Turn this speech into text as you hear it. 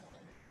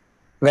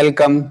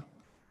Welcome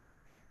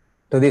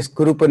to this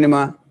Guru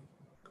Purnima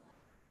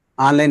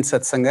online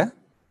Satsanga.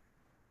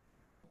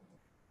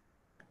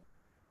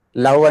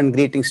 Love and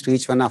greetings to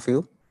each one of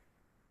you.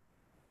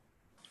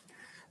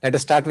 Let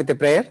us start with a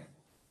prayer.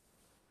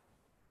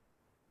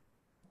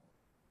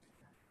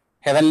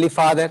 Heavenly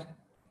Father,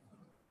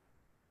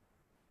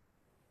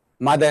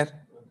 Mother,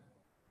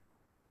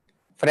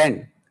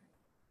 friend,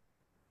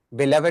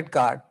 beloved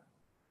God,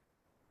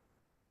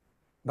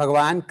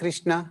 Bhagavan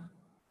Krishna,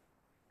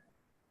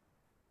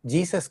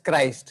 Jesus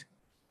Christ,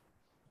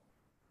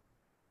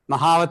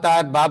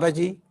 Mahavatar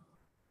Babaji,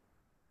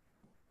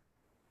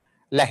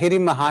 Lahiri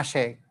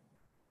Mahashay,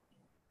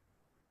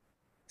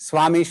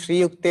 Swami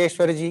Sri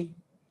Yukteswarji,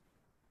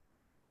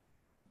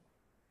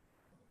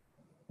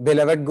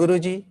 beloved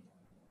Guruji,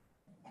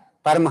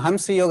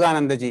 Paramahamsa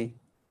Yogananda ji,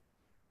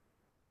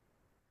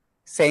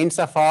 saints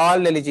of all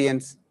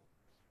religions,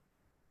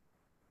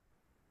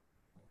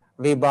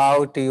 we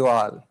bow to you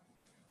all.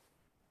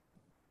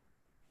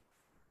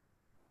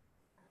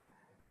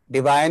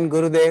 Divine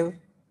Gurudev,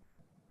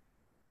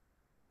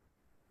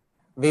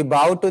 we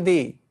bow to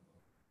thee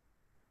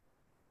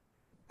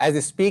as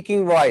the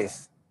speaking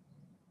voice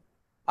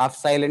of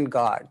silent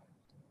God.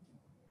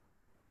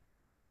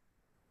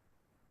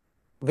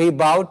 We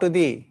bow to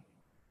thee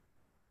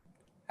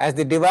as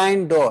the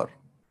divine door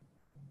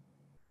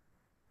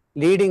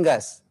leading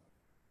us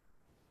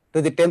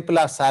to the temple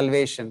of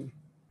salvation.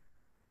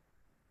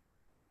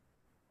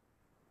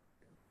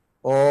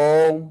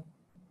 Om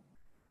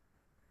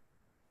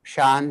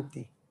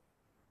Shanti,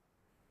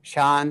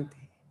 Shanti,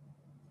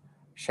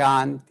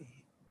 Shanti.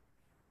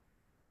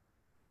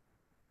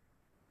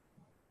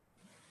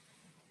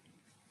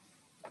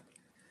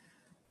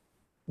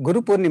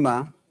 Guru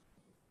Purnima,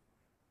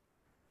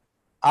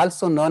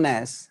 also known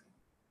as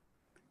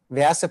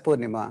Vyasa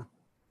Purnima,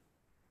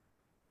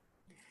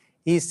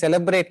 is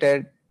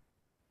celebrated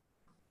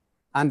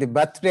on the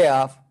birthday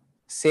of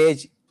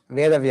sage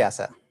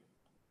Vedavyasa.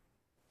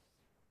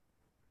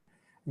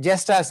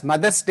 Just as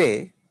Mother's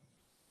Day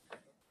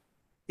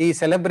is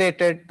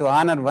celebrated to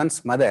honor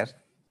one's mother,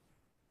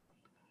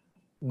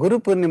 Guru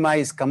Purnima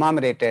is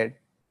commemorated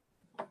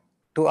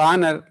to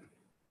honor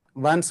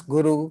one's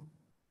Guru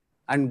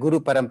and Guru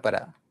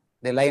Parampara,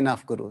 the line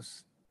of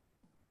Gurus.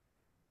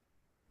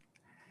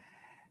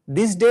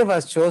 This day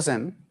was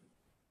chosen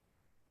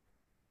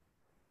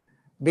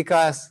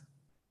because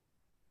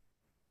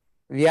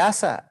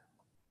Vyasa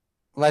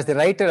was the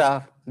writer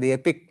of the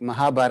epic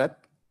Mahabharata,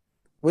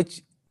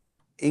 which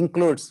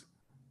includes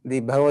the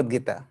Bhagavad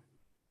Gita,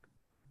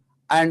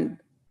 and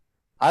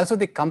also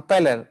the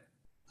compiler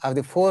of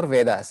the 4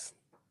 Vedas.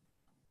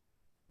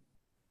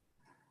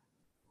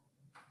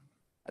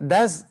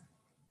 Thus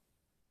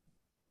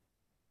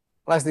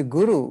was the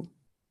Guru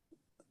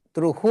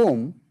through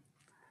whom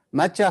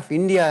much of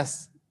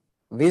India's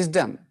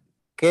wisdom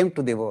came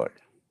to the world.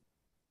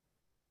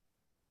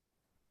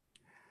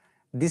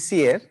 This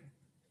year,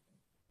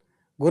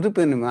 Guru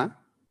Purnima,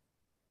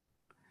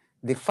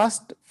 the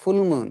first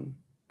full moon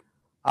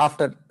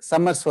after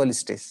summer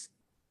solstice,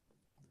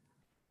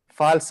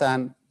 falls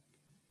on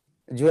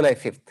July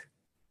 5th,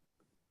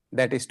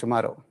 that is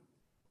tomorrow.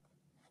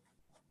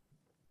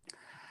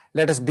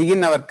 Let us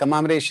begin our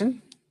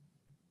commemoration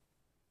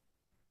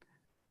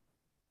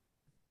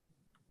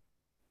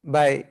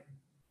by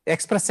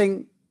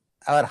expressing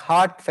our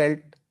heartfelt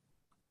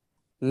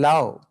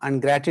love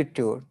and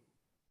gratitude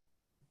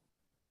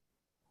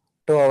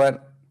to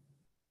our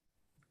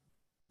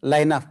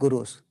line of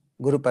Gurus,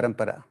 Guru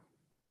Parampara.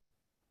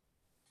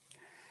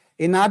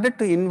 In order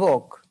to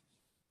invoke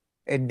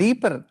a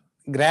deeper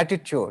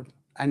gratitude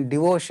and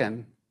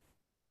devotion,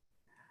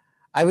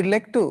 I would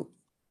like to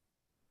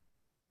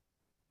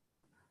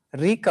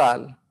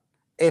recall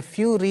a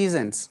few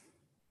reasons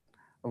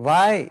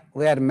why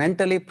we are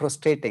mentally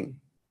prostrating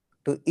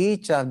to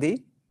each of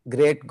the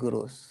great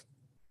Gurus.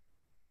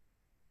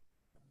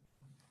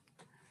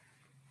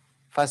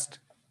 First,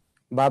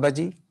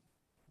 Babaji.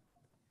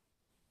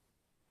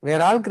 We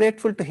are all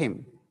grateful to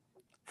him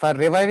for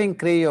reviving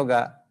Kriya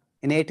Yoga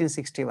in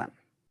 1861.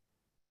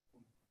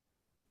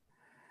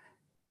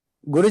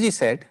 Guruji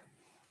said,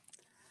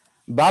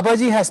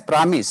 Babaji has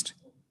promised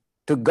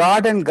to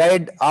guard and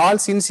guide all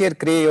sincere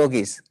Kriya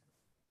Yogis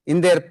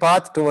in their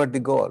path toward the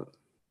goal.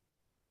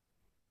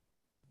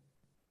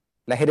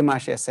 Lahiri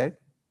Mahasaya said,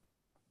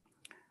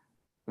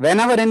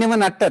 whenever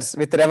anyone utters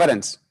with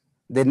reverence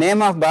the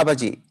name of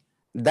Babaji,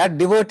 that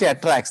devotee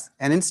attracts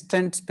an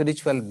instant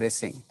spiritual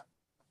blessing.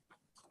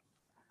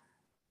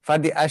 For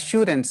the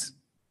assurance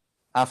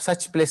of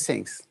such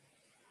blessings,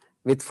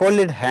 with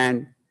folded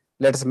hand,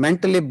 let us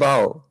mentally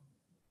bow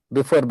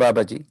before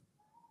Babaji.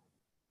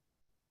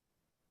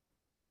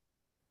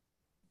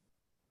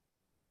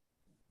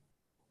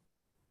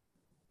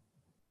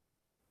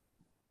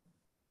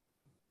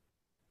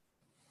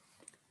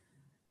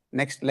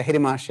 Next, Lahiri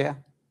Mahasaya.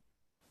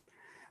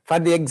 For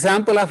the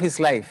example of his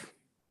life,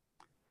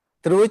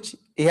 through which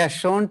he has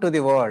shown to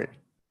the world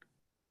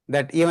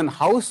that even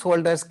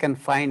householders can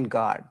find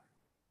God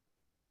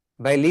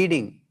by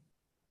leading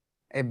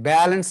a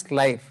balanced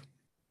life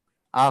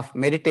of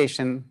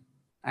meditation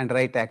and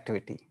right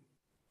activity.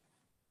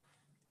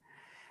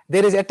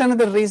 There is yet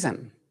another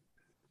reason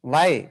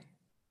why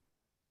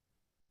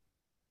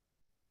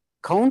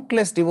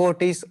countless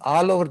devotees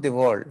all over the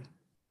world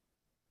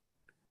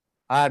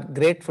are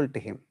grateful to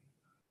him.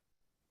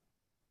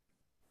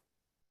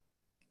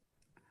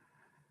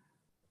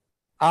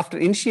 After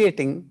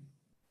initiating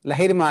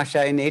Lahiri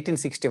Mahasaya in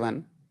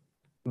 1861,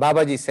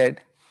 Babaji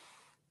said,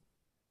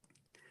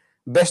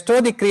 bestow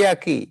the Kriya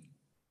key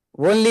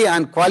only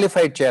on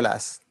qualified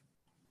chelas.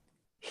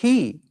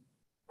 He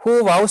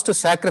who vows to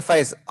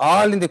sacrifice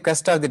all in the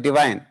quest of the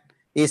divine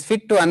is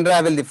fit to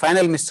unravel the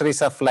final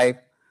mysteries of life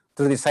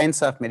through the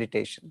science of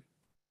meditation.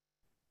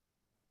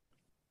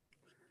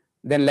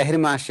 Then Lahiri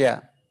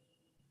Mahasaya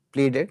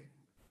pleaded,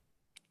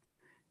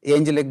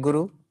 Angelic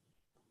Guru,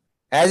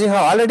 as you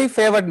have already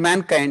favored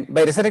mankind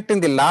by resurrecting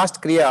the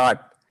last Kriya art,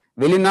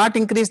 will you not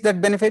increase that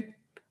benefit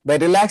by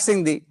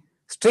relaxing the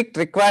strict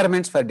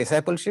requirements for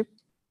discipleship?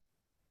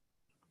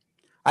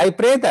 I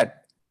pray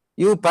that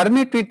you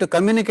permit me to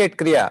communicate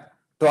Kriya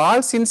to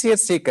all sincere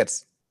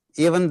seekers,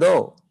 even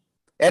though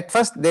at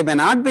first they may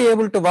not be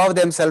able to vow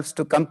themselves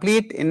to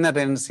complete inner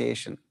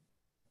renunciation.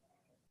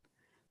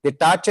 The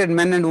tortured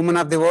men and women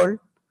of the world,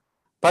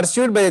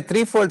 pursued by the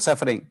threefold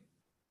suffering,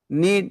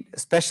 need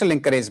special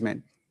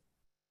encouragement.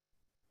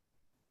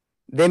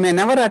 They may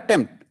never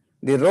attempt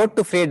the road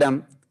to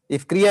freedom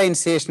if Kriya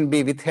initiation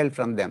be withheld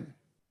from them.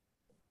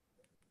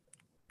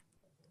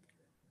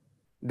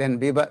 Then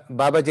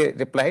Babaji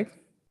replied,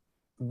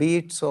 be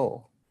it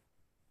so.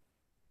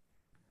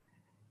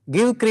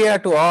 Give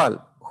Kriya to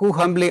all who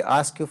humbly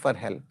ask you for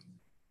help.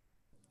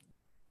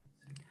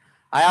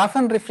 I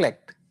often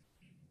reflect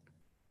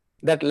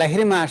that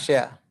Lahiri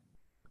Mahasaya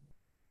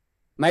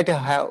might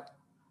have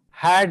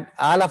had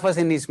all of us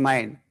in his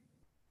mind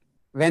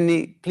when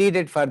he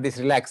pleaded for this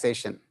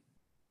relaxation.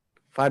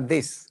 For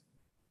this,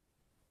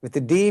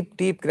 with deep,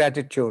 deep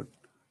gratitude,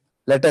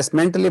 let us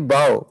mentally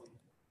bow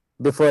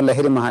before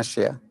Lahiri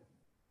Mahasaya.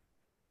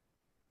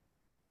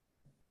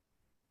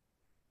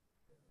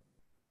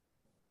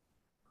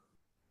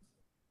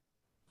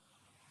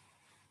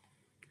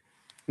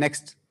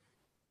 Next,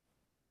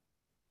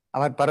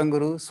 our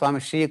Paranguru, Swami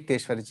Sri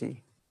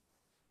Yukteswarji,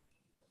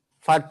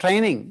 for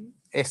training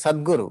a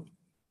Sadguru,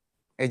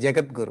 a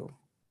Jagat Guru,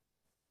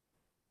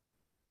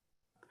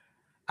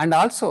 and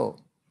also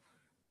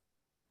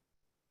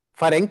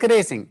for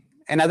encouraging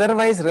an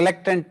otherwise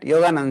reluctant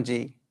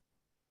Yoganandaji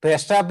to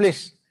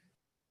establish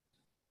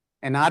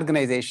an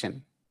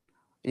organization,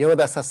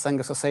 Yoga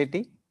Satsanga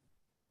Society,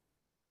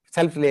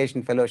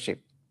 Self-Relation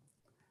Fellowship,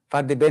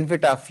 for the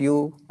benefit of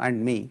you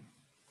and me.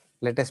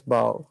 Let us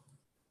bow.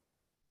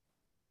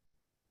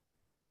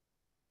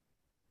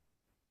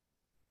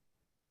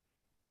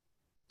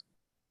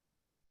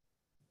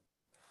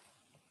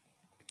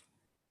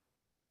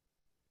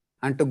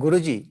 And to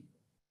Guruji,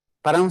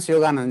 Params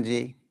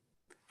Yoganandaji,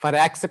 for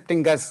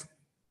accepting us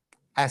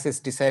as his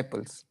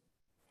disciples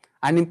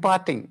and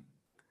imparting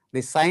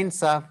the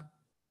science of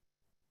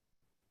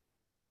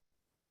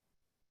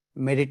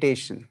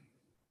meditation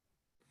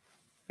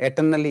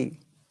eternally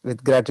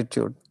with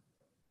gratitude.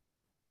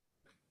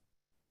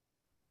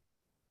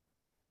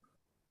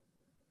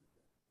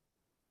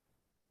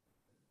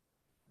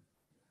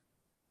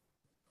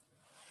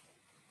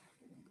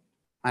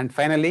 And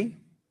finally,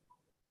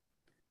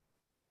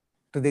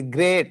 to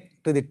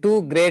the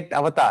two great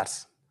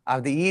avatars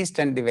of the East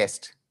and the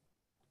West,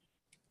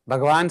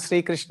 Bhagavan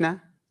Sri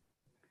Krishna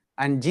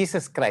and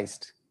Jesus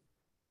Christ,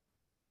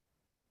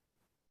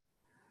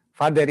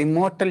 for their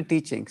immortal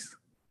teachings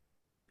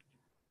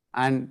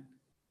and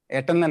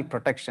eternal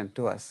protection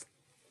to us.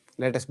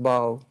 Let us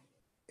bow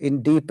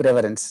in deep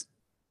reverence.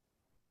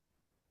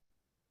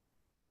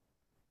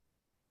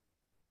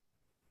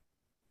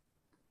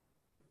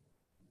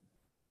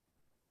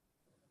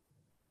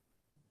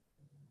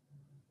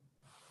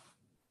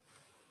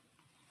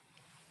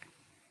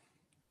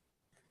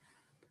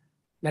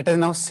 Let us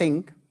now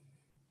sing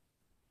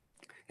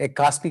a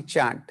cosmic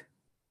chant,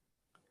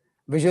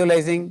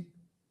 visualizing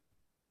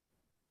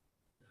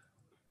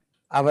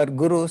our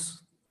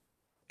gurus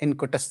in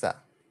Kutastha,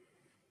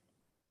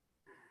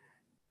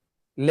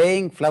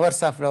 laying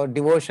flowers of our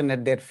devotion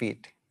at their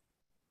feet.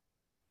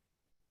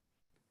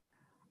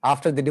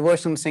 After the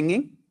devotional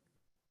singing,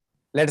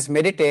 let us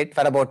meditate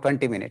for about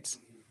 20 minutes.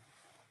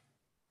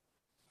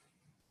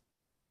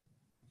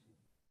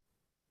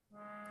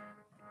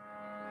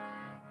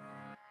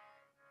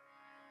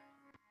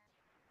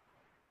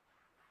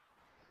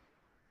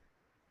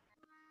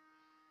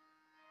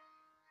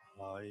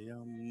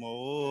 Mayam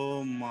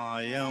Om,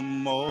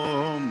 Mayam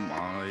Om,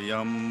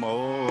 Mayam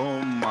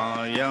Om,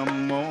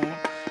 Mayam Om,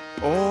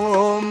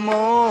 Om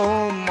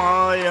Om,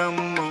 Mayam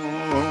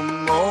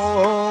Om,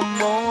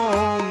 Om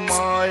Om,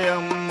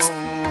 Mayam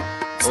Om,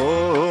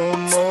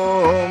 Om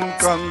Om,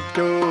 come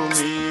to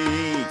me,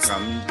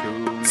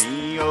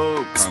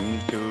 oh, come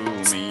to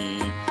me,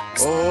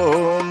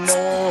 Om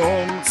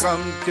Om,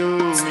 come to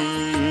me,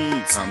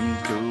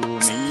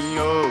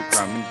 oh,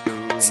 come to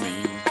me.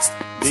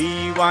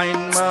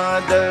 Divine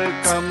Mother,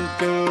 come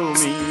to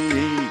me,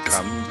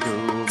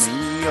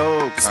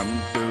 oh,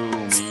 come to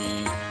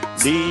me.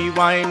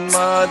 Divine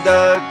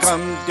Mother,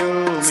 come to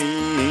me,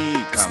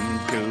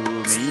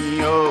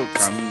 oh,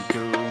 come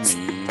to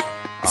me.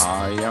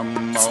 I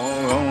am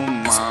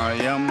Om, I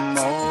am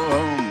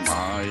Om,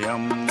 I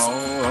am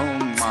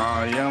Om,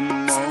 I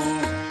am Om.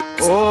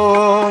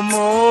 Om,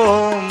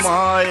 Om,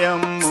 I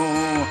am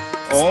Om.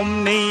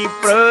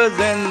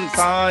 Omnipresence,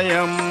 I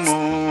am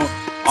Om.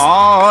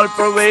 All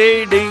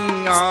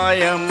pervading, I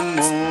am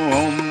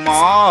Om.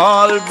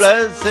 All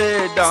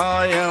blessed,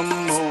 I am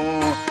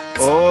Om.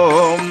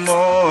 Om,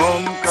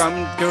 Om,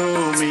 come to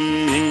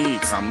me,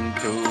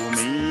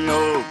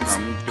 oh,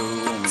 come to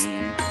me.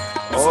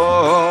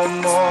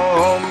 Om,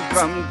 Om,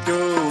 come to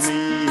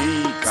me,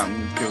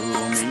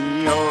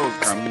 oh,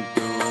 come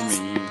to me.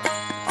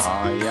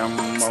 I am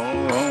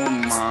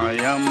Om, I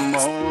am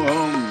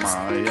Om,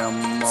 I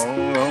am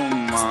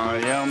Om,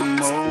 I am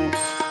Om.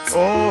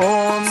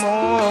 Om,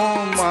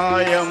 Om,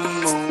 I am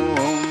Om,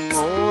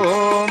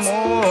 Om,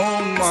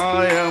 Om,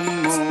 I am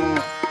Om.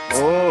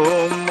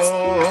 Om,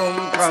 Om,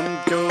 come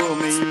to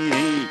me,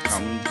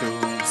 come to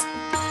me.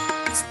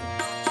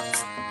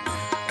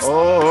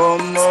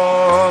 Om,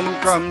 Om,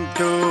 come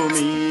to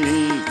me,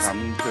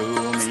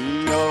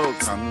 oh,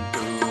 come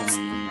to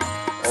me.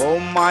 Oh,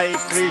 my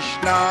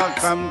Krishna,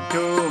 come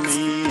to me,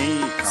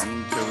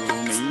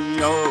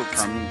 oh,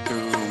 come to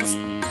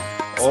me.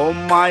 Oh,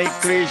 my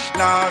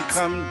Krishna,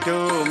 come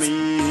to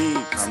me,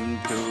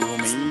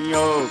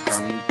 oh,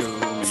 come to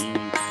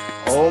me.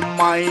 Oh,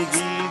 my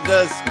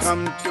Jesus,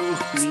 come to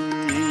me,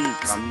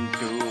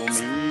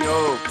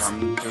 oh,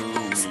 come to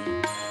me.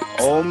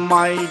 Oh,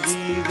 my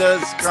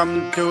Jesus,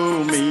 come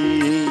to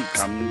me,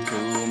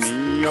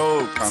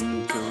 oh,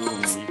 come to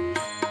me.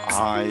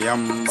 I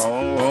am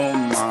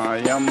Om, I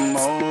am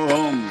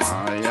Om,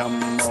 I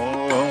am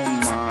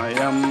Om, I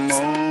am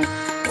Om.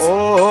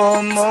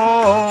 Om,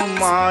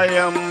 Om, I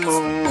am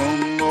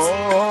Om,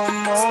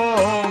 Om,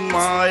 Om,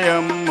 I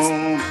am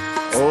Om.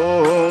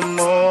 Om,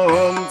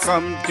 Om,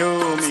 come to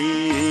me,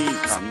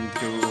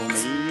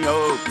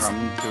 oh,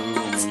 come to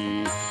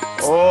me.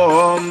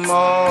 Om,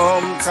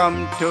 Om,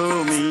 come to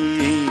me,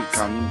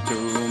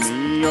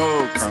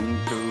 oh, come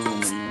to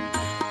me.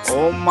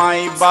 Oh, my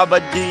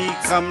Babaji,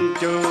 come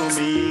to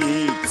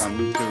me,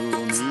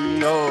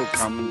 oh,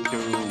 come to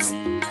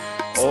me.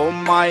 Oh,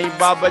 my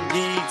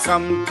Babaji,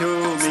 come to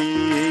me,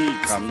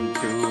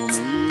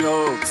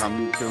 oh,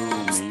 come to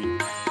me.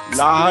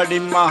 Lahadi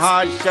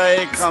Mahashay,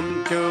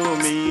 come to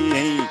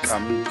me,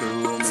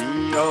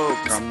 oh,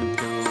 come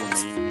to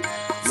me.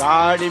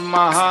 Lahadi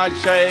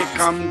Mahashay,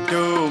 come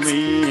to me,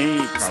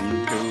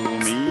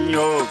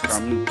 oh,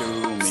 come to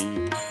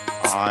me.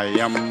 I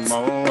am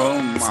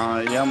Om,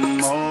 I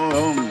am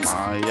Om,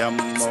 I am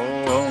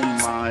Om,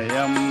 I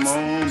am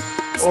Om.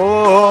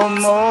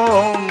 Om,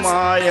 Om,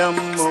 I am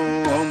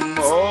Om,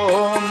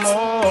 Om,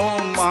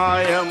 Om,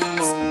 I am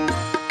Om.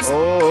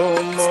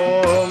 Om,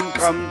 Om,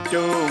 come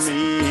to me,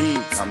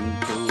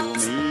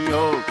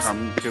 oh,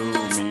 come to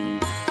me.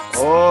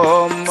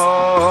 Om,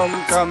 Om,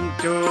 come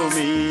to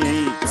me,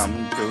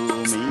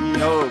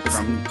 oh,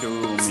 come to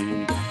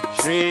me.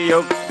 Shri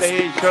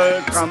Yukteswar,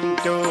 come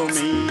to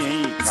me,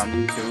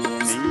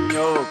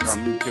 oh,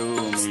 come to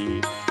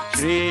me.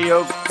 Shri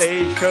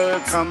Yukteswar,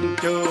 come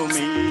to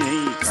me,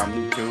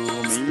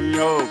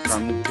 oh,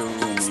 come to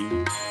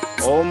me.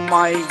 Oh,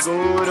 my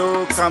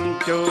Guru, come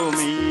to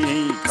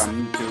me,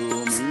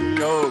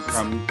 oh,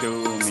 come to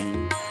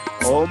me.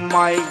 Oh,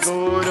 my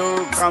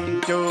Guru,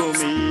 come to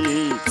me,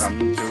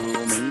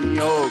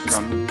 oh,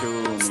 come to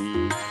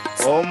me.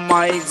 Oh,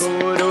 my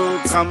Guru,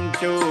 come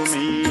to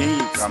me,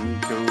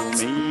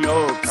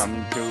 oh,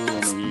 come to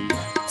me.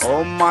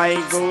 Oh, my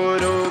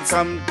Guru,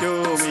 come to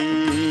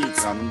me,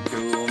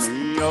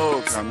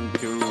 oh, come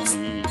to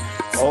me.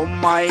 Oh,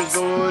 my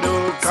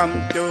Guru,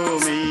 come to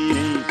me,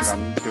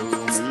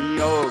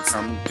 oh,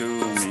 come to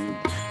me.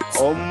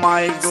 Oh,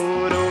 my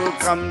Guru,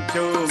 come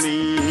to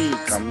me,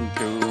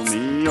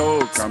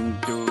 oh, come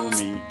to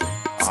me.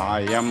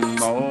 I am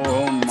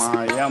Om,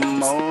 I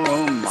am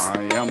Om,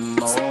 I am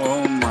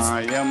Om, I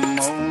am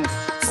Om.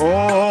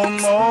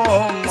 Om,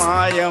 Om,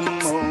 I am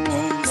Om,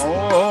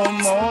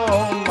 Om,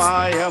 Om,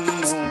 I am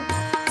Om.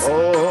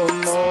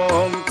 Om,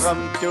 Om,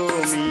 come to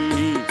me,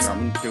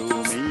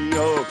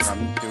 oh,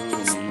 come to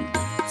me.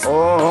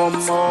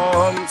 Om,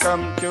 Om,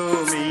 come to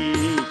me,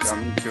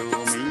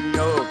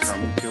 oh,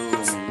 come to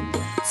me.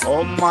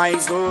 Oh, my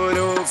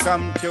Guru,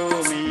 come to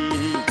me,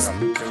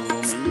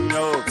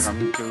 oh,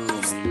 come to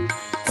me.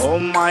 Oh,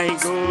 my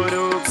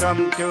Guru,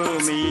 come to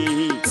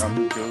me,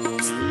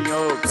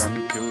 oh,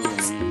 come to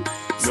me.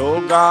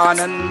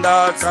 Yogananda,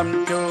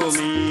 come to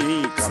me,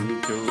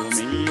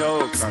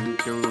 oh, come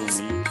to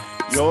me.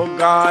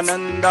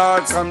 Yogananda,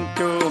 come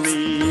to me,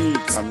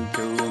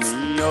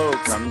 oh,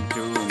 come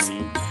to me.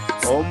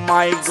 Oh,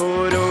 my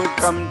Guru,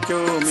 come to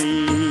me,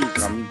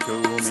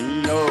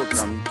 oh,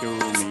 come to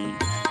me.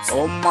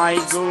 Oh, my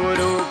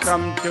Guru,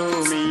 come to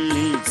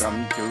me,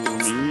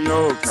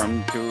 oh,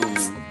 come to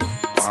me.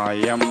 I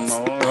am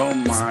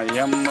Om, I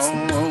am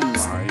Om,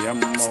 I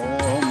am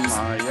Om,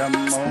 I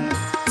am Om.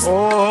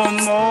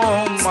 Om,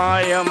 Om,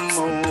 I am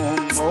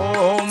Om,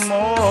 Om,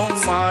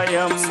 Om, I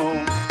am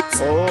Om.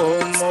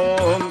 Om,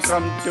 Om,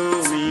 come to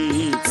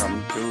me,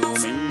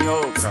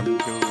 oh, come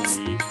to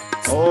me.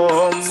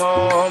 Om,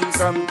 Om,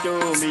 come to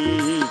me,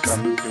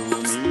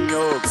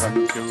 oh,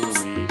 come to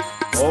me.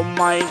 Oh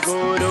my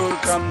Guru,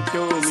 come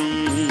to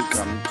me,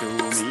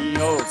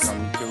 oh,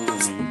 come to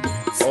me.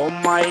 Oh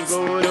my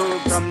Guru,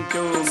 come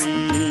to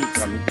me,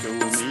 come to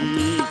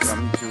me,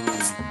 come to me.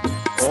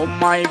 Oh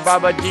my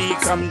Babaji,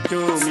 come to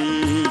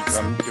me,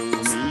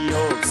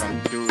 oh,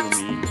 come to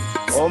me.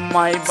 Oh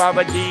my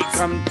Babaji,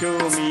 come to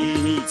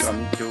me,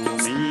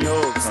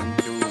 oh, come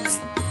to me.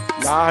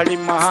 Lahari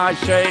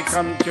Mahashay,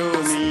 come to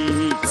me,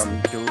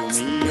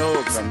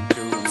 oh, come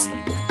to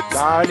me.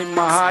 Lahari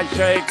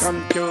Mahashay,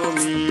 come to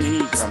me,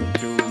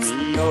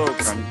 oh,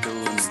 come to me.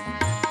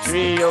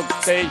 Shri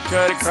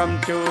Yukteswar, come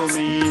to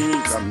me,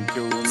 oh, come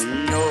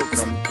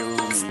to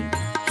me.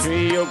 Shri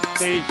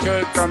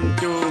Yukteswar, come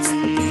to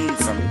me,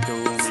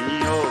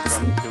 oh,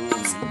 come to me.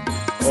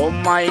 Oh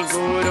my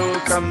Guru,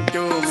 come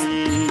to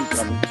me,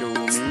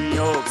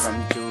 oh,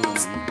 come to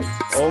me.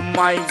 Oh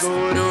my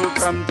Guru,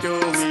 come to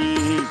me,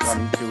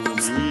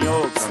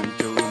 oh, come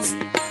to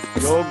me.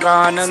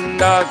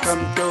 Yogananda,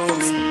 come to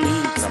me,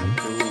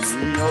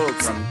 oh,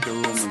 come to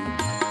me.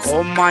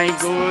 Oh my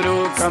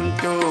Guru, come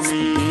to me,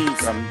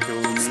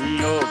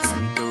 oh,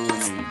 come to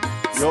me.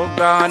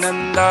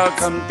 Yogananda,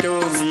 come to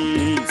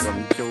me,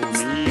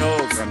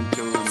 oh, come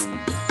to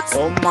me.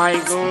 Oh my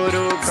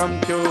Guru,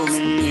 come to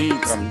me,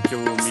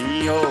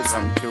 oh,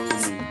 come to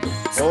me.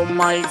 Oh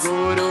my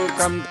Guru,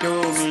 come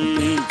to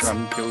me,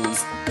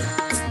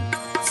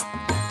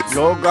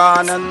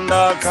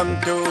 Yogananda, come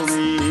to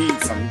me,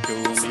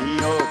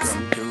 oh,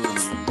 come to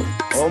me.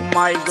 Oh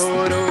my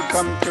Guru,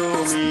 come to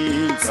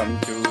me,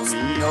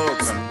 oh,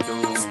 come to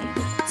me.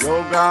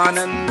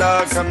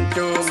 Yogananda, come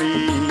to me,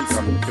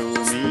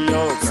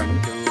 oh,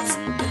 come to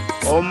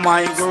me. Oh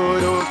my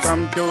Guru,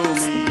 come to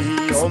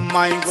me, oh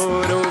my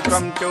Guru,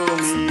 come to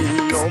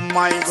me, oh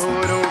my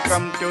Guru,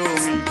 come to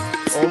me.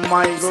 Oh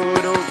my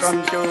Guru,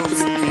 come to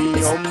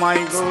me, oh my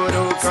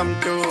Guru, come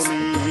to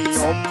me,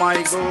 oh my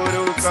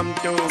Guru, come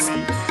to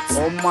me.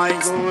 Oh my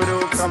Guru,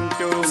 come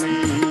to me,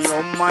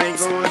 oh my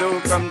Guru,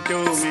 come to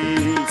me,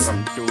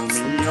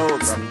 oh,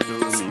 come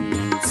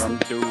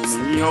to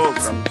me, oh,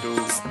 come to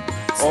me.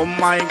 Oh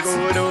my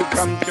Guru,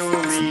 come to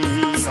me,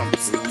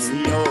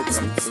 oh,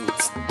 come to me.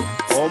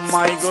 Oh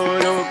my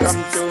Guru,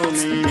 come to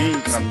me,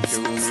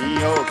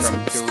 oh,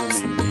 come to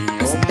me.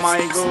 Oh my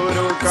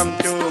Guru, come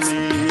to me,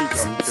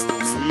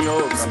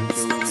 oh, come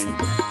to me.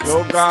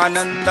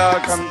 Yogananda,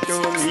 come to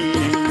me,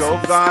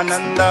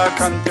 Yogananda,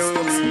 come to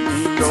me,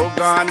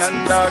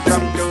 Yogananda,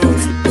 come to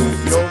me.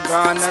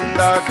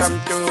 Yogananda, come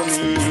to me,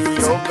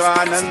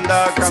 Yogananda,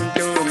 come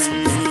to me,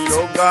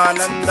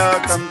 Yogananda,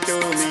 come to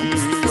me,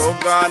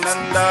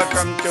 Yogananda,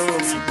 come to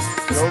me.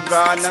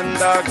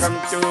 Yogananda, come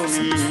to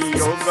me,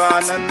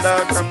 Yogananda,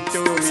 come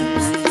to me,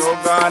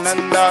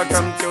 Yogananda,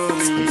 come to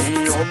me.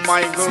 Oh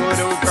my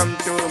Guru, come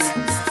to me,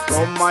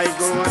 oh my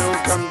Guru,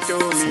 come to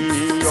me.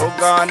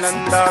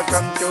 Yogananda,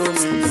 come to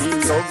me,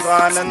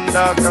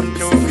 Yogananda, come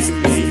to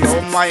me.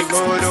 Oh my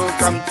Guru,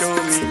 come to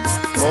me,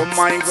 oh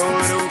my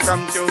Guru,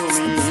 come to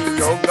me.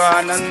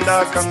 Yogananda,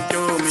 come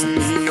to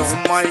me, oh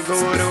my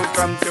Guru,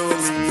 come to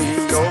me.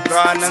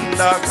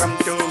 Yogananda, come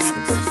to me.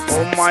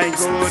 Oh my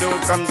Guru,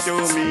 come to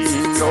me,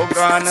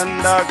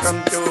 Yogananda,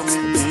 come to me.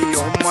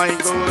 Oh my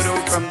Guru,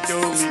 come to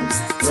me,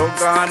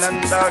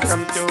 Yogananda,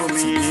 come to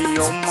me.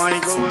 Oh my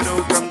Guru,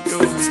 come to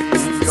me,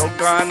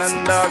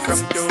 Yogananda,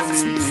 come to me.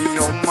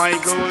 Oh my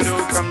Guru,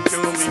 come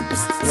to me,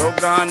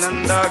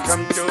 Yogananda,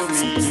 come to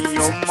me.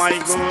 Oh my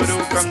Guru,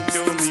 come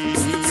to me,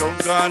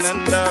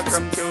 Yogananda,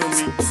 come to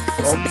me.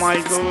 Oh my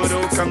Guru,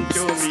 come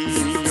to me,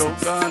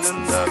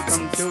 Yogananda,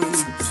 come to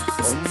me.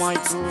 Oh my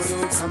Guru,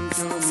 come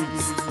to me,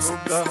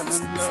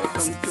 Yogananda,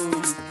 come to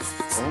me.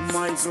 Oh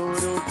my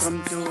Guru, come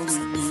to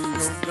me,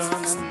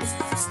 Yogananda,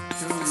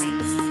 to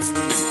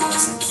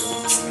me.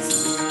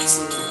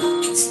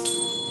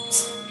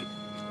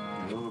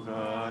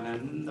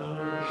 Yogananda,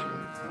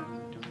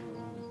 come to me.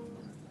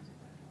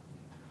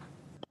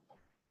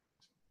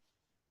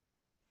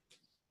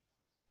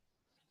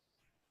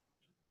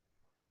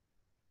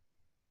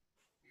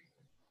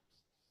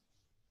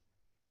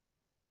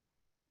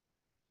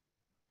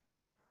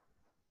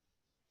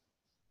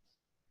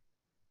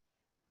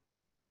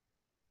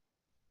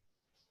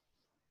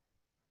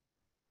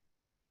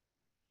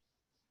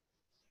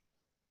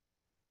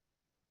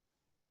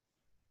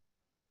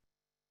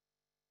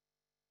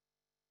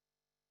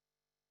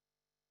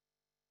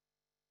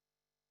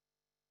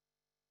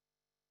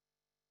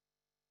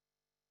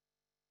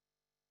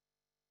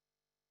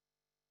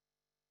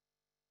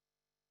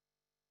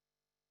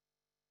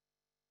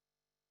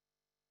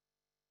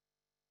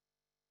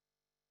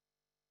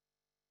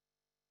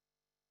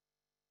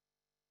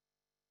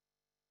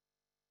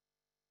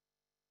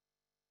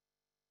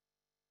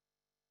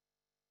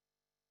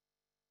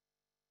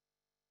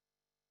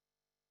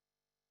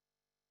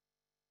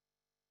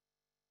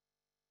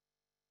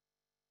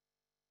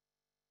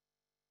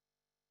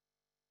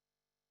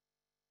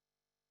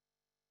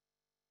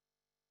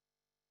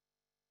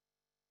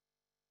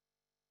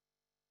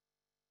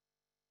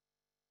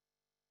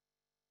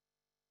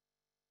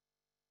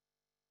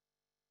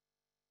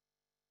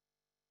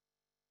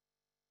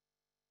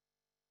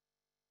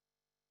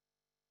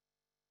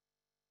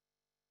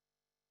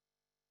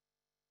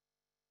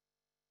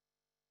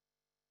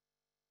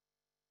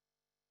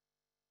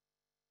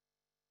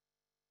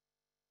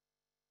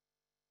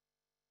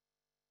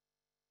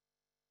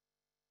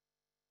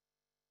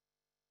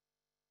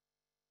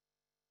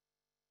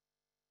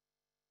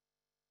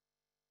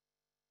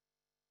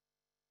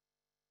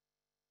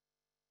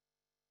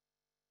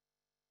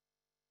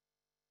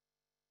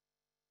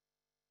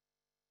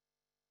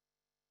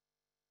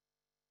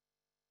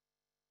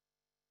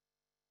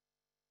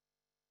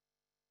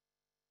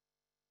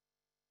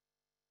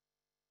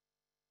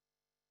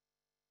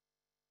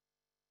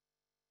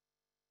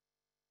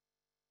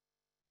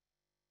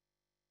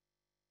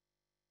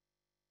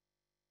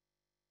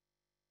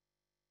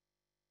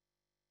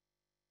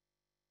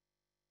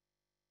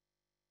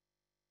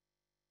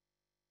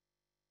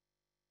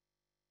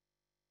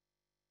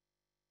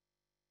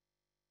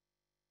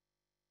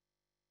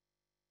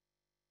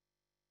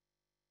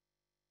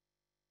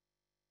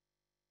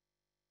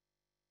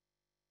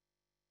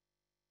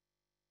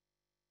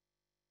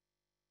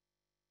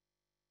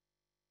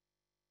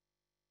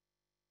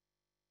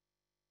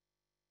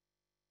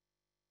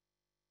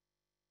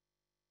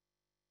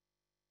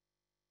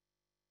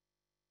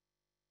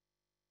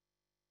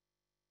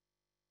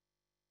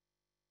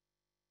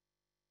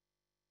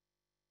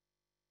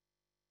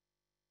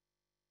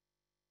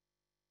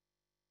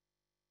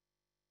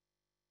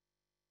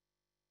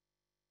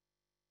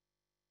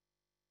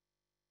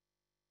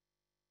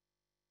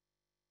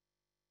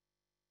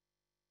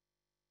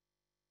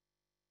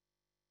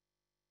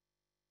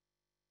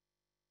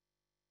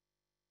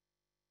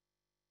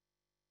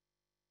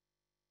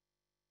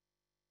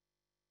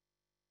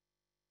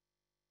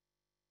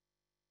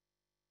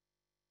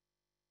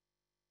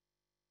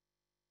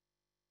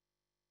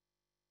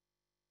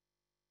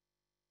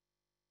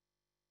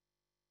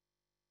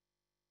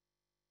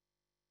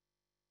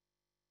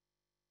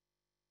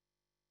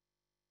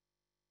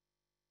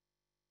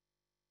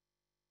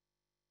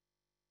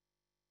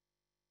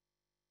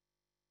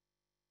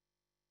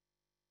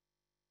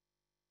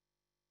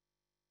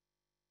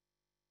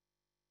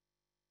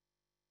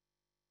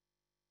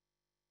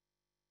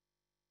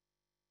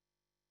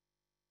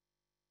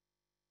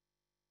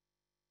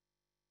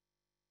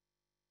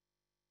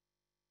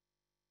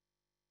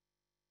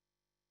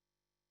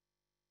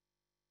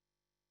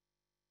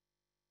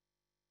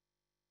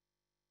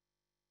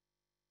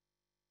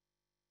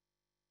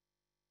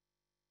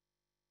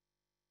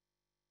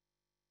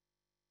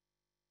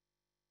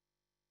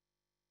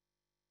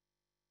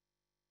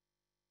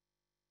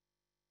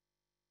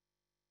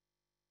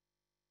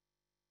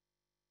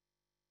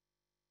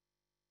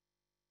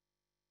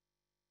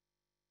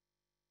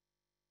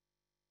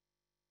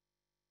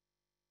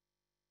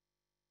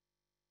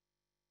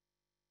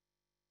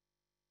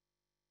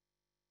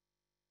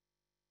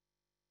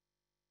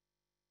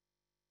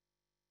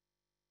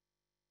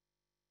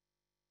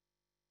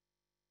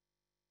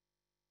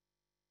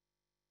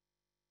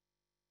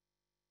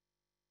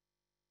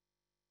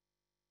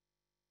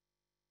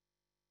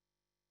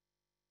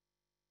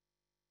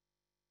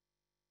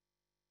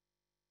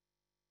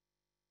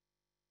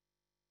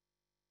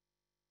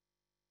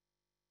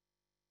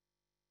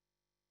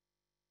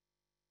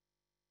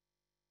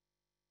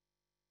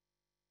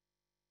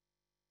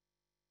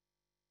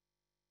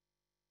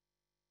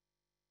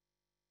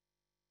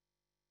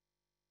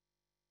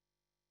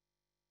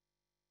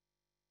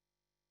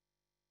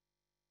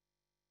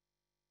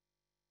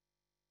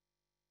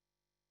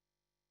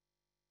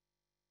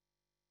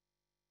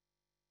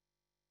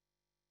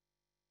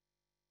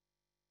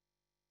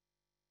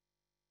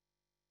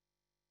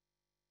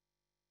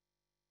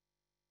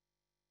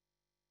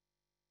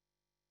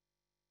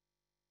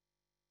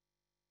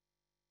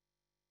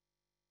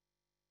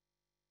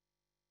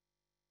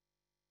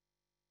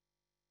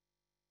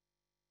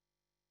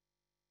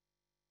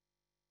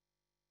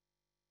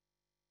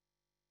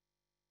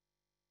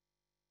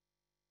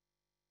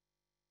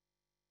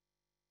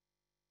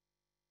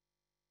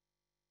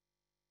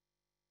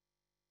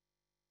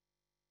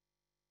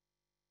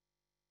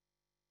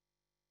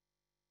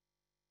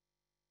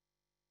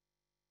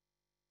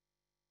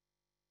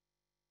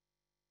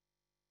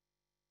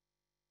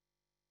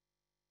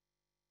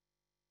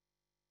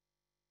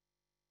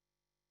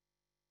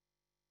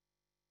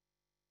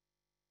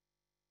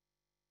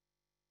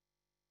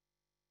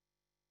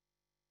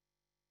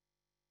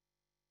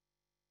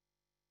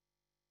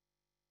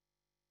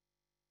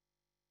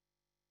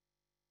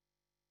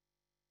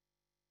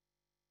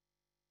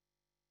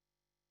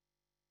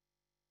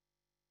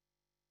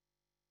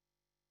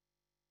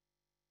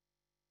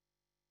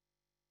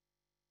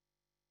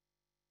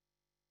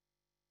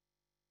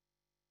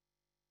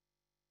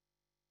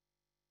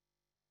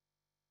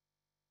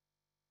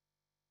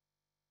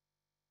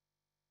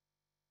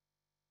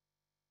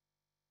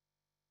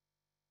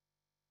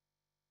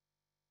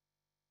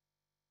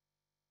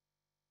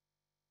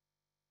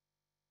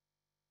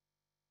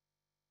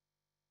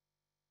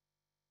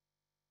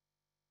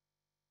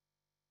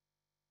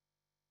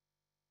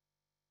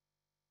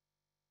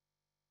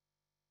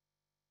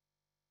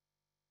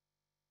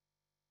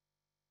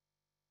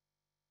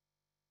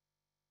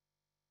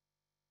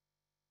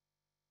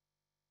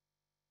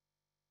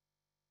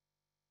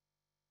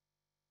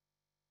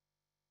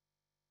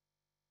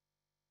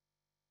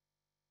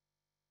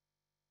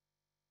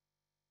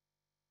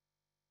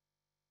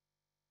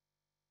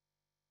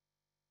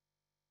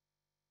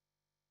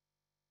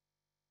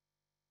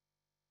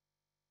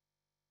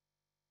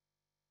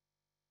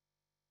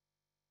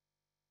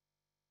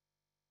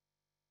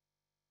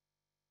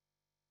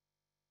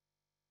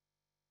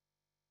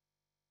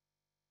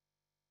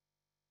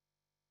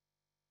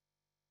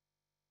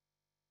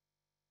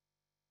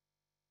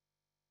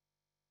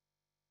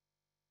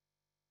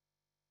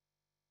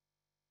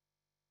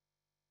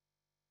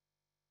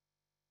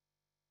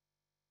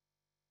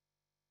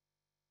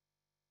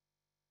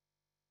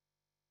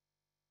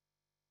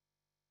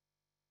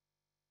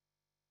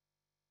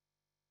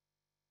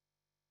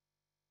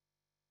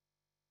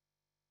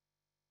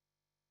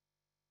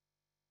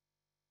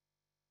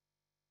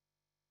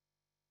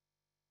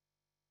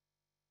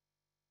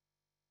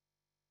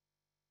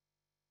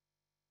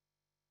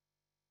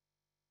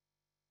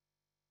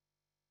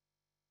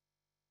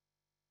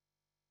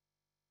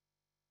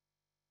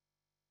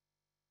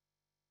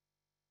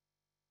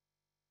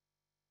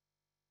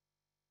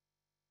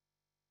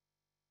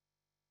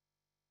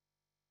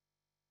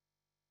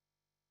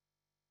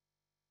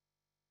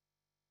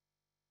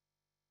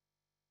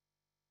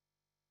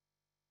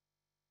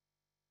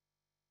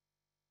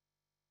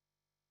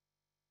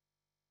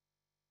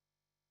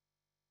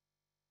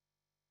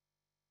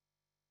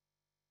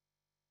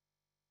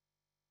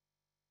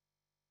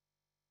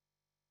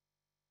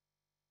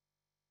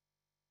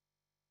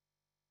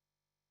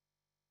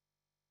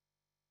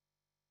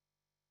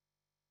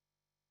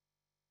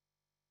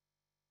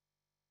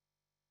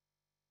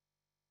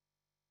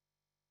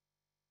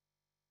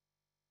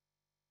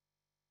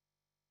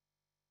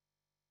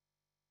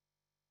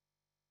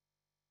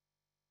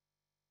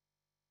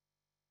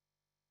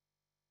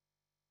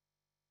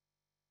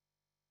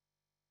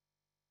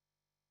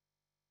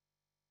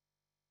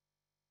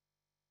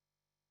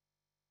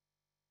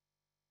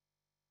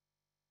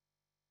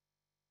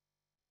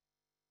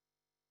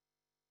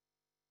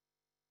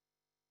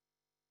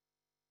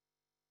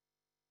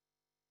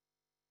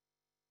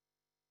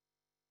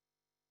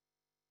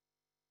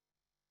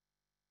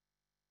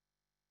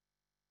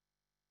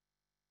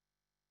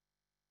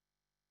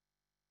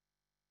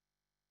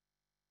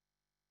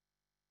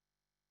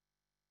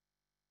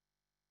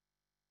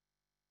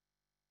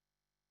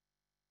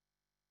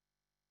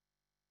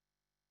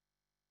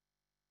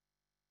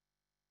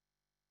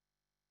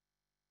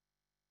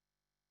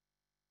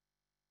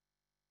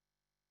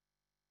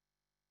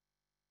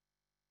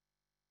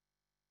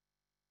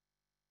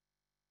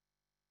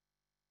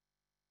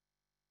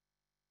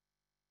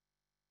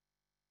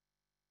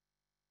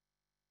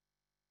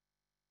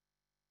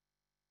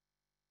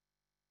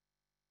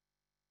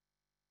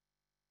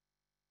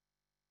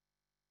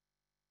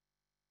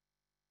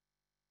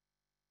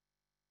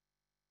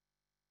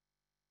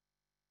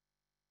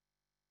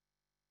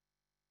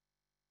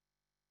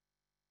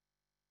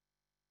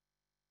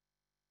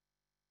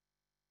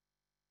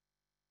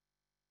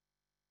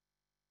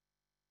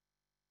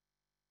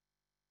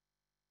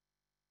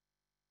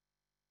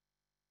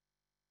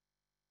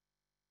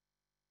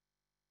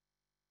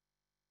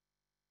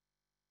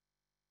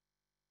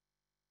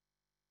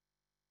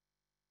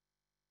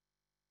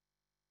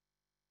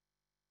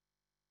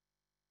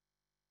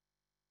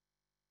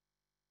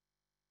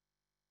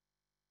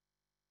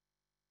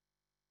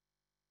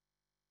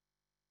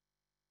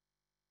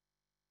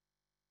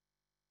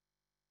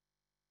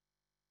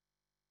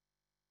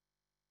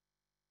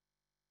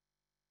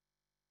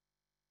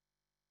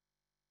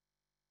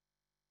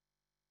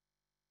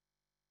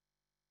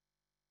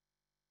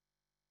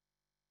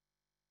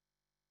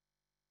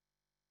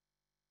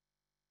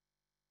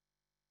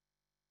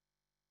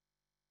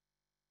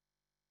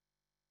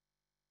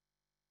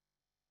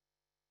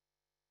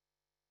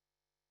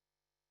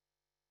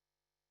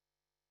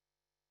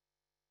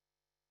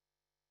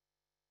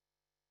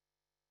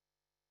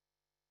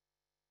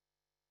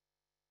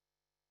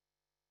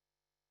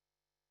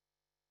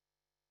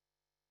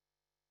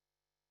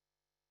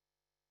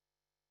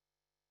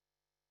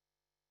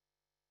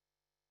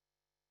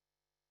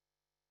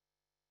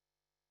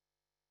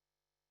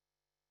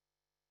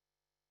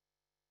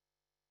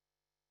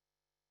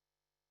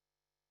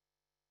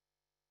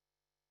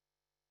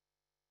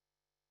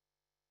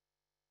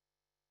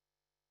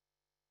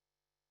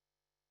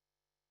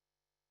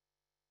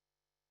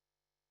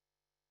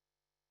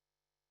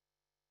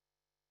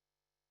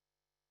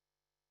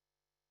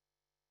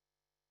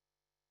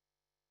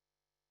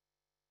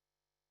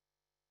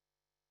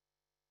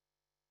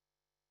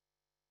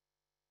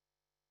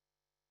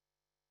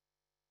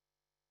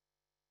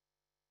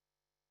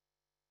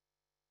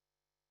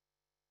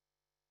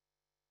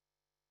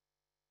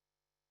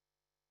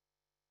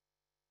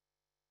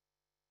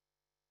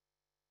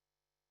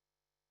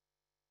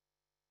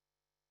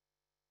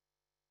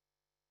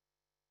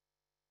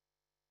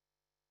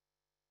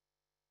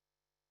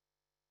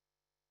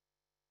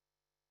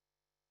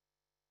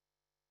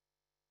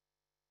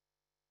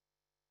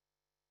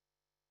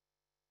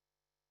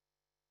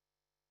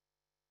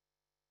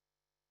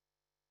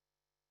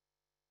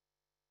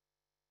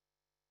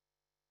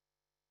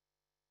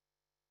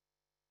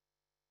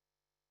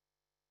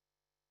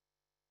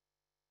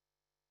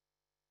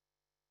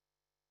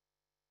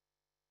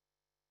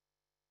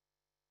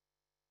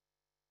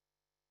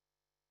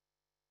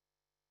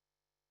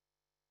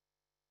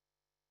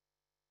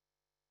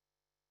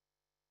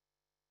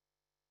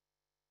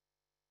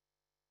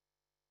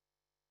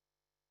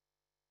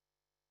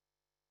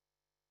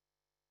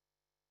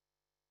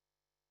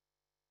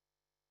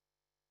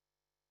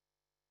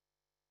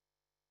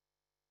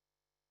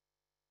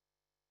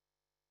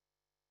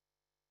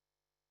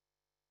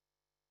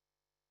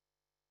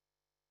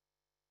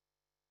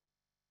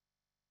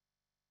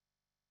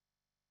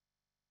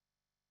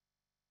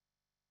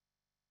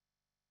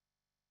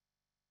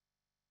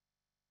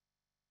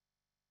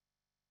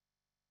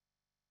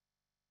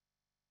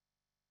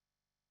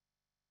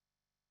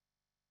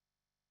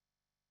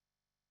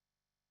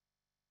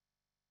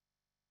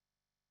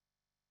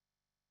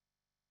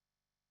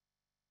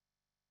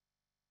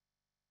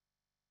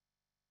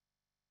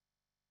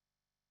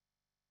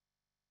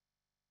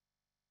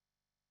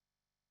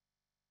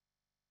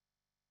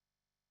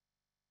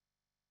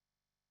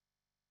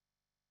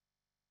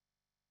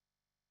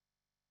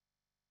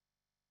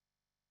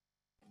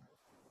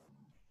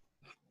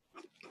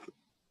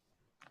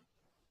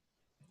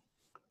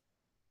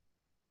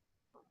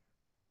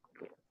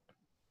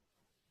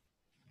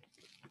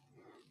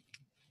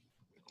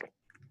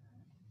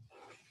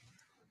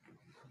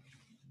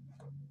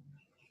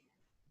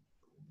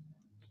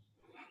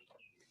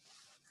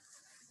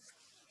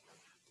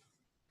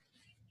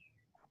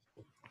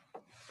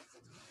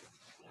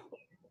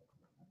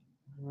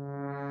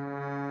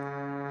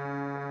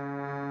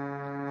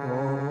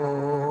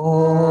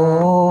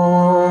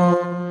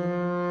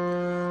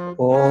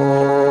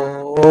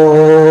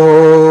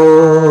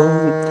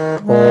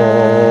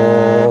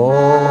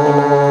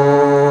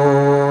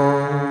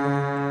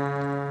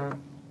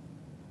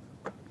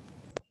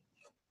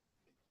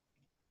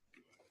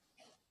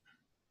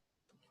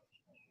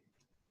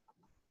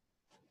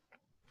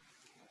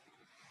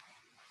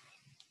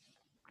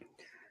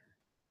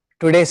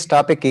 Today's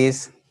topic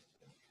is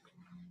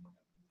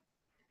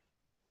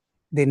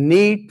the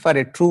need for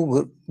a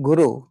true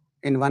guru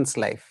in one's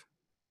life.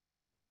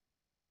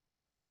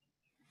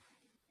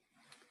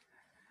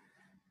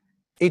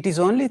 It is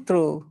only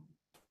through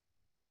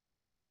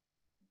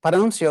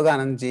Paramahansa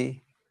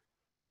Yoganandaji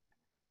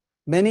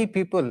many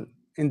people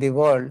in the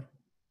world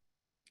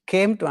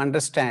came to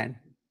understand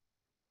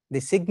the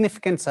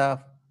significance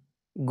of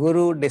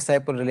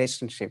guru-disciple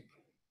relationship.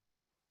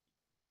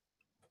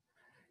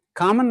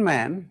 Common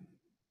man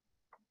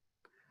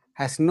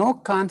has no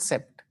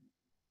concept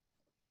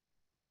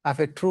of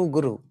a true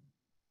guru,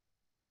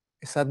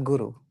 a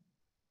Sadguru,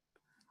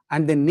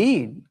 and the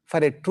need for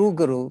a true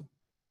guru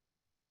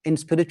in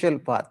spiritual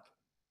path,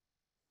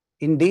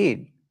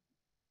 indeed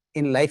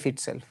in life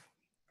itself.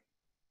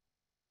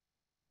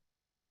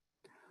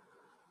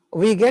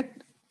 We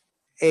get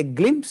a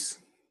glimpse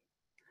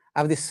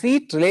of the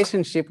sweet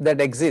relationship that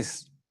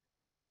exists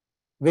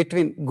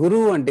between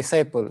guru and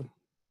disciple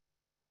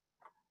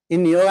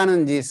in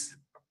Yoganandaji's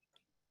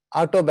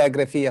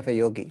autobiography of a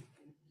yogi.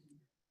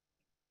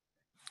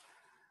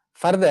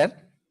 Further,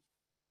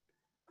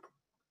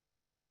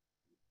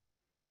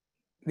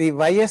 the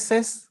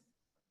YSS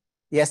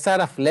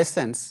SRF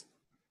lessons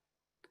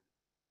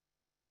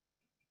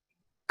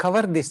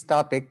cover this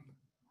topic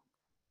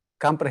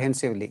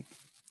comprehensively.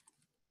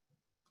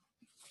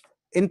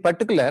 In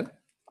particular,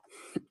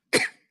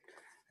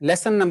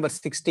 lesson number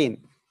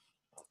 16,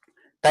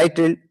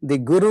 titled The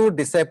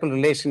Guru-Disciple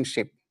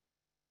Relationship,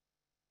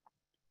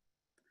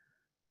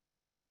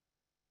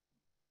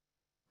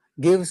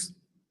 gives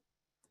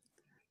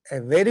a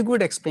very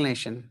good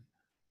explanation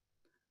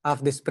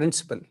of this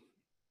principle.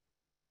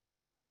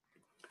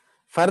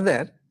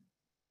 Further,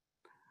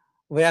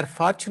 we are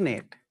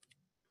fortunate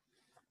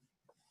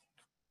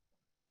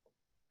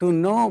to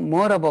know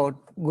more about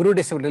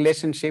guru-disciple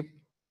relationship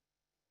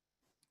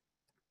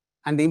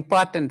and the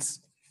importance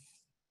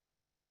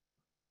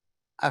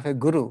of a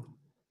guru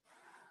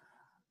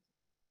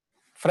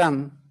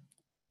from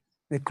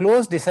the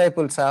close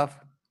disciples of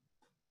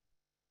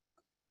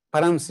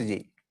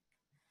Paramahansaji,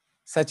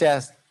 such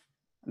as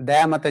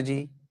Daya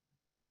Mataji,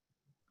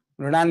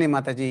 Mrinalini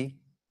Mataji,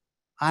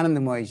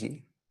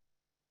 Anandamoyiji.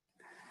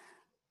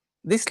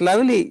 This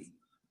lovely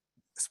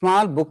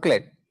small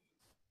booklet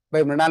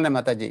by Mrinalini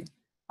Mataji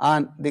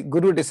on the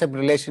guru-disciple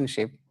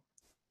relationship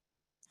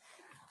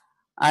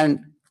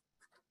and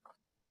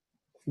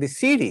the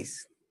CDs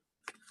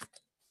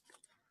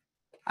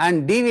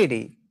and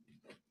DVD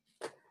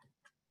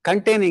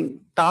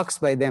containing talks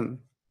by them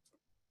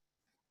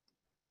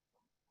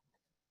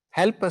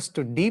help us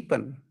to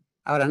deepen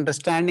our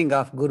understanding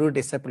of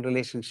guru-disciple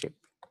relationship.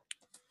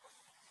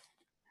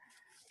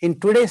 In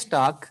today's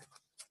talk,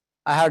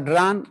 I have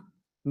drawn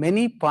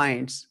many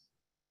points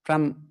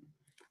from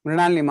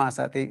Mrinalini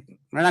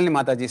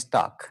Mataji's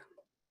talk.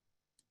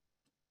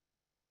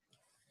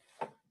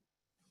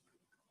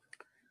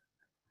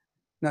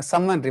 Now,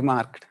 someone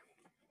remarked,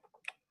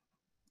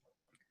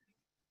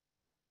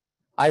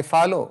 I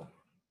follow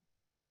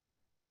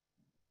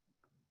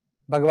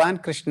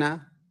Bhagavan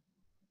Krishna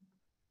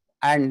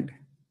and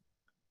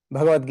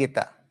Bhagavad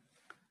Gita.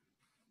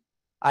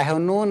 I have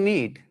no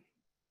need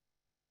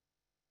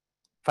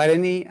for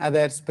any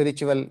other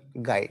spiritual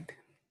guide.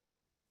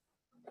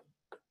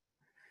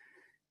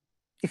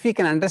 If we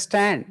can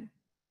understand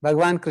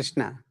Bhagavan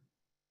Krishna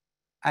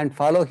and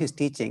follow his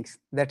teachings,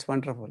 that's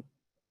wonderful.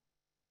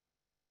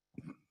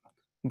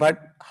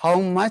 But how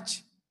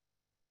much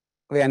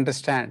we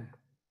understand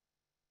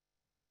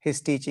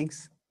his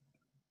teachings?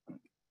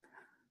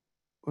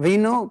 We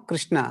know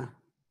Krishna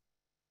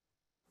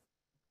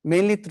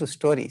mainly through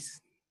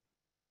stories,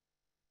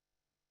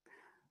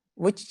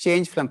 which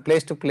change from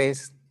place to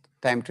place,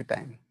 time to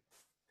time.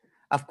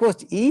 Of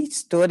course, each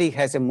story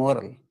has a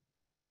moral,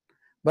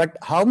 but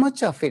how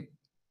much of it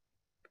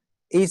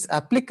is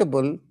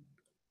applicable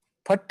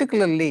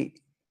particularly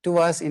to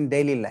us in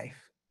daily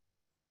life?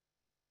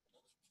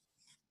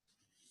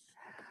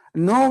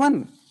 No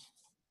one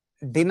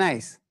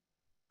denies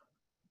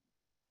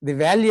the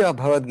value of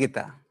Bhagavad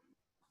Gita,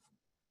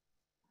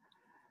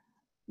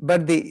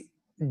 but the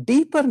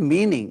deeper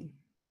meaning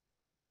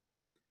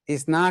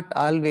is not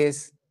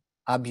always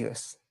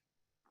obvious.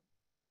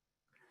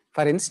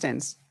 For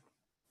instance,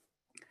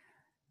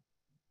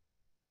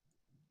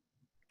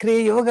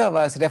 Kriya Yoga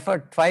was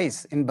referred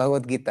twice in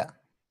Bhagavad Gita.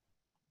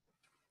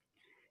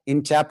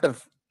 In chapter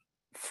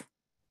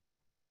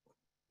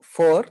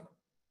 4,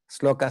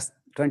 slokas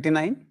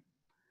 29,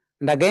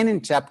 and again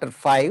in chapter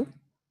 5,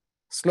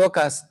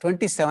 slokas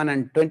 27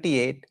 and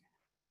 28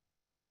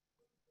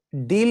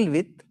 deal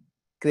with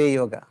Kriya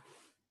Yoga.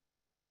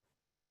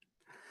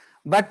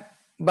 But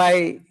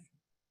by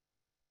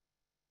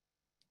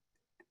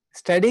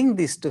studying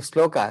these two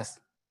slokas,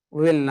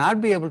 we will not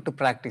be able to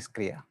practice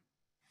Kriya.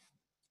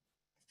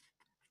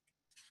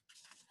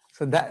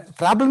 So the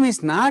problem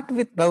is not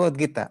with Bhagavad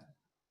Gita.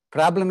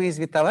 Problem is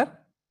with our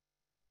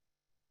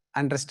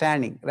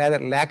understanding, rather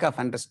lack of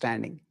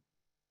understanding.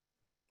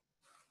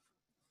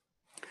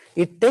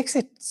 It takes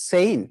a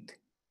saint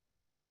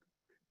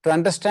to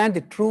understand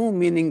the true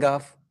meaning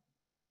of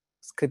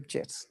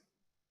scriptures,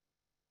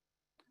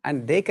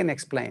 and they can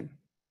explain.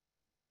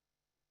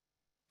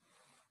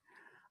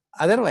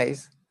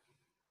 Otherwise,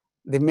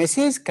 the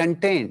message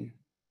contained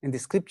in the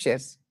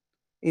scriptures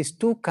is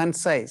too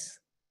concise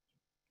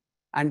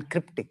and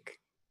cryptic.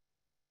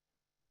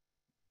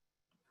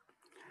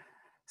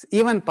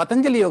 Even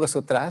Patanjali Yoga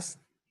Sutras,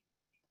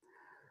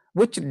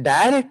 which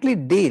directly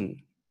deal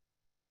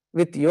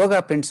with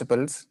yoga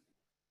principles,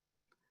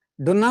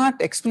 do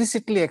not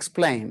explicitly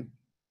explain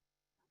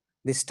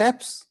the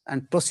steps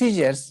and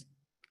procedures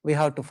we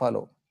have to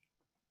follow.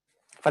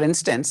 For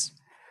instance,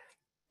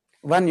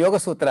 one Yoga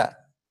Sutra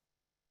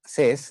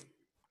says,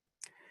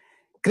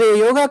 Kriya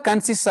Yoga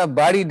consists of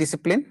body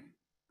discipline,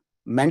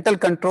 mental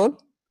control,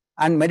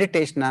 and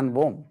meditation on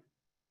Om.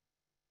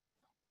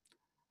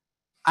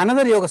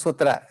 Another Yoga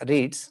Sutra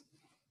reads,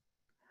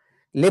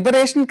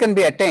 liberation can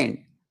be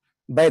attained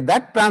by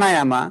that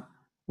pranayama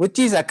which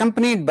is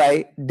accompanied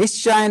by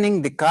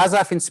disjoining the cause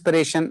of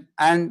inspiration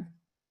and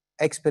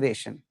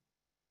expiration.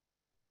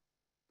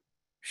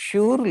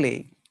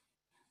 Surely,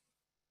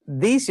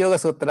 these Yoga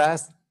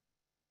Sutras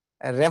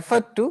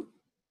refer to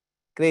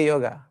Kriya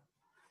Yoga.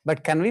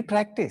 But can we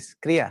practice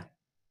Kriya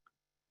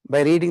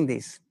by reading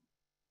these?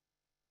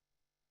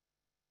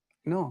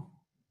 No.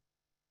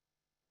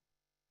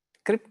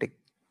 Cryptic,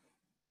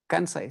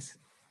 concise.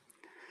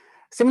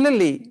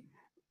 Similarly,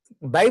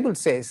 Bible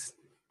says,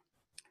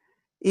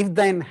 if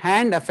thine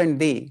hand offend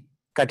thee,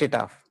 cut it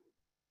off.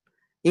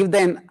 If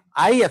thine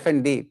eye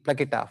offend thee, pluck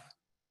it off.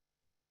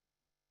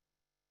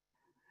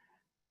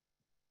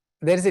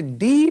 There is a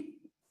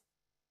deep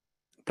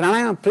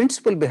pranayama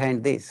principle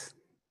behind this.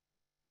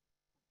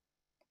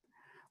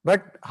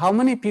 But how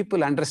many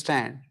people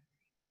understand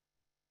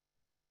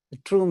the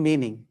true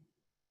meaning?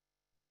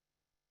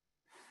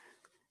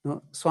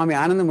 No, Swami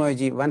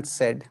Anandamayaji once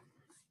said,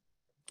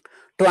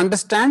 to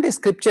understand a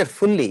scripture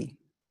fully,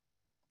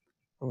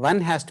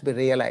 one has to be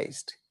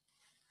realized.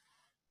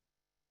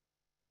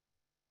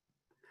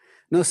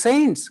 Now,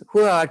 saints who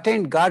have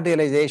attained God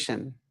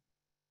realization,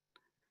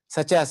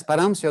 such as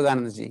Paramahamsa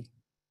Yoganandaji,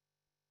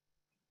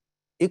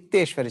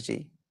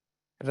 Yukteswarji,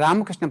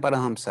 Ramakrishna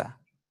Paramahamsa,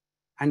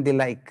 and the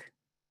like,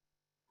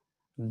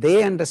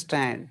 they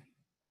understand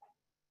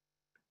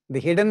the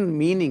hidden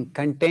meaning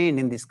contained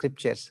in the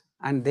scriptures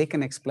and they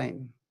can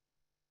explain.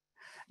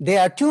 They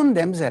attune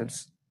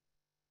themselves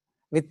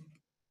with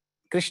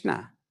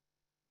Krishna,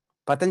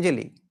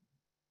 Patanjali,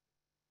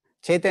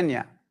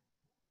 Chaitanya,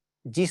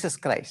 Jesus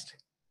Christ,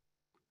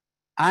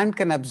 and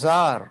can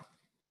absorb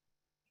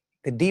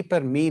the deeper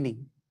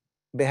meaning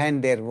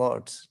behind their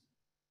words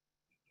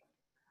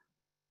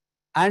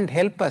and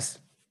help us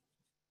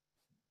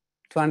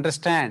to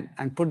understand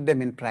and put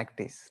them in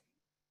practice.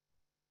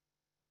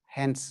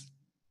 Hence,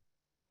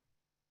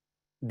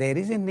 there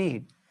is a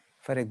need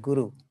for a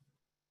guru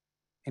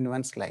in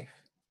one's life.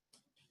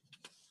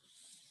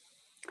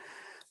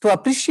 To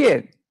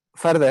appreciate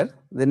further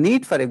the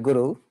need for a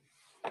guru,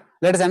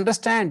 let us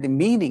understand the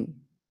meaning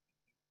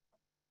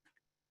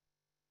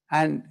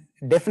and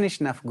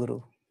definition of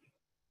guru.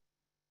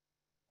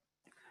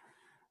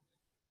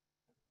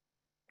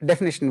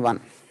 Definition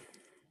 1.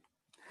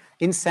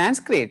 In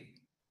Sanskrit,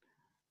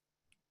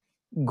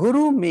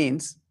 guru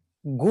means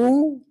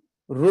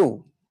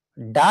gu-ru,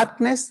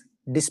 darkness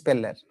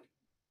dispeller.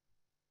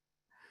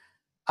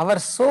 Our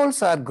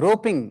souls are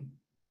groping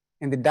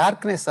in the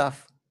darkness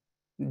of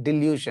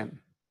delusion.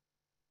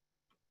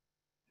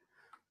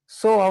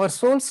 So our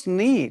souls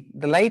need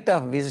the light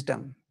of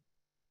wisdom.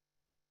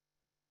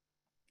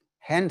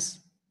 Hence,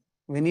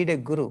 we need a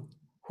guru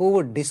who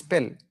would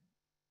dispel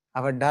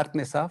our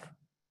darkness of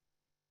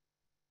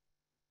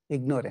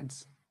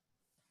ignorance.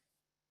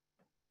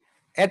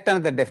 Yet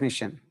another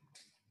definition.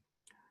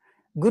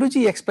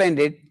 Guruji explained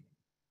it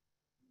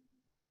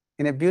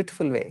in a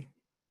beautiful way.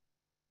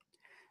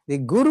 The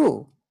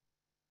guru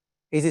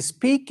is a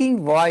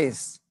speaking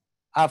voice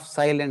of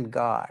silent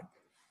God.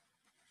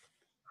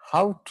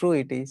 How true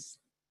it is.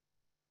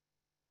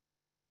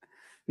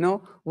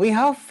 No, we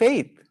have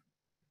faith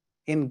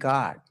in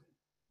God.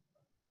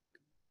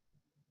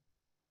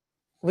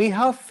 We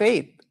have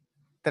faith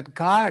that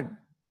God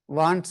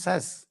wants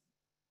us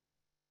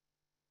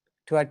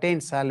to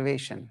attain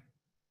salvation.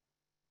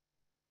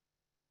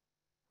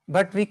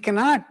 But we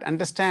cannot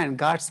understand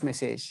God's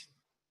message.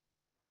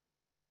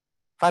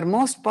 For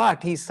most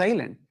part, He is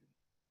silent.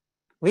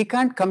 We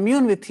can't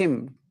commune with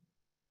Him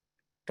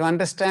to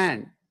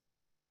understand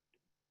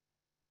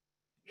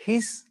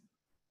His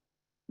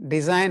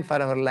design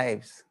for our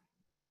lives.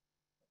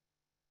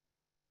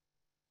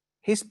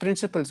 His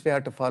principles we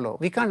have to follow.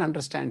 We can't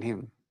understand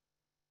him.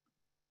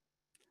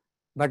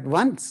 But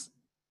once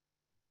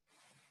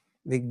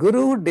the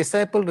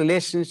guru-disciple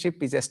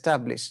relationship is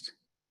established,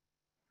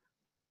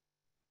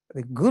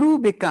 the guru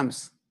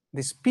becomes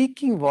the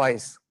speaking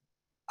voice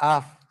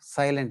of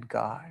silent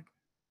God.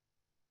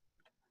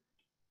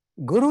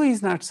 Guru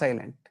is not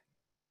silent.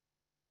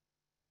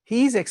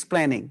 He is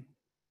explaining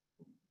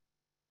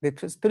the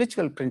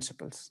spiritual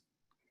principles.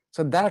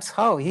 So that's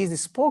how he is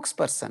the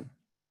spokesperson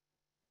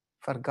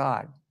for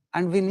God.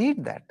 And we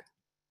need that.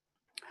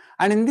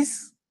 And in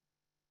this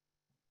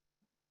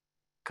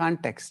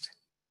context,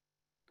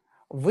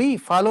 we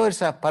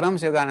followers of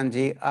Paramahansa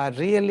Yoganandaji are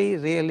really,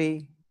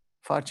 really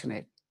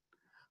fortunate.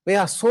 We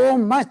have so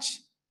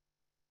much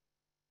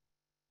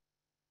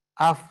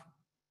of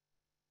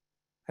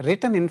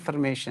written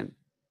information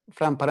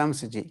from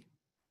Paramahansaji.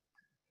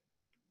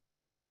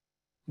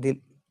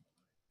 The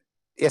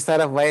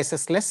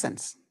SRFYSS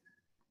lessons,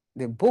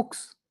 the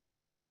books,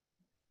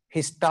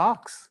 his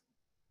talks,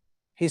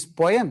 his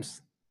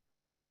poems,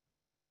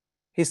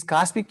 his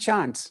cosmic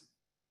chants,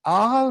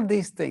 all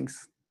these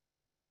things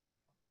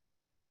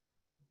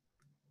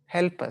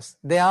help us.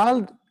 They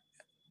all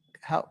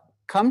have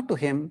come to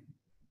him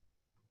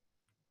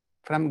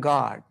from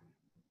God.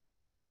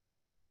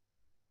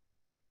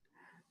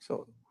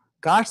 So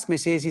God's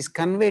message is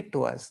conveyed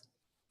to us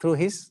through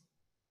his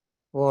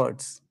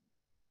words.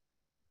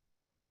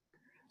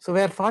 So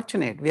we are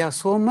fortunate. We have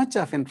so much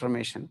of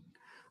information.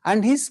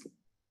 And his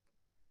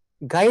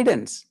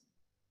guidance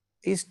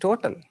is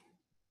total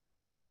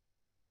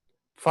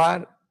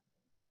for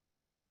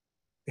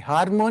the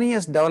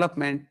harmonious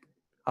development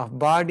of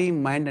body,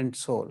 mind, and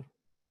soul.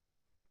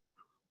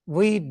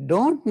 We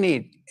don't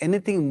need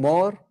anything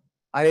more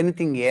or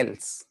anything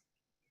else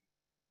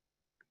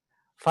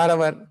for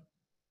our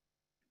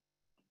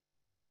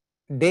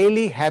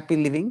daily happy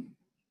living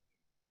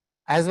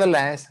as well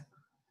as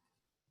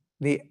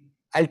the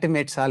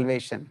ultimate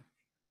salvation.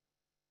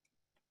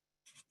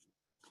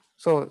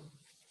 So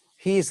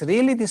he is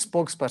really the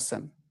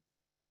spokesperson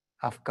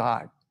of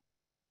God,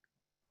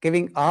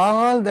 giving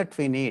all that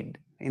we need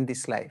in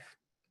this life,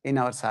 in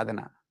our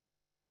sadhana.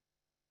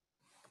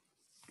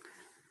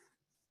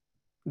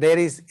 There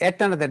is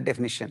yet another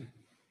definition.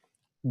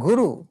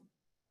 Guru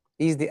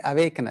is the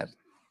awakener.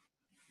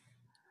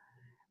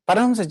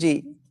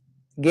 Paramahansaji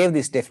gave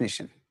this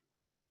definition.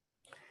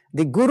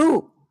 The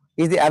Guru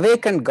is the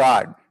awakened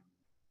God,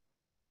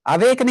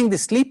 awakening the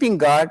sleeping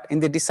God in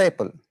the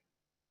disciple.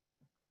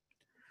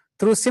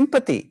 Through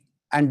sympathy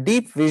and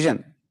deep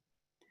vision,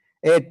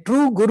 a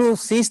true Guru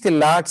sees the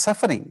Lord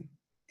suffering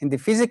in the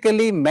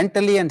physically,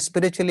 mentally, and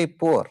spiritually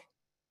poor.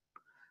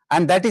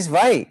 And that is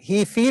why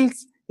he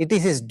feels it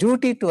is his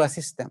duty to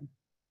assist them.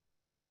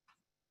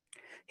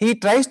 He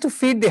tries to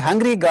feed the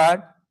hungry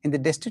God in the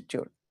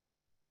destitute,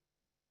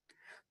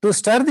 to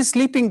stir the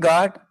sleeping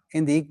God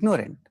in the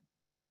ignorant,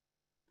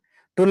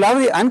 to love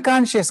the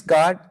unconscious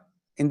God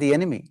in the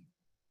enemy,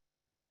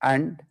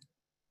 and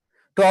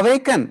to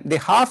awaken the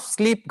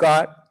half-sleep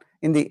God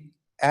in the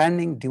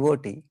yearning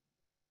devotee.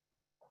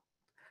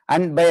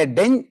 And by a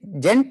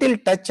gentle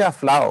touch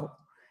of love,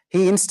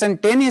 he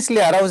instantaneously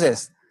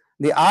arouses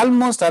the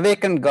almost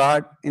awakened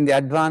God in the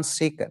advanced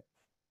seeker.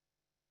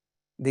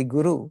 The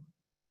Guru,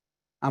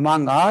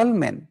 among all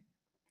men,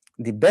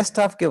 the best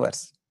of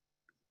givers,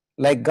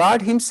 like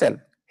God himself,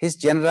 his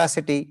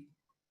generosity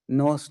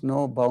knows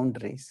no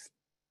boundaries.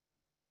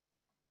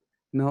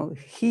 No,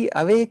 he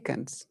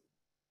awakens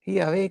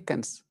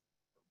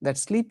that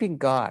sleeping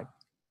God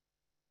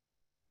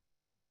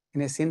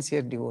in a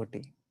sincere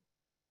devotee.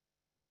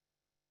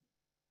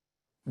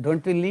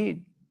 Don't we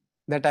need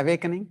that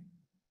awakening?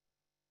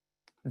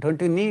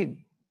 Don't we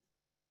need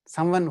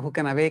someone who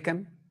can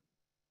awaken?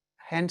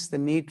 Hence the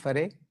need for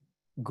a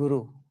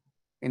Guru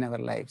in our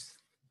lives.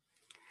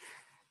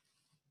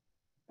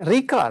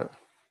 Recall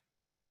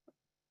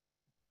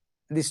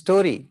the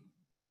story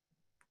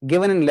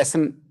given in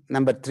lesson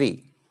number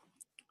 3,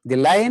 the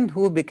lion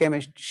who became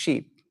a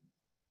sheep.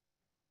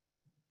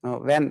 Now,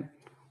 when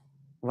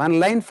one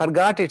lion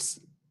forgot its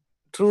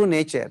true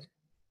nature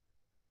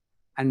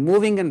and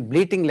moving and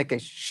bleating like a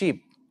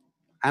sheep,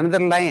 another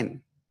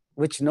lion,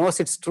 which knows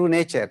its true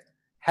nature,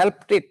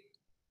 helped it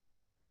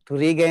to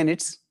regain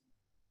its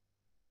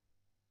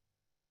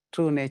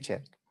true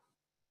nature.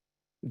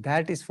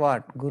 That is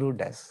what Guru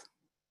does.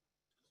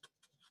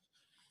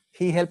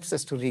 He helps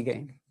us to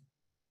regain.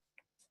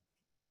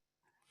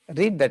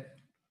 Read that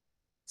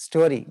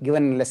story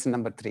given in lesson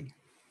number 3.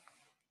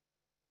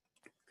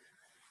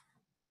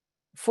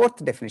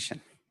 Fourth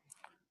definition.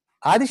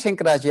 Adi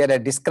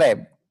Shankaracharya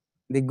described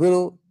the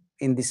Guru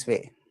in this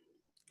way.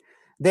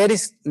 There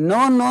is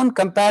no known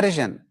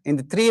comparison in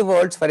the 3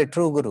 worlds for a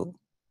true Guru.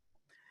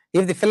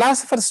 If the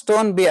philosopher's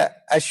stone be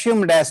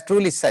assumed as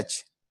truly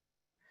such,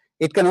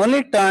 it can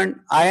only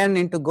turn iron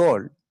into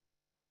gold,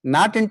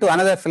 not into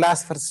another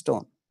philosopher's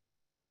stone.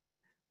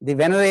 The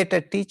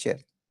venerated teacher,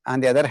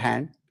 on the other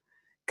hand,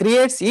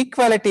 creates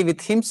equality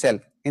with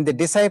himself in the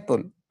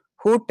disciple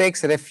who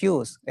takes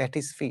refuge at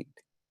his feet.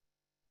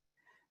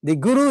 The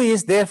Guru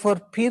is therefore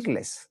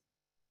peerless,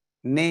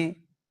 nay,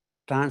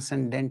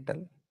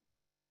 transcendental.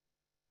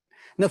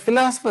 Now,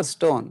 philosopher's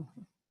stone,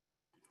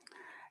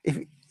 if,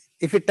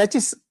 if it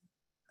touches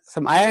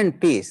some iron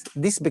piece,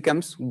 this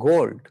becomes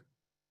gold.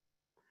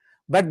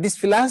 But this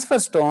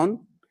philosopher's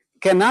stone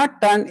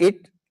cannot turn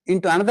it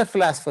into another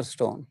philosopher's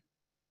stone.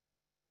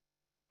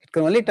 It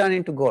can only turn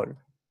into gold.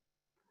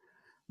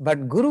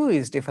 But Guru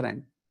is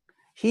different.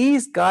 He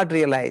is God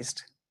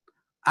realized,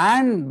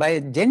 and by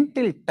a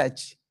gentle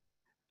touch,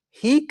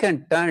 he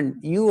can turn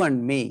you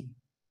and me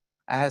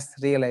as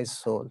realized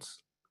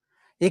souls.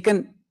 He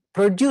can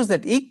produce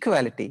that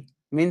equality,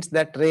 means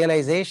that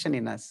realization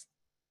in us.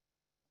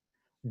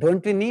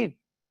 Don't we need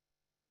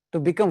to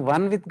become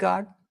one with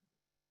God?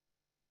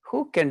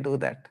 Who can do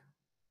that?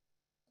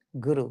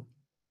 Guru.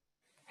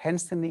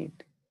 Hence the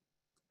need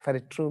for a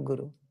true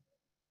Guru.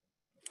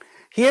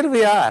 Here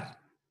we are.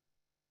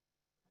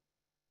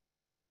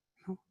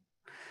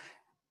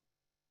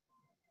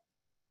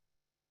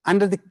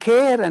 Under the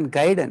care and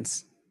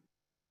guidance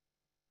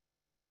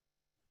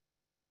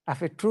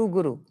of a true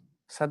Guru,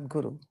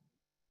 Sadguru,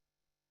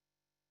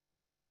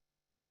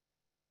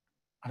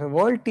 of a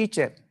world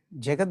teacher,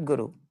 Jagat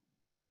Guru,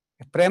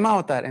 a Prema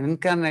Avatar, an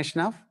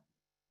incarnation of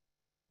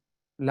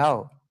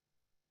love,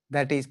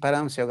 that is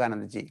Paramahansa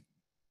Yogananda Ji.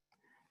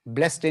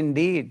 Blessed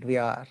indeed we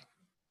are.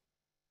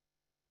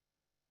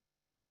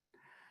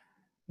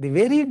 The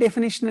very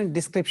definition and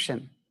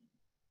description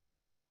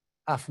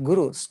of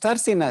Guru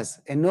stirs in us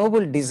a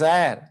noble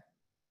desire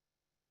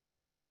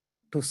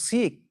to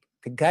seek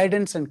the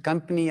guidance and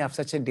company of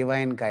such a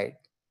divine guide.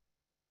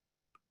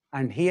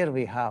 And here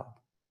we have,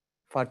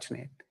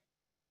 fortunate.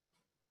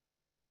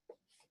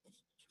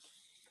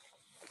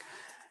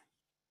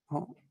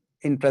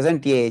 In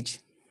present age,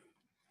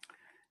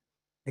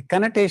 the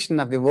connotation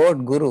of the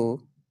word Guru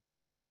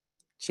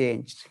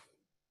changed.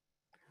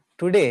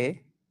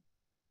 Today,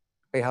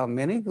 we have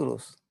many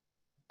Gurus.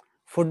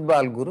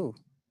 Football Guru,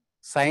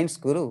 Science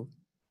Guru,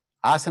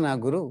 Asana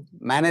Guru,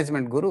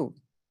 Management Guru,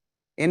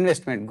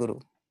 Investment Guru.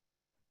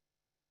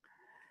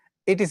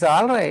 It is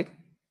all right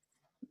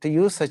to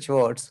use such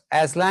words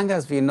as long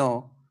as we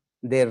know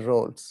their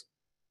roles.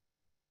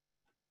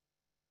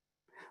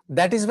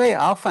 That is why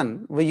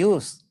often we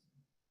use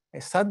a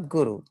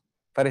Sadguru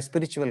for a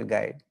spiritual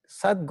guide,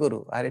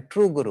 Sadguru or a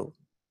true Guru,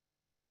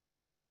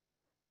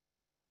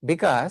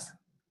 because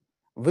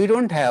we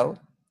don't have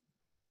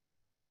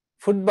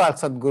football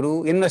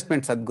Sadguru,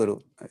 investment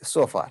Sadguru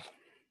so far.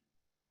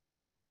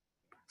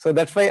 So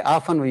that's why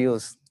often we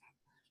use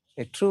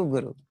a true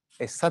Guru,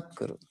 a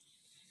Sadguru.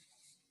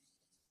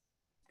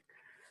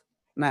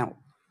 Now,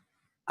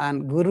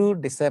 on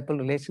Guru-disciple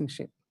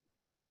relationship,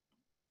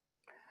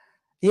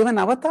 even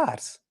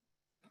avatars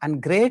and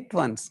great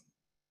ones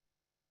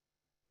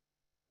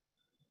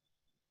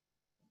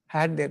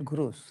had their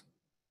gurus.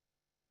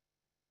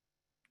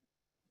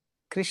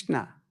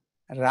 Krishna,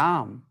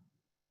 Ram,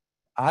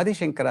 Adi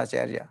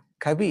Shankaracharya,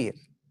 Kabir,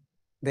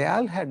 they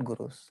all had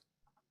gurus.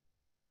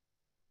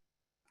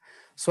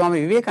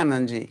 Swami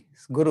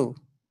Vivekananda's guru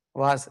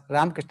was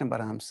Ramakrishna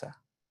Paramahamsa.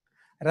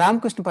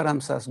 Ramakrishna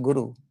Paramahamsa's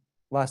guru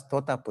was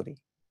Totapuri.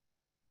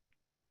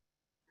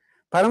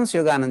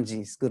 Paramahansa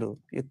Yogananda's guru,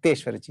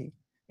 Yukteswarji.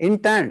 In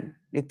turn,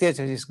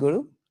 Yukteswarji's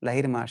guru,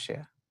 Lahiri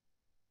Mahashaya.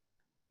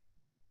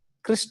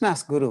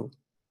 Krishna's guru,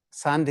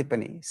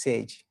 Sandipani,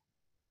 sage.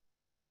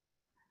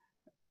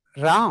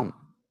 Ram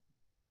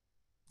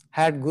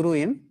had guru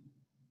in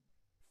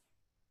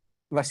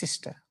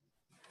Vasishtha.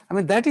 I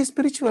mean, that is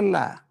spiritual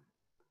law.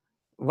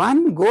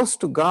 One goes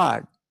to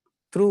God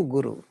through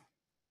Guru.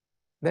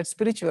 That's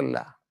spiritual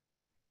law.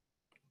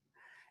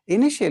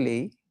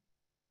 Initially,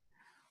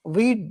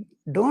 we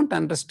don't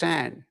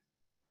understand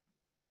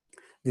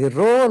the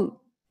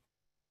role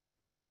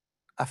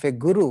of a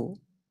Guru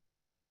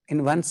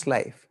in one's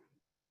life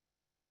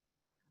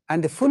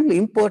and the full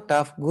import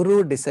of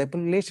Guru-disciple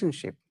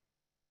relationship.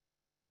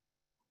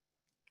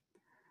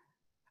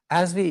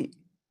 As we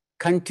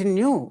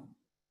continue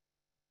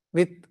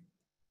with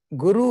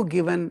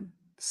Guru-given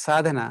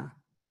sadhana,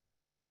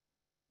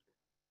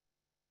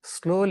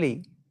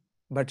 slowly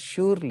but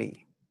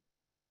surely,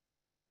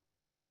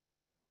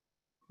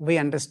 we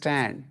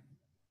understand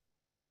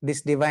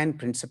this divine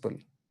principle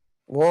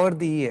over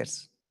the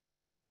years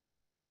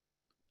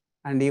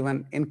and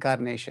even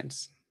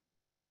incarnations,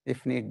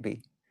 if need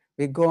be.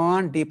 We go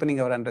on deepening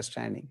our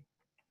understanding.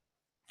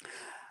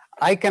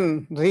 I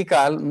can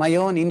recall my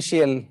own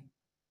initial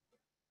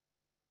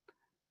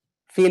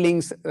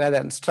feelings rather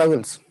than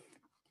struggles.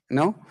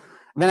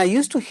 When I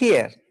used to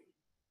hear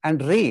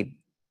and read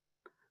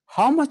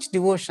how much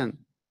devotion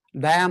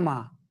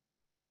Dayama,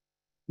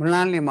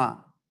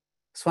 Mrinalnima,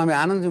 Swami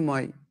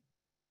Anandamoy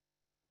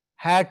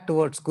had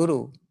towards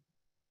Guru,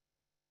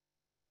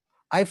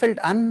 I felt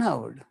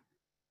unnerved.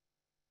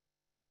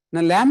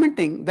 Now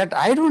lamenting that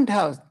I don't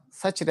have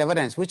such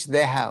reverence which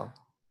they have.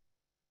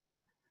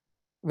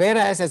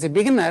 Whereas as a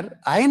beginner,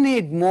 I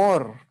need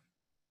more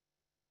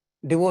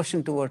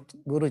devotion towards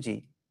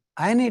Guruji.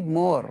 I need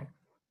more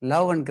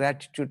love and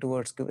gratitude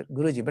towards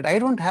Guruji, but I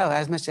don't have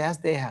as much as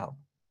they have.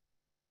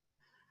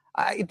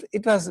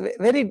 It was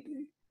very,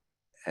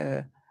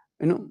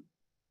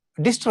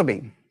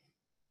 disturbing.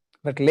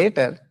 But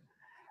later,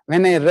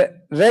 when I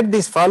read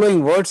these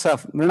following words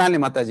of Mrinali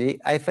Mataji,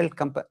 I felt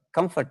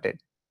comforted.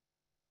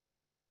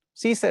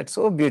 She said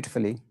so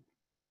beautifully,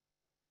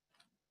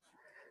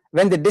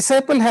 when the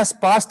disciple has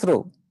passed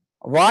through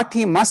what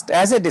he must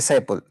as a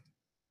disciple,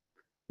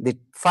 the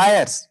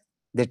fires,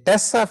 the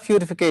tests of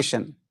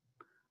purification,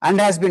 and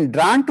has been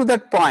drawn to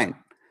that point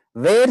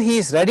where he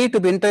is ready to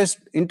be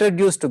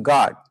introduced to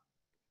God,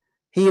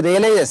 he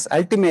realizes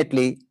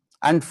ultimately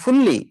and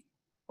fully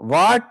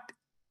what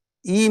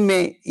he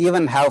may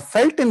even have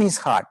felt in his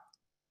heart,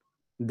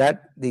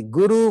 that the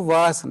Guru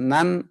was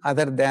none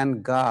other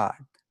than God.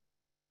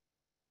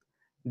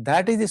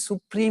 That is the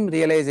supreme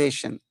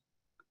realization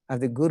of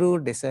the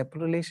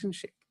Guru-disciple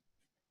relationship.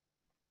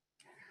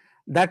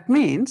 That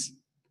means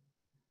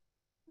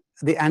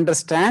the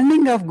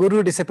understanding of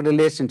Guru-disciple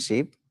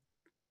relationship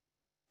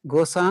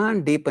goes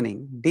on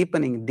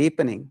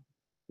deepening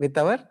with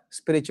our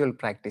spiritual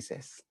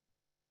practices.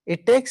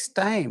 It takes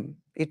time,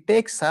 it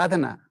takes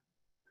sadhana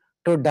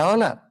to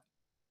develop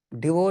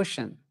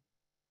devotion,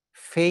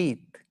 faith,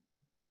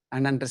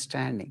 and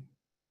understanding.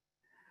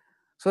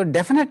 So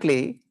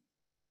definitely,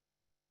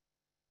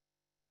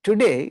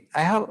 today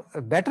I have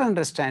a better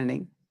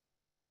understanding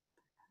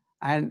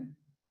and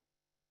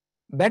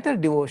better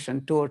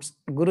devotion towards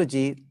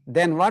Guruji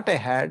than what I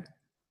had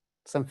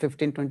some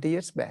 15, 20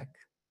 years back.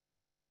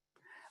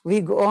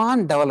 We go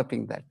on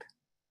developing that.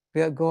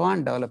 We go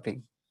on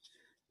developing.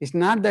 It's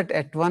not that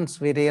at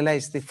once we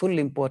realize the full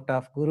import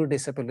of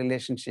Guru-disciple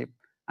relationship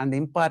and the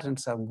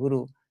importance of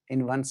Guru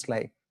in one's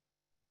life.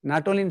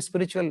 Not only in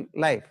spiritual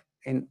life,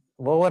 in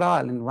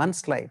overall in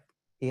one's life,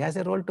 he has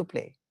a role to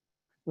play.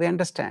 We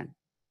understand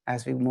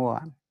as we move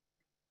on.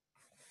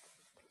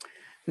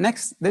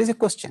 Next, there is a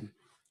question.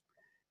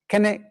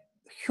 Can a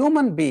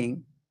human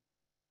being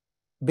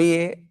be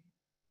a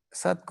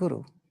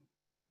Sadguru,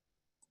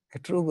 a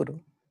true Guru?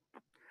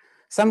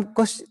 Some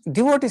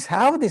devotees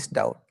have this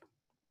doubt.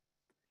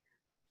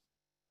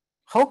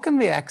 How can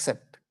we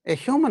accept a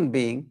human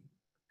being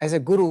as a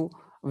Guru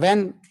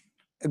when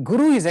a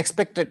Guru is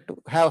expected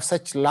to have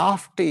such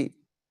lofty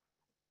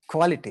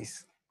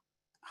qualities?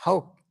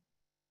 How?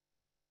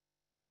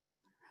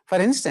 For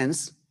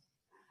instance,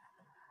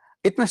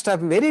 it must have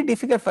been very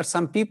difficult for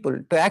some people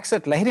to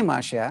accept Lahiri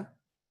Mahasaya,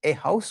 a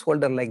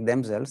householder like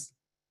themselves,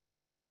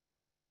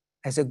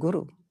 as a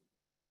Guru.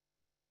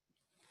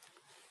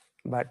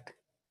 But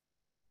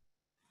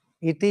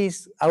it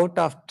is out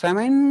of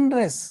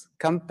tremendous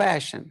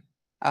compassion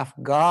of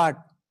God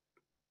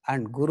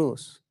and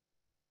Gurus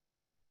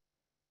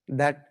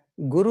that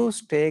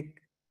Gurus take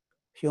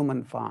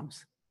human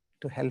forms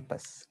to help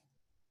us.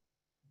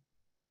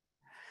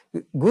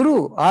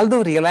 Guru,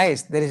 although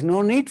realized there is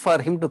no need for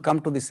him to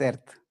come to this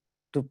earth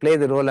to play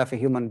the role of a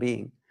human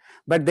being,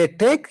 but they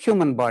take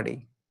human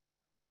body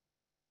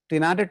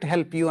in order to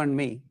help you and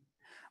me.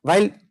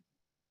 While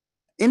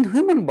in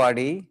human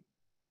body,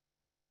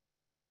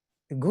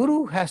 the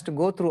Guru has to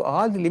go through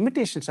all the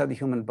limitations of the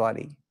human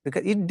body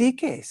because it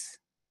decays.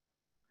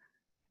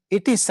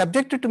 It is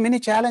subjected to many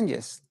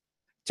challenges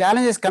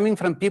coming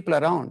from people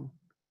around,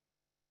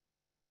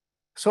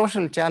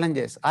 social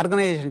challenges,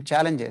 organization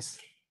challenges.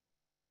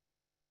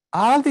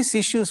 All these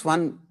issues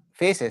one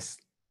faces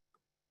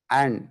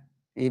and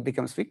he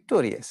becomes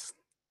victorious.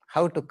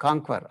 How to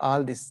conquer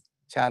all these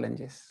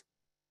challenges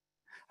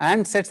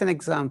and sets an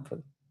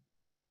example.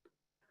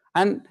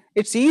 And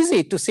it's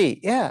easy to see,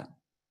 yeah,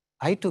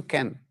 I too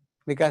can,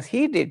 because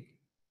he did.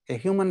 A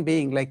human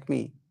being like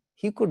me,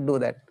 he could do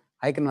that.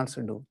 I can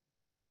also do.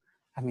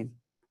 I mean,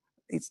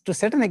 it's to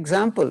set an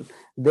example.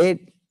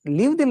 They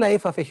live the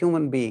life of a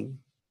human being.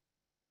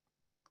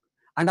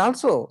 And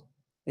also,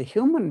 a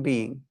human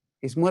being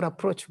is more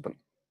approachable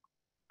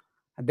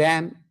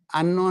than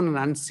unknown and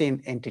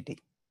unseen entity.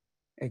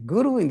 A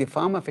Guru in the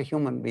form of a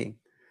human being,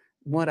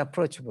 more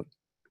approachable.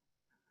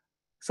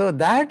 So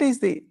that is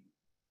the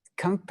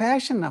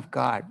compassion of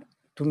God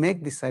to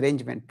make this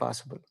arrangement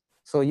possible.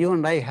 So you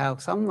and I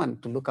have someone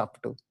to look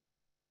up to,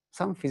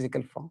 some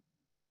physical form.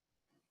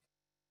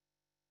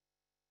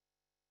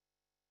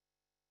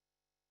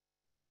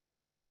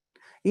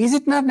 Is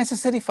it not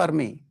necessary for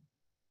me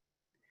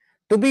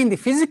to be in the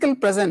physical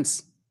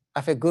presence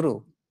of a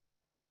Guru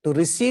to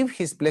receive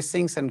his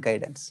blessings and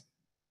guidance?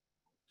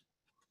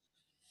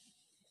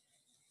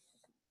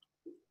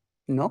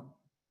 No,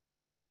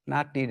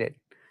 not needed.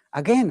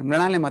 Again,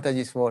 Mrinali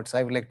Mataji's words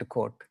I would like to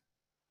quote.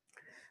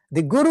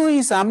 The Guru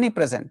is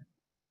omnipresent.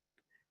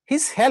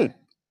 His help,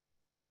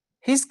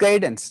 his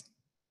guidance,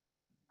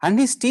 and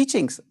his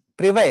teachings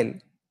prevail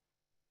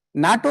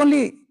not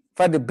only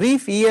for the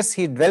brief years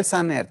he dwells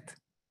on earth,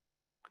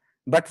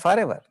 but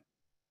forever.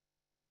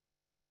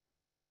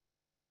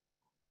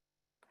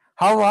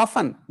 How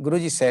often,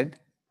 Guruji said,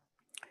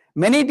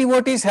 many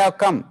devotees have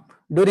come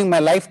during my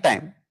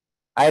lifetime.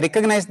 I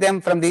recognize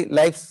them from the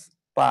lives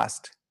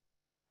past.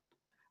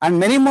 And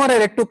many more are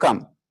yet to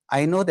come.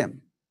 I know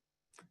them.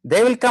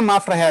 They will come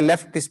after I have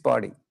left this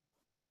body.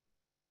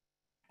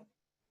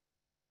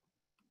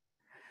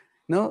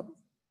 Now,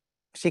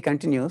 she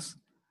continues,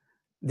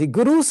 the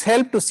Guru's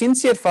help to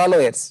sincere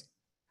followers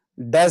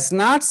does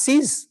not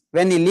cease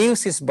when he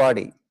leaves his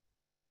body.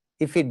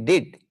 If it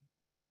did,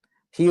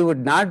 he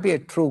would not be a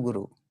true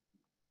Guru.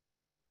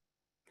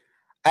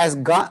 As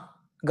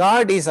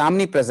God is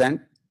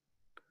omnipresent,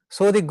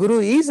 so the Guru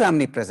is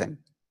omnipresent.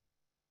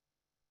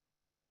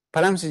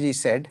 Paramsiji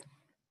said,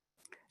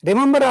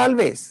 remember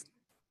always,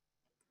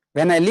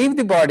 when I leave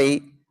the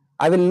body,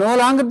 I will no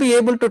longer be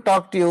able to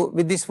talk to you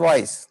with this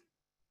voice.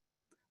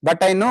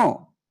 But I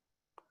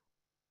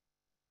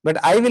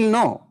will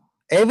know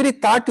every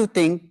thought you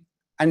think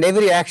and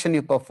every action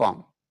you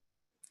perform.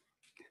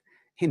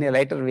 In a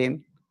lighter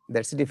vein,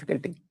 that's the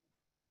difficulty.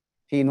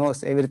 He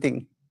knows everything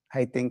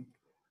I think,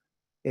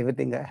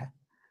 everything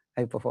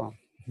I perform.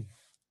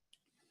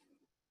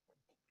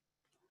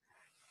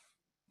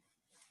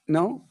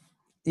 Now,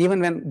 even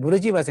when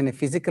Guruji was in a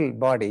physical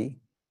body,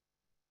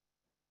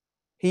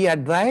 he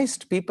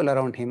advised people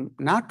around him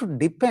not to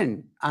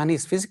depend on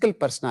his physical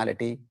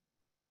personality,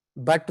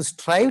 but to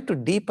strive to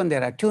deepen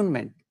their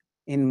attunement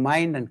in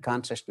mind and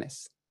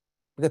consciousness.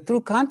 Because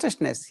through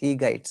consciousness, he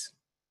guides.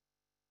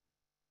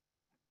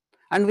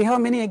 And we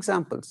have many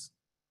examples.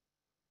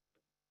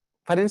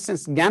 For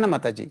instance, Jnana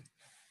Mataji,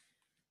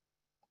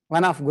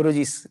 one of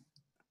Guruji's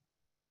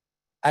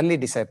early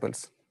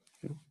disciples.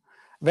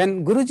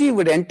 When Guruji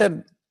would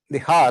enter the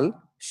hall,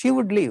 she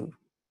would leave.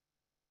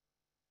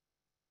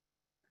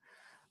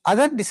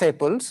 Other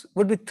disciples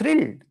would be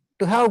thrilled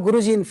to have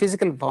Guruji in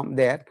physical form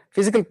there,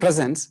 physical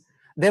presence.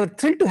 They were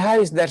thrilled to have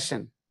his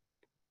darshan.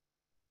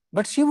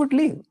 But she would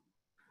leave.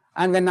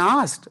 And when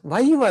asked why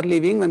you are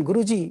leaving when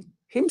Guruji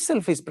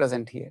himself is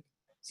present here,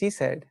 she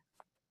said,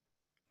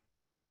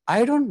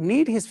 I don't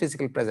need his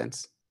physical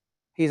presence.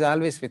 He is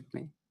always with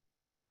me.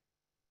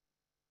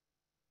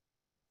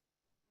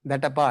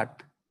 That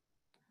apart,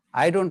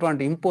 I don't want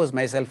to impose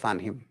myself on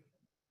him.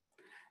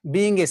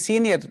 Being a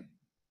senior,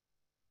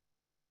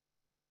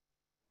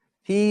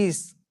 he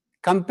is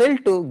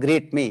compelled to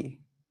greet me,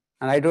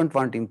 and I don't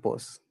want to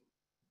impose.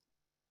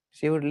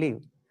 She would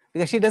leave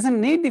because she doesn't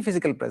need the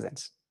physical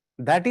presence.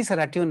 That is her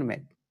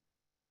attunement.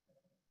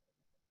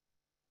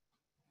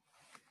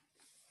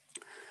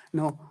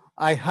 No,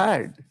 I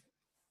heard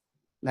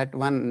that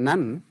one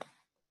nun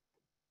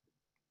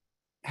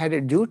had a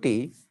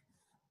duty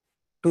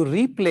to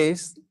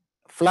replace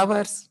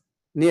flowers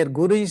near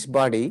Guru's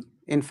body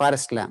in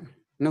forest land.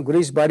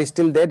 Guru's body is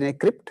still there in a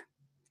crypt.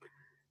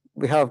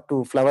 We have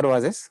 2 flower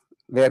vases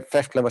where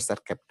fresh flowers are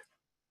kept.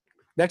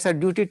 That's her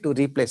duty, to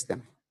replace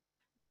them.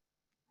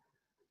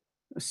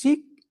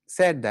 She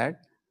said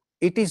that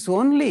it is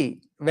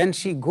only when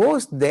she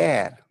goes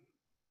there,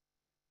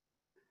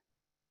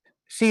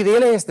 she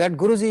realized that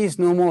Guruji is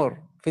no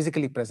more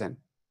physically present.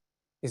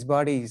 His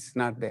body is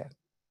not there.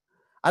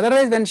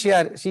 Otherwise, when she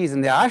is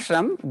in the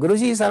ashram,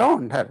 Guruji is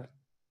around her.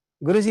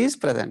 Guruji is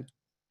present.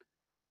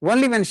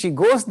 Only when she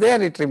goes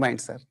there, it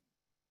reminds her.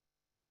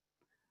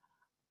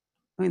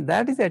 I mean,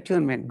 that is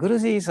attunement.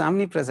 Guruji is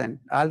omnipresent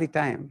all the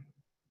time.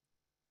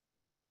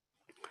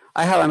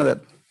 I have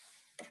another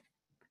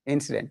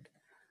incident.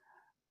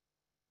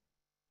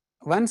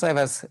 Once I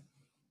was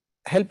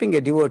helping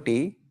a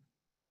devotee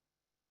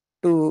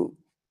to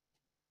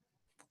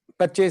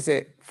purchase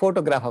a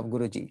photograph of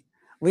Guruji.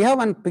 We have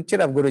one picture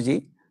of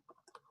Guruji.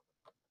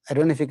 I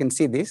don't know if you can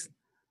see this,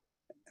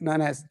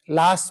 known as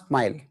Last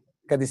Smile,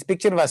 because this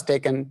picture was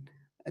taken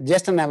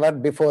just an hour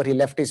before he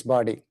left his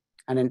body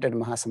and entered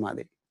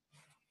Mahasamadhi.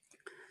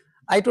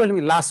 I told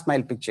him, Last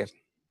Smile picture.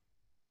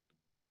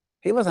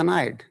 He was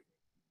annoyed.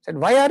 Said,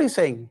 why are you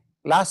saying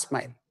last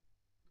smile?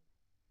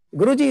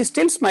 Guruji is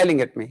still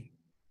smiling at me.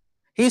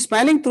 He is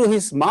smiling through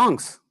his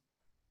monks.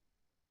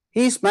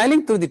 He is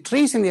smiling through the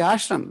trees in the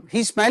ashram. He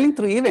is smiling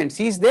through events.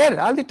 He is there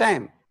all the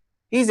time.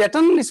 He is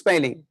eternally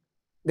smiling.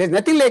 There is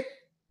nothing like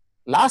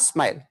last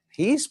smile.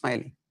 He is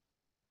smiling.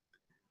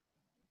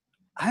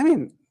 I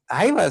mean,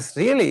 I was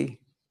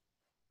really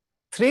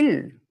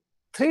thrilled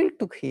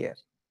to hear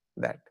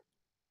that.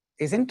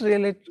 Isn't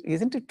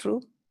it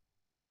true?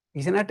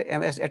 Is he not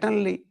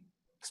eternally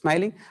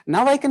smiling?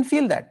 Now I can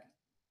feel that.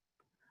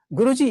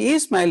 Guruji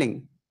is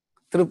smiling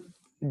through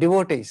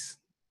devotees.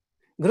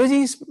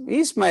 Guruji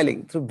is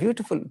smiling through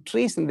beautiful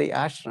trees in the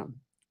ashram.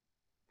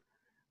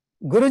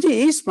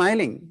 Guruji is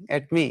smiling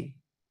at me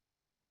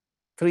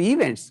through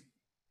events,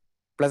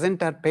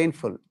 pleasant or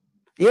painful.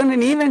 Even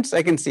in events,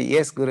 I can see,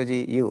 yes,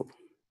 Guruji, you.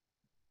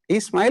 He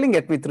is smiling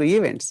at me through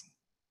events.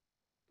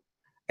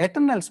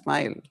 Eternal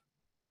smile.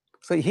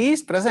 So he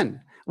is present.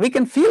 We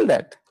can feel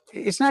that.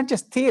 It's not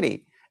just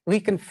theory. We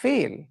can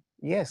feel,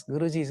 yes,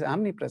 Guruji is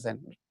omnipresent.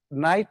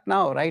 Right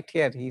now, right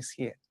here, he is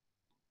here.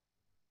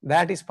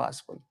 That is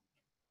possible.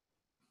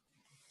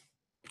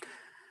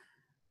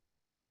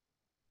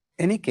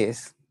 Any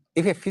case,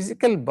 if a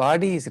physical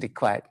body is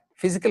required,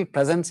 physical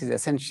presence is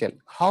essential,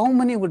 how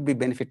many would be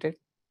benefited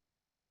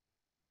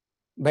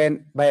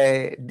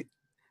by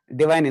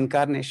divine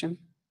incarnation?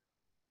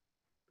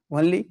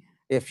 Only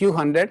a few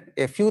hundred,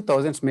 a few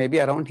thousands maybe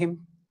around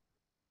him.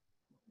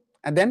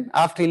 And then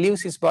after he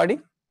leaves his body,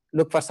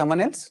 look for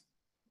someone else.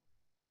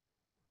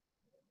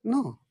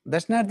 No,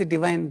 that's not the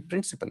divine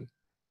principle,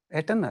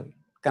 eternal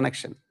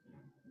connection.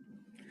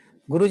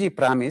 Guruji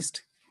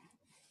promised,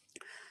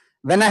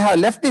 when I have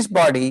left this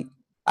body,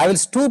 I will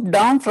stoop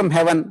down from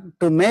heaven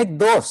to make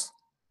those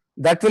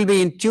that will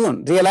be in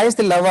tune realize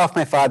the love of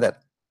my Father.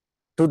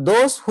 To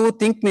those who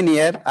think me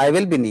near, I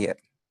will be near.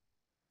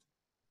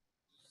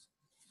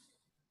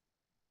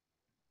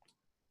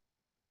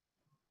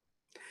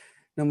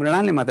 Now,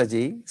 Mrinalini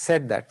Mataji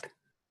said that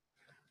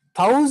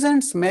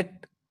thousands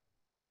met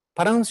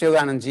Paramahansa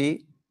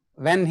Yoganandaji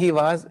when he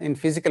was in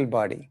physical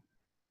body.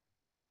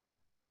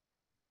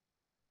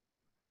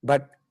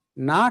 But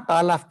not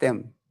all of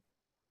them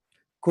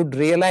could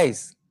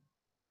realize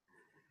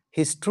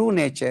his true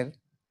nature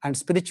and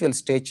spiritual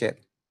stature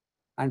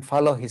and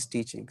follow his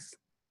teachings.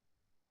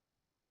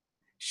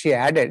 She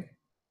added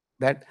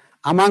that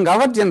among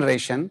our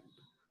generation,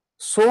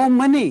 so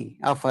many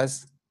of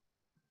us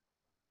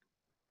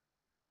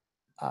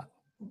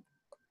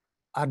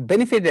are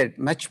benefited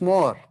much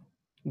more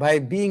by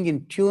being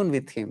in tune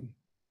with him,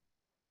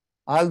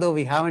 although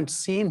we haven't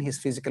seen his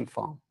physical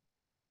form.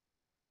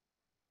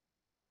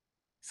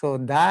 So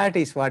that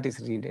is what is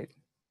needed,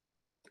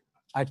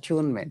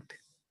 attunement.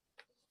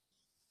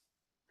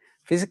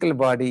 Physical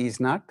body is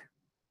not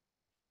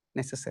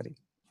necessary.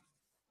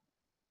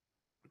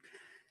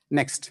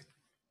 Next,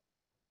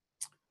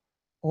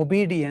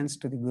 obedience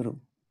to the Guru.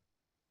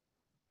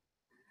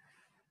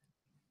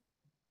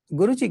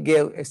 Guruji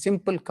gave a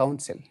simple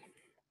counsel.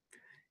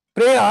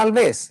 Pray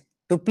always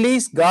to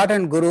please God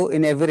and Guru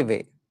in every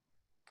way.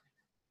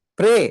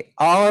 Pray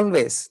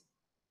always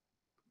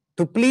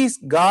to please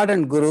God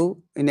and Guru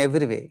in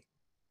every way.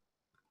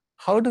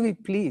 How do we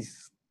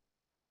please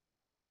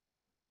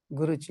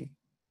Guruji?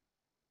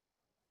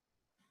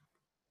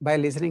 By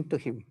listening to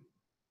him,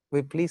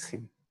 we please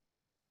him.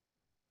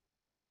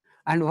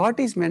 And what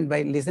is meant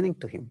by listening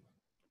to him?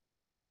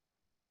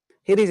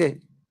 Here is a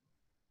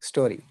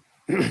story.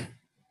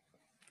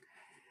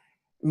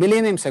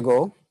 Millenniums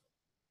ago,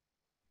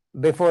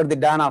 before the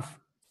dawn of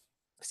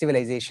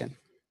civilization,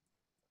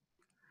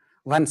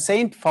 one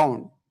saint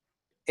found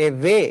a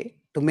way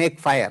to make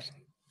fire.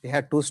 They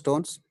had two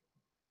stones,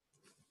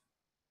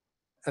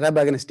 rub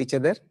against each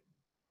other,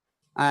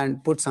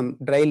 and put some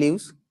dry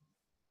leaves.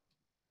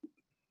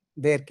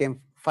 There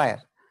came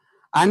fire.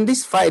 And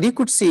this fire, you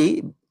could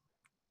see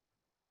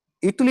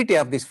utility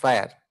of this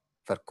fire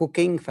for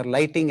cooking, for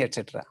lighting,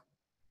 etc.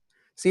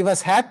 So he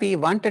was happy,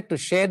 wanted to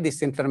share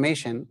this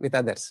information with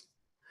others.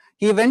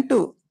 He went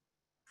to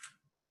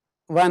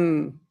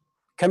one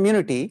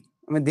community,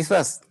 this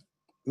was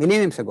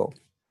millenniums ago,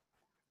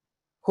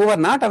 who were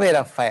not aware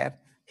of fire.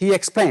 He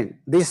explained,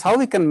 this is how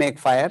we can make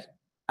fire,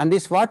 and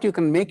this is what you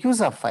can make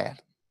use of fire.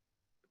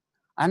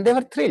 And they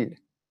were thrilled.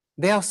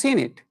 They have seen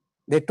it.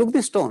 They took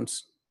the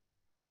stones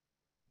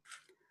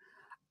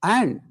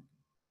and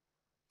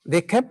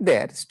they kept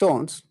their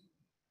stones.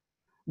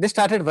 They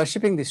started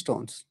worshipping the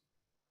stones.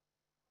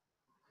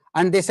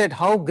 And they said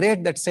how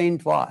great that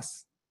saint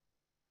was.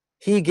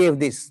 He gave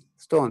these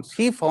stones.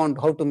 He found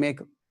how to make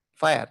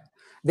fire.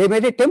 They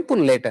made a temple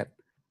later,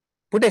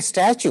 put a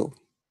statue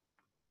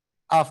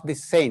of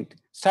this saint,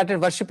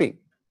 started worshipping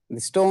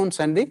the stones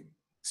and the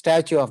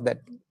statue of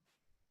that.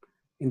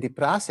 In the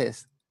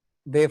process,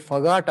 they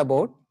forgot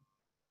about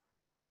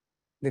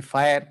the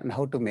fire and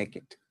how to make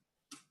it.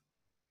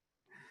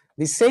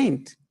 The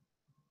saint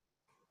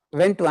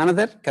went to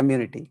another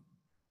community.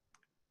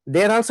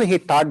 There also he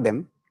taught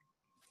them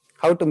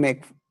how to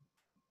make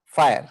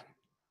fire.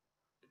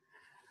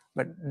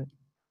 But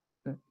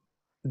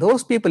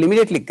those people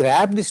immediately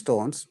grabbed the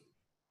stones,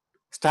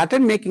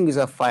 started making use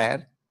of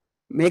fire,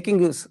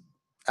 making use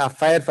of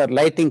fire for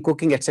lighting,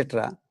 cooking,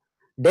 etc.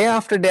 Day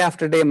after day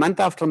after day, month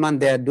after month,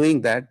 they are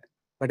doing that.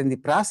 But in the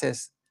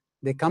process,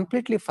 they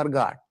completely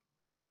forgot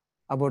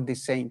about the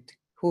saint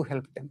who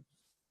helped them.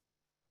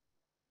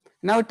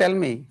 Now tell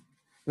me,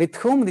 with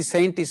whom the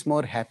saint is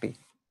more happy?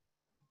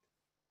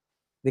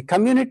 The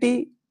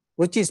community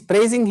which is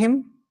praising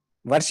him,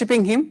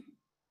 worshipping him,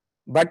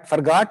 but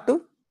forgot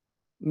to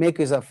make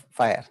use of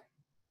fire,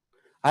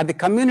 or the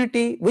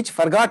community which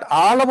forgot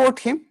all about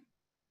him,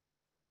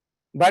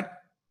 but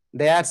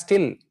they are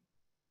still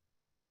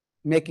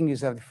making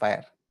use of the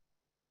fire?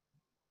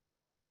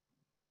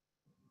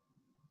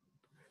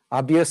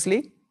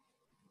 Obviously,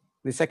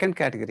 the second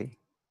category.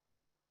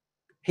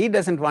 He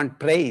doesn't want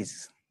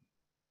praise.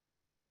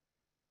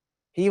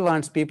 He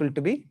wants people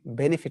to be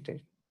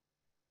benefited.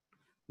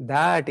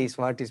 That is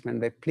what is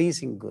meant by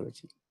pleasing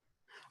Guruji.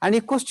 And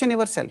you question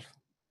yourself.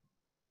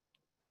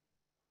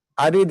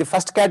 Are you the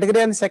first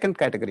category and the second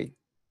category?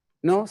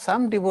 No,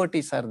 some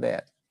devotees are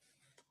there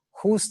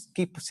who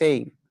keep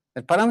saying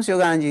that Paramahansa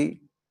Yoganandaji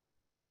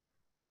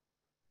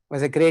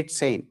was a great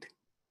saint.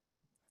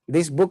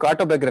 This book,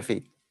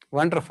 autobiography,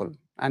 wonderful.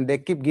 And they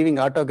keep giving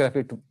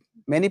autobiography to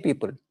many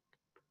people.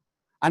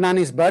 And on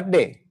his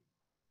birthday,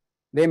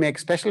 they make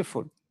special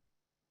food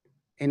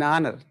in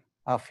honor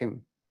of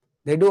him.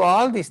 They do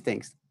all these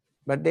things,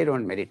 but they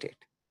don't meditate.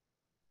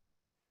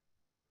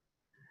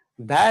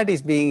 That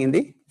is being in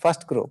the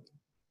first group,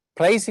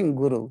 praising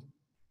Guru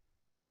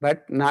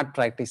but not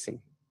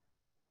practicing.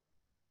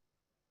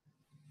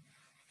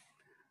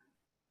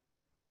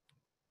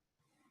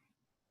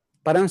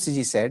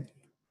 Paramsiji said,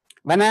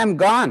 when I am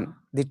gone,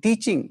 the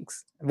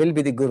teachings will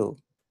be the Guru.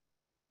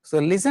 So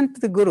listen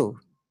to the Guru.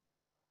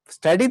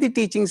 Study the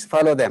teachings,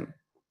 follow them.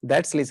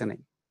 That's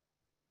listening.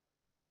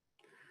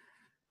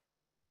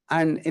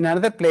 And in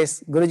another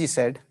place, Guruji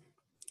said,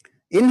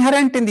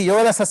 inherent in the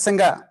Yoga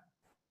Satsanga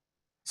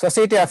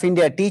Society of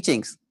India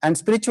teachings and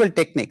spiritual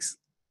techniques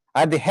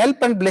are the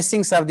help and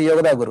blessings of the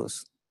Yoga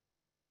Gurus.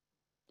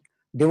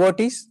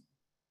 Devotees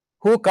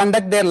who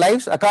conduct their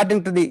lives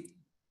according to the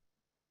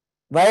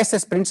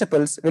YSS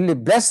principles will be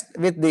blessed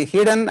with the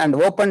hidden and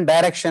open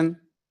direction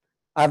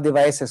of the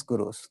YSS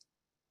Gurus.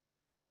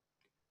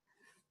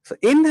 So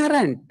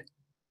inherent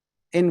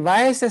in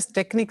YSS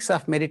techniques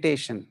of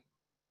meditation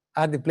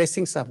are the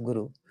blessings of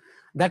Guru.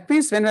 That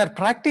means when we are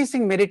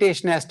practicing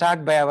meditation as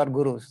taught by our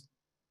Gurus,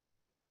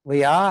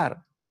 we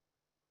are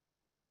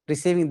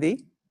receiving the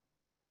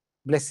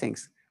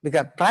blessings.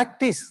 Because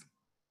practice,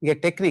 a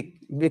technique,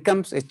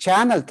 becomes a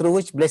channel through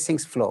which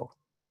blessings flow.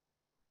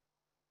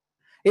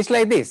 It's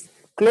like this.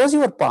 Close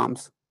your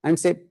palms and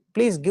say,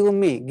 please give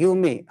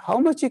me. How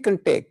much you can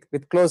take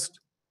with closed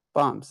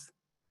palms?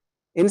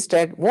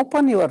 Instead,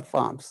 open your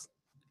palms.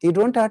 You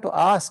don't have to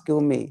ask,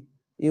 give me.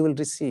 You will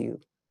receive.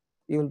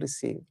 You will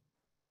receive.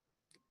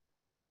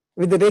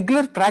 With the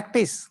regular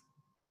practice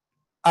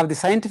of the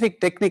scientific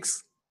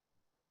techniques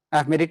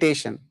of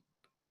meditation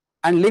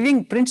and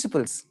living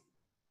principles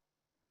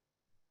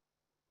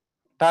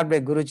taught by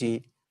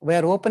Guruji, we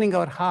are opening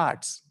our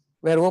hearts,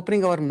 we are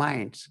opening our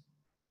minds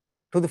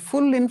to the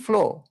full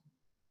inflow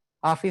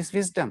of his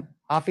wisdom,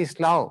 of his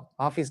love,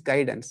 of his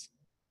guidance.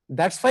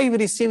 That's why we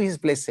receive his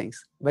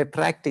blessings, by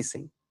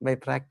practicing.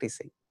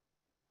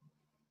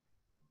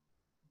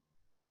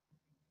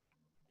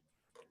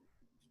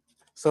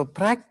 So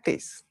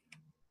practice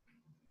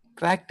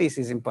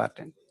is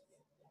important.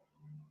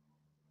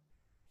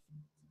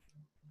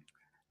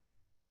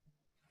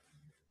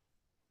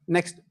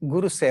 Next,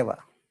 Guru Seva.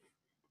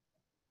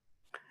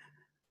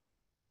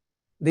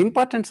 The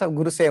importance of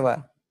Guru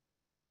Seva,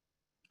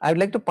 I would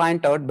like to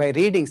point out by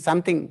reading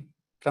something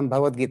from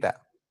Bhagavad Gita.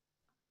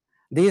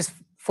 This is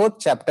 4th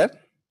chapter,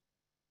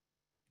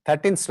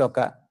 13th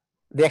sloka.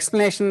 The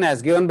explanation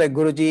as given by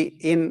Guruji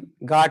in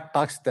God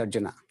Talks with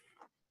Arjuna.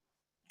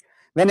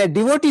 When a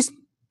devotee's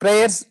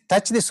prayers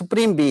touch the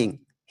Supreme Being,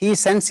 he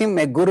sends him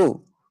a Guru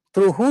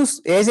through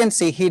whose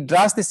agency he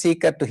draws the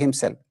seeker to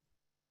himself.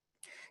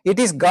 It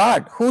is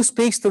God who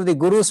speaks through the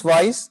Guru's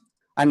voice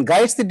and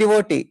guides the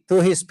devotee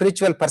through his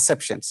spiritual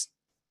perceptions.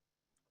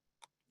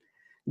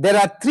 There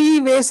are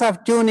 3 ways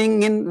of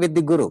tuning in with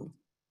the Guru.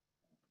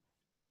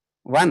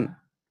 1,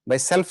 by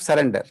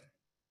self-surrender.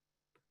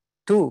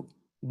 2,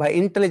 by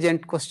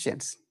intelligent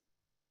questions.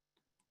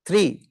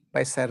 3,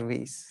 by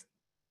service.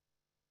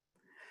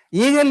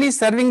 Eagerly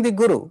serving the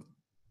Guru,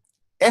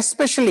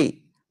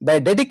 especially by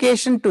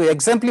dedication to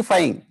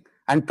exemplifying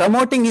and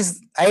promoting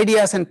his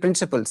ideas and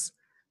principles,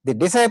 the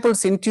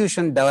disciple's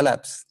intuition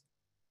develops.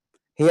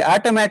 He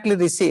automatically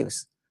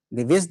receives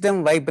the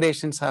wisdom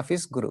vibrations of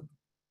his Guru.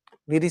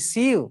 We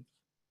receive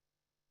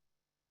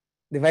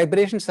the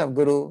vibrations of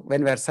Guru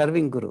when we are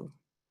serving Guru.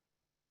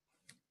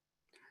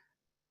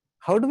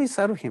 How do we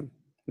serve him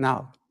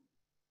now?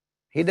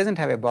 He doesn't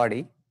have a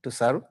body to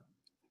serve.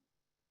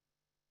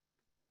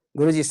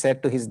 Guruji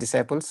said to his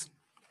disciples,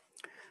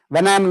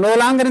 when I am no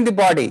longer in the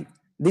body,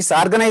 this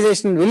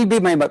organization will be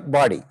my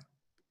body.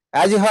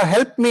 As you have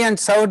helped me and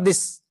served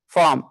this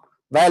form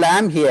while I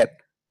am here,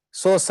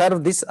 so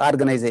serve this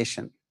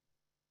organization.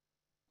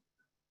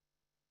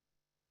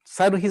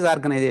 Serve his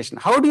organization.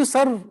 How do you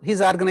serve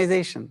his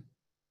organization?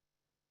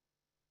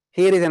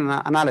 Here is an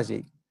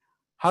analogy.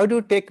 How do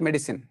you take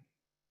medicine?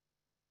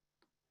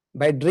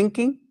 By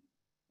drinking,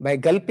 by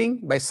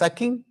gulping, by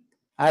sucking,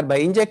 or by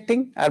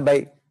injecting, or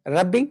by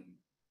rubbing?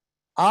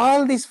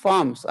 All these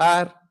forms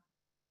are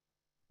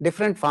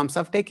different forms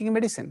of taking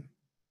medicine.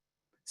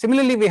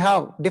 Similarly, we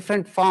have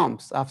different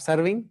forms of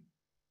serving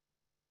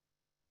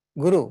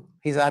Guru,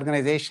 his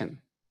organization.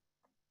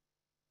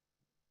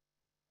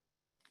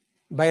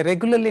 By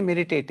regularly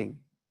meditating,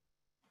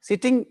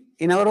 sitting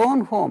in our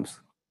own homes,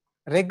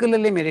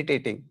 regularly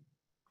meditating,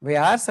 we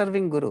are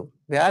serving Guru,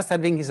 we are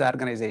serving his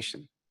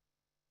organization.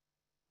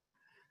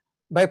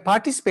 By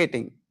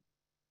participating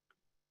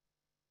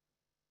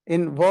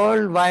in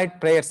worldwide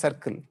prayer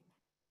circle,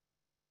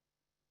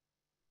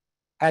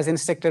 as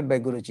instructed by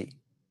Guruji,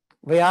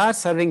 we are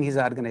serving his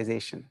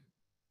organization.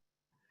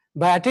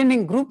 By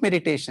attending group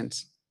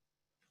meditations,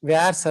 we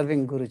are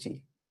serving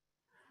Guruji.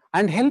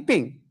 And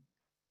helping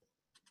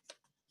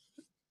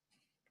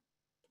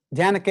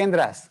Dhyana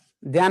Kendras,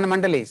 Dhyana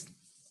Mandalis,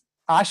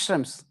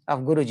 ashrams of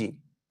Guruji,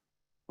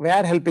 we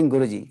are helping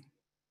Guruji.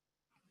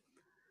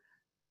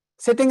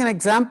 Setting an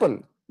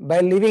example by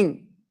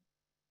living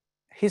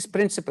his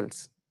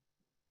principles,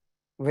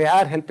 we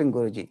are helping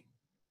Guruji.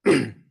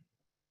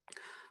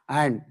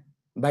 And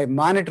by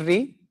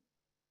monetary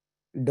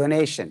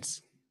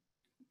donations,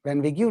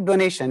 when we give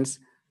donations,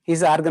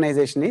 his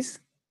organization is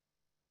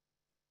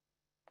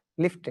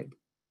lifted.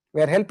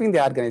 We are helping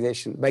the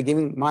organization by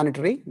giving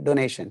monetary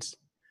donations.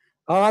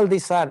 All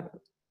these are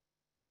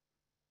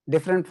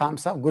different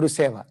forms of Guru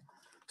Seva.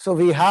 So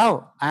we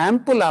have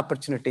ample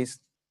opportunities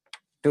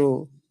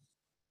to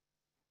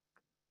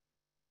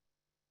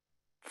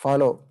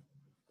follow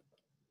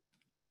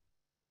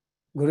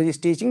Guruji's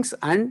teachings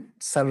and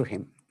serve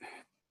him.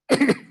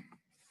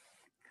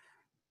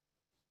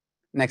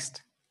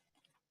 Next,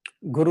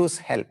 Guru's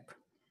help.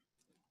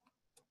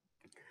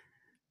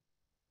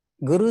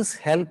 Guru's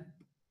help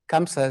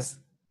comes us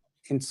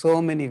in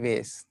so many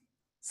ways.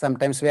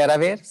 Sometimes we are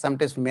aware,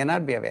 sometimes we may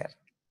not be aware.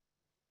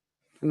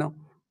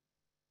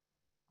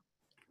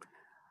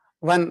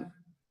 One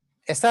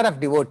SRF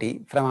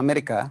devotee from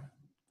America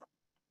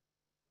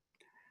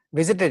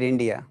visited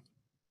India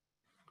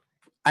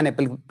on a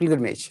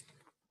pilgrimage.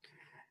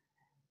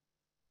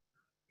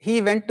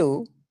 He went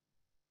to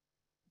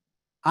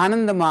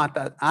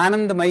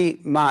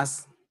Anandamayi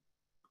Ma's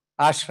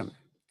ashram.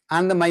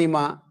 Anandamayi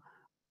Ma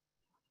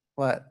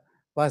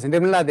was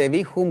Nirmala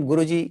Devi, whom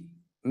Guruji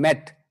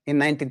met in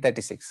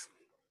 1936.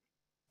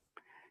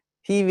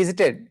 He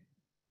visited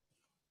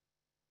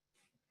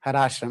her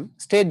ashram,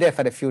 stayed there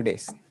for a few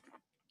days.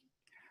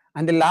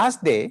 On the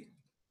last day,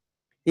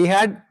 he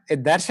had a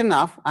darshan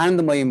of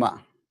Anandamayi Ma.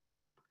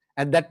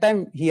 At that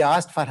time, he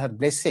asked for her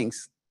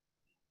blessings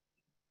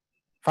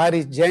for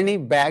his journey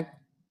back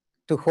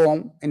to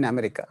home in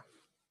America.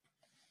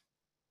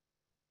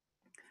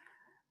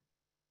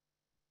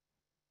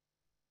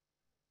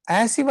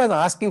 As he was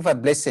asking for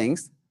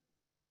blessings,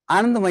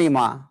 Anandamayi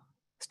Ma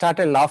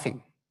started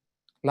laughing.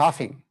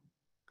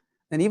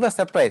 Then he was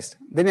surprised.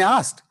 Then he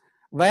asked,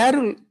 "Why are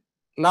you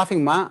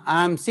laughing, Ma?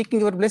 I am seeking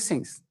your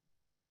blessings."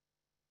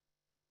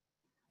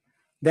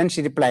 Then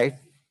she replied,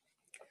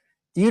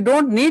 "You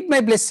don't need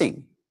my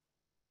blessing.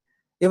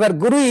 Your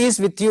Guru is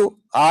with you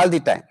all the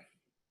time.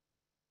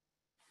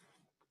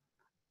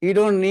 You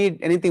don't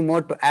need anything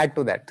more to add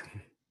to that.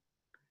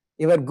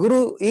 Your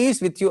Guru is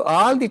with you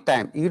all the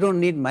time. You don't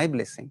need my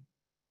blessing."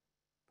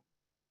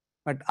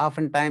 But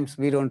oftentimes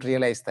we don't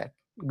realize that.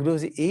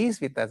 Guruji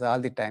is with us all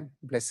the time,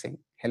 blessing,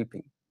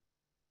 helping.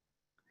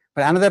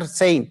 But another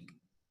saint,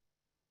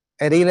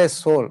 a realized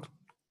soul,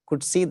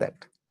 could see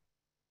that.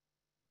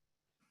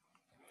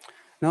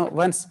 Now,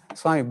 once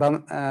Swami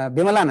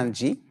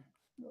Bimalanand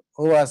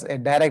who was a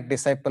direct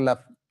disciple of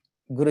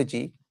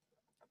Guruji,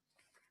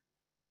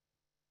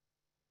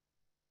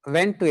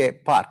 went to a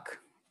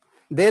park.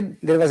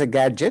 There was a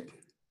gadget.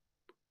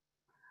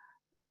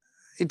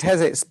 It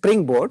has a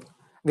springboard.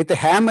 With a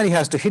hammer, he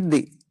has to hit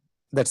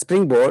that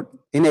springboard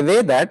in a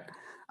way that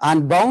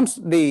on bounce,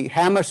 the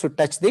hammer should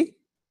touch the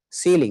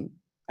ceiling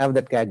of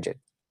that gadget.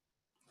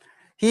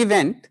 He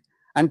went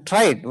and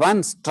tried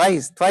once,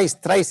 twice,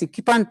 thrice. He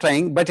kept on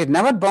trying, but it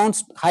never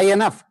bounced high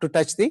enough to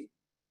touch the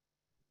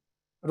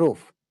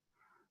roof.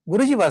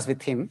 Guruji was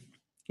with him.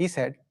 He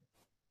said,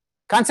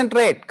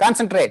 "Concentrate,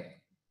 concentrate."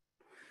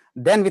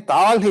 Then with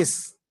all his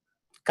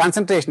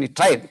concentration, he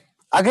tried.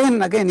 Again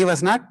and again, he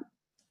was not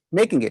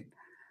making it.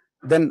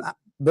 Then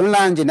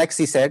Bimalanand next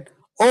he said,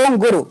 "Om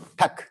Guru,"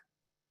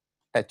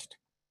 touched.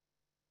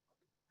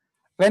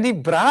 When he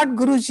brought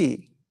Guruji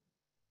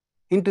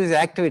into his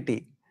activity,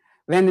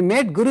 when he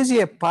made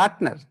Guruji a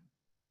partner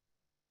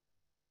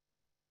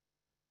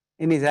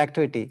in his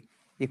activity,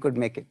 he could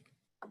make it.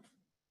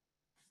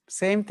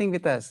 Same thing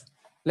with us.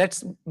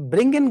 Let's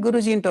bring in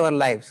Guruji into our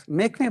lives.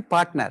 Make me a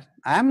partner.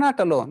 I am not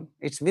alone.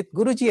 It's with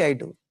Guruji I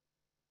do.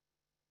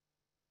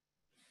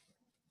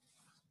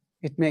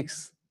 It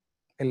makes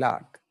a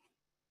lot.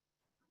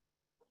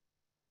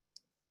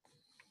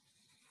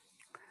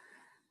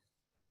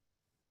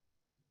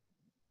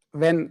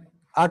 When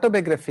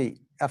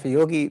autobiography of a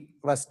yogi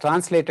was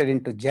translated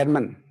into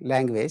German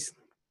language,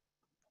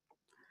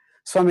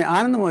 Swami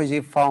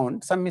Anandamoyiji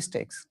found some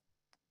mistakes.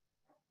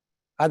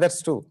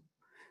 Others too.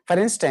 For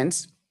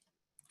instance,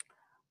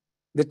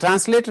 the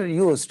translator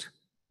used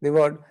the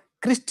word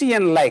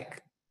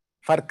Christian-like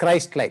for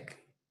Christ-like.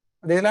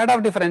 There is a lot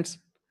of difference.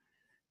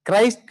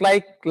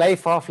 Christ-like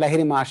life of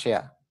Lahiri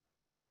Mahashaya.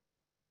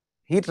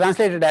 He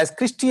translated as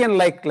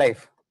Christian-like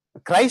life.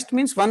 Christ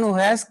means one who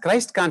has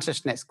Christ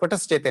consciousness,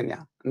 Kotas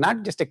Chaitanya,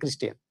 not just a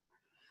Christian.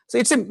 So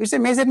it's a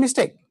major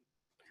mistake.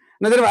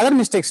 Now there are other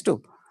mistakes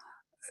too.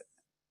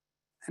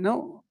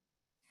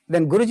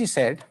 Then Guruji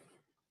said,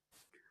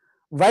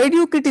 "Why do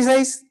you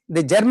criticize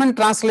the German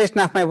translation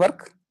of my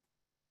work?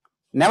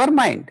 Never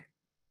mind.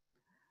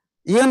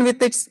 Even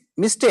with its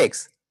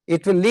mistakes,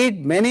 it will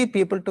lead many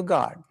people to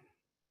God.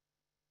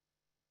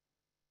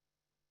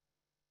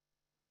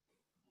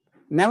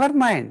 Never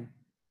mind.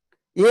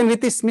 Even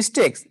with its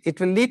mistakes, it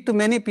will lead to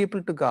many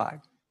people to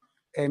God."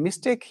 A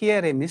mistake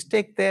here, a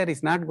mistake there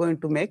is not going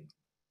to make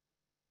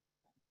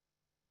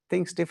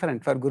things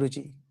different for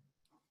Guruji.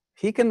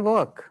 He can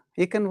work.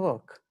 He can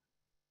work.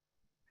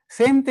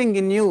 Same thing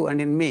in you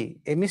and in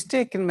me. A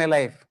mistake in my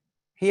life,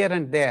 here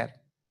and there.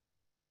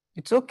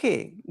 It's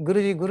okay.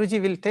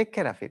 Guruji will take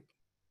care of it.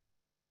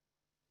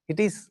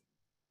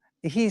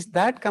 He is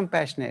that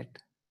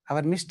compassionate.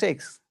 Our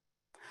mistakes.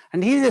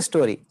 And here is a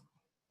story.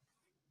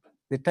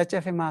 the touch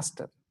of a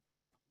master.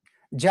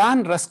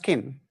 John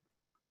Ruskin,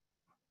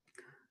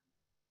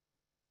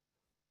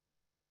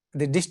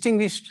 the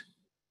distinguished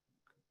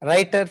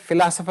writer,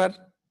 philosopher,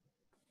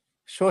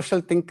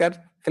 social thinker,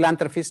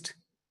 philanthropist,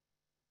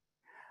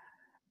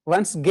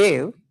 once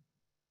gave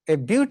a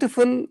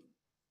beautiful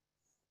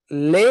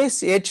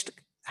lace-edged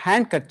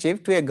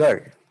handkerchief to a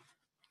girl.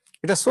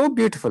 It was so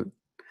beautiful.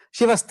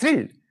 She was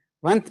thrilled.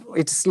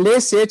 It's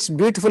lace-edged,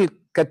 beautiful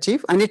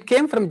kerchief, and it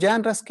came from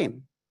John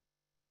Ruskin.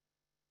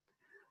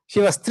 She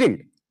was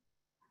thrilled.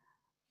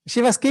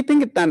 She was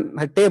keeping it on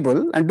her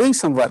table and doing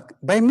some work.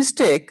 By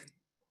mistake,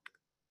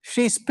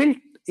 she spilled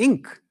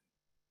ink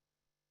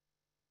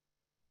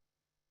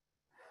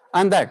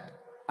on that,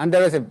 and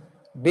there was a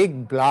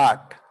big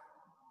blot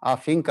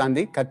of ink on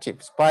the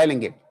kerchief,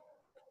 spoiling it.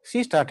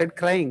 She started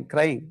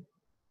crying.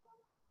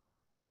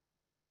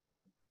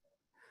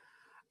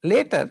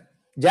 Later,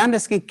 John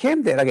Ruskin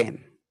came there again,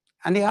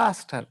 and he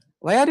asked her,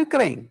 "Why are you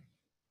crying?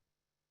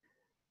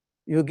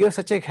 You gave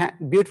such a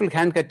beautiful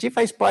handkerchief,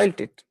 I spoiled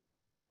it."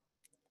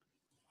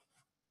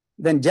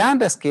 Then John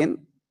Ruskin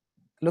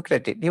looked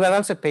at it. He was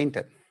also a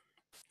painter.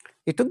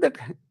 He took that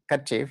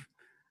kerchief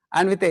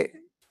and with a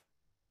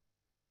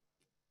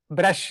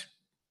brush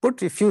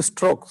put a few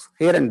strokes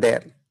here and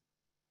there.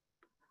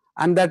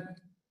 And that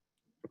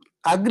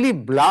ugly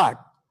blot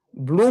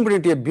bloomed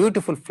into a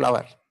beautiful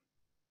flower.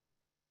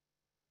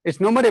 It's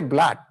no more a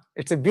blot,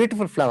 it's a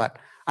beautiful flower.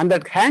 And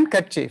that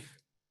handkerchief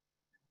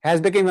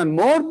has become even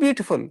more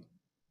beautiful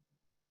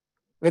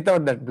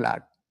without that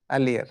blot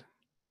earlier.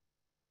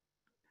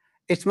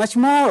 It's much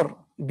more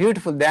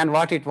beautiful than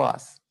what it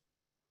was.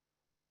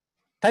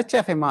 Touch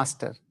of a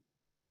master.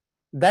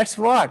 That's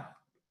what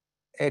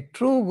a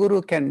true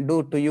guru can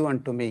do to you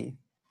and to me.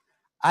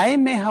 I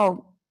may have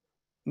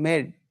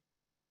made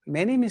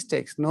many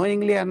mistakes,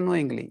 knowingly or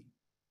unknowingly,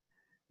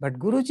 but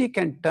Guruji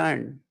can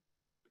turn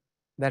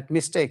that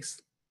mistakes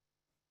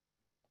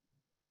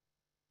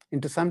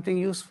into something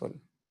useful.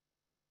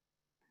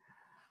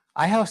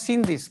 I have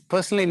seen this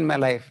personally in my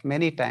life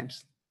many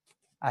times.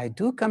 I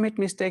do commit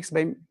mistakes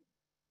by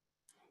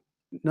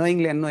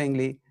knowingly,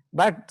 unknowingly,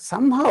 but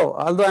somehow,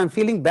 although I'm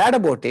feeling bad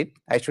about it,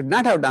 I should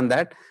not have done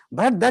that,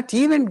 but that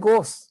even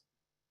goes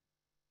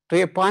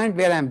to a point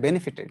where I'm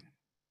benefited.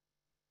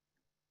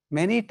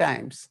 Many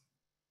times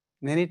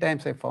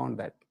I found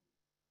that.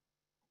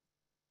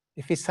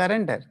 If we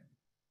surrender,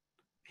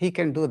 he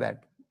can do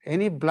that.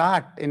 Any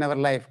blot in our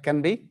life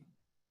can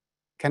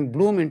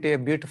bloom into a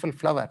beautiful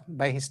flower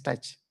by his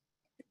touch.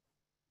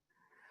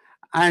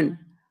 And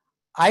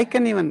I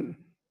can even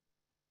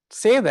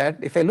say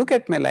that if I look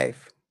at my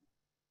life,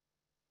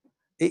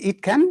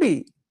 it can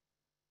be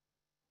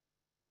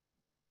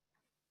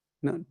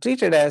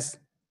treated as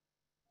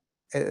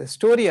a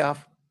story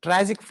of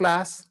tragic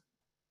flaws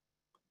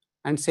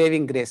and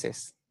saving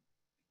graces.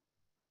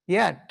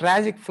 Yeah,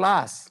 tragic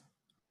flaws.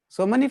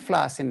 So many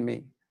flaws in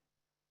me.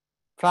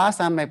 Flaws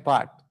on my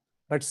part,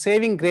 but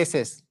saving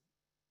graces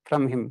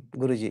from him,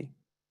 Guruji.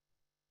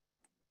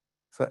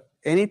 So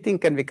anything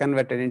can be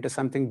converted into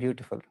something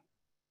beautiful.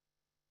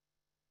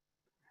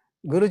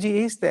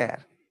 Guruji is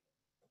there.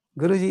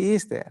 Guruji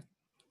is there.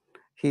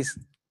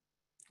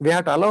 We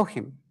have to allow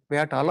him. We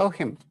have to allow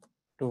him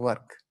to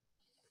work.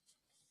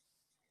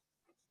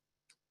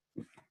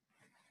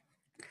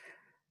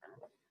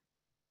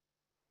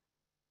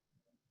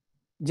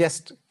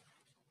 Just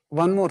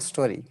one more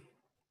story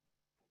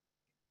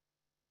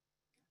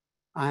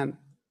on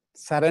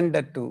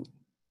surrender to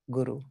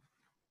Guru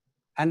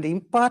and the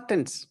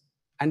importance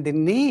and the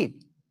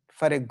need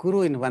for a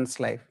Guru in one's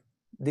life.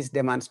 This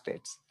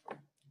demonstrates.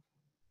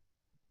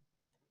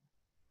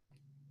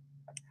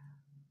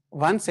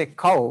 Once a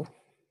cow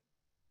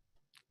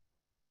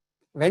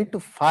went to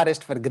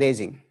forest for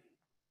grazing.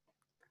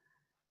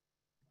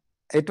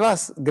 It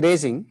was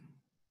grazing.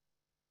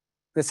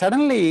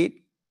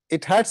 Suddenly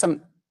it heard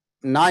some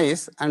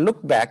noise and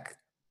looked back.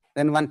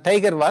 Then one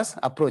tiger was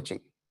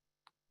approaching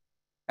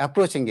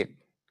it.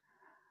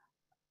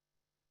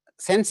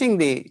 Sensing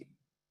the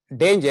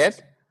danger,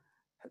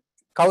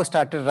 cow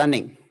started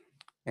running.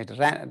 It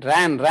ran.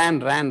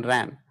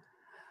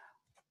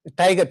 The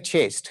tiger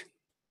chased.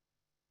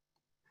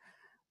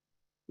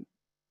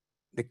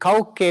 The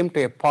cow came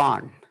to a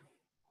pond.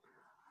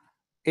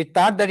 It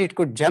thought that it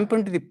could jump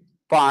into the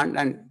pond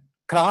and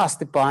cross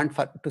the pond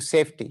to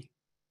safety.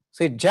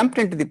 So it jumped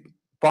into the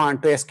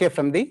pond to escape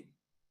from the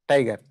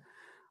tiger.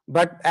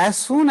 But as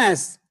soon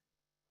as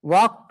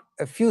walked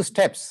a few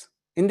steps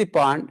in the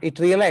pond, it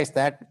realized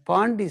that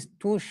pond is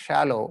too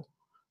shallow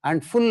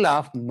and full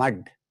of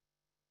mud.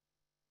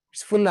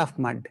 It's full of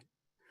mud.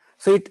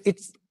 So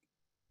its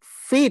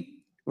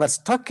feet were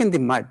stuck in the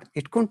mud.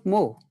 It couldn't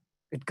move.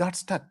 It got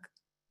stuck.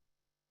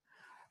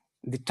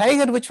 The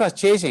tiger which was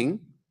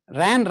chasing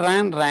ran,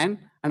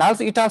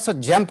 and it also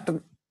jumped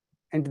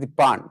into the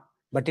pond,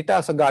 but it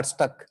also got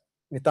stuck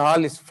with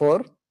all its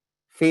 4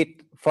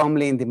 feet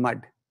firmly in the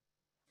mud.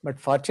 But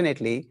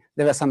fortunately,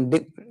 there was some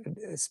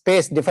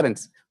space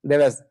difference. There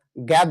was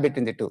gap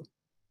between the two.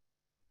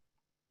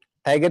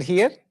 Tiger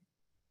here,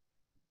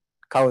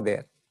 cow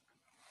there.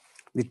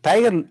 The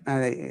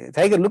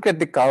tiger looked at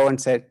the cow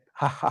and said,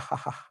 ha ha ha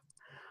ha.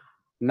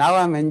 Now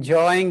I'm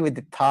enjoying with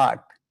the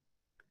thought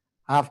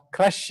of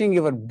crushing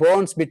your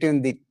bones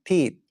between the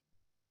teeth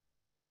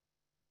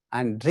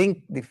and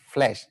drink the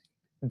flesh,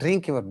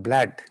 drink your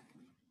blood.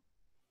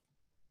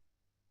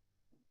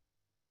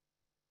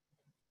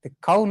 The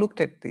cow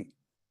looked at the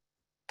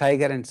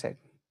tiger and said,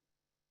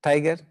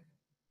 Tiger,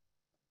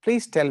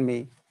 please tell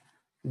me,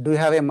 do you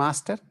have a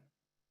master?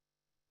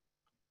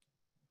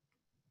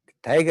 The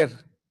tiger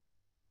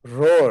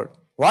roared,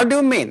 what do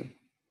you mean?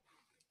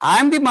 I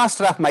am the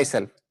master of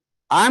myself.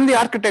 I am the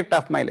architect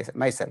of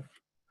myself.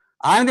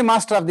 I am the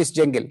master of this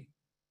jungle.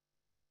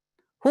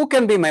 Who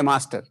can be my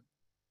master?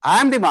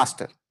 I am the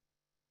master.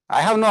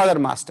 I have no other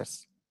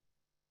masters.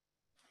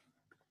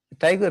 The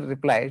tiger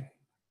replied,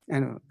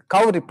 and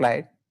cow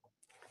replied,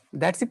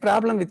 that's the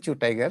problem with you,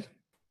 tiger.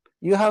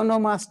 You have no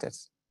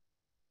masters.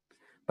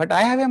 But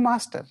I have a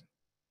master.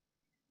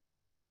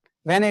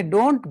 When I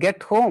don't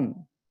get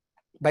home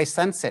by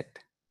sunset,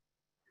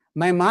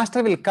 my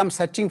master will come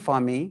searching for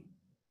me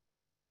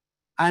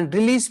and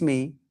release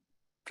me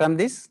from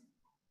this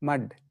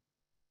mud,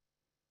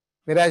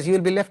 whereas you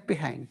will be left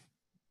behind.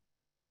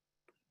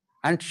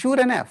 And sure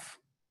enough,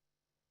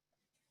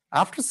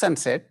 after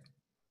sunset,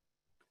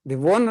 the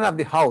owner of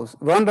the house,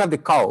 owner of the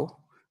cow,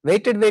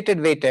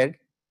 waited.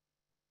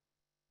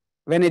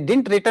 When he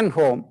didn't return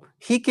home,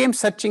 he came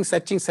searching,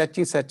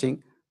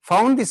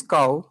 found this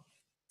cow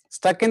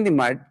stuck in the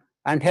mud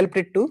and helped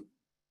it to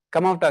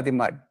come out of the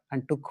mud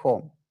and took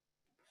home,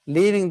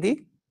 leaving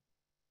the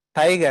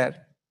tiger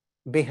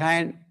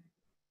behind,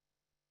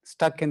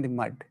 stuck in the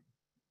mud.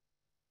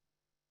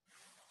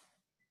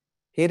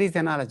 Here is the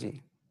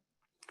analogy.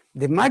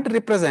 The mud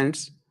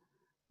represents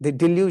the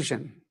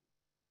delusion,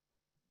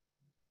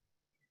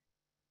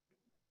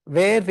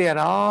 where we are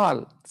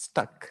all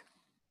stuck.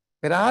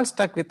 We are all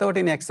stuck without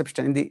any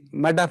exception in the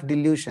mud of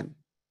delusion.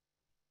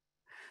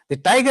 The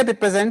tiger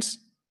represents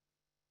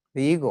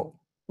the ego,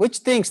 which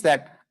thinks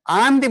that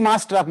I am the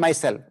master of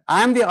myself.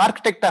 I am the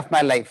architect of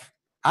my life.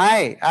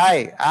 I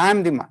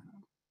am the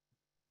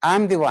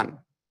one.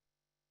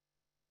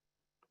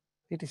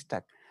 It is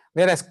stuck.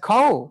 Whereas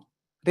cow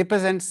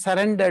represents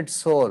surrendered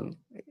soul.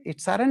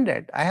 It's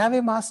surrendered. I have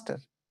a master.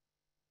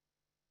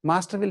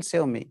 Master will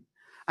save me.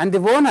 And the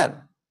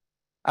owner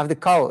of the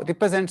cow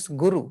represents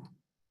guru.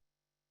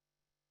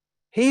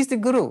 He is the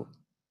guru.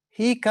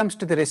 He comes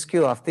to the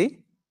rescue of the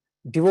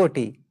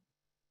devotee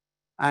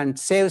and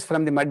saves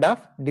from the mud of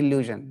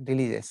delusion,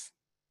 releases.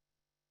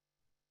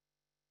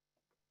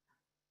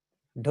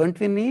 Don't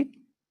we need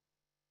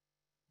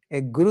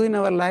a guru in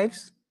our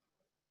lives?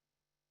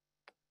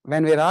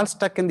 When we are all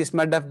stuck in this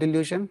mud of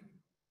delusion,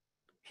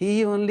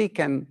 he only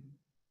can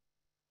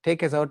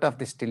take us out of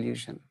this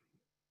delusion.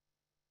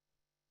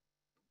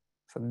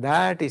 So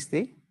that is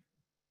the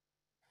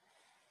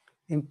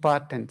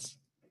importance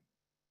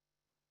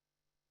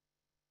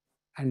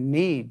and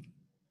need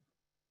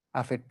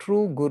of a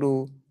true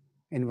guru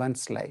in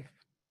one's life.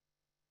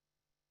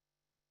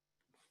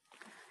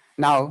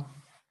 Now,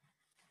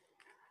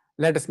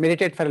 let us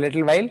meditate for a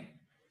little while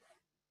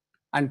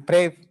and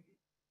pray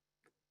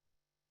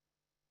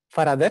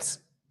for others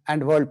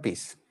and world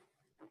peace.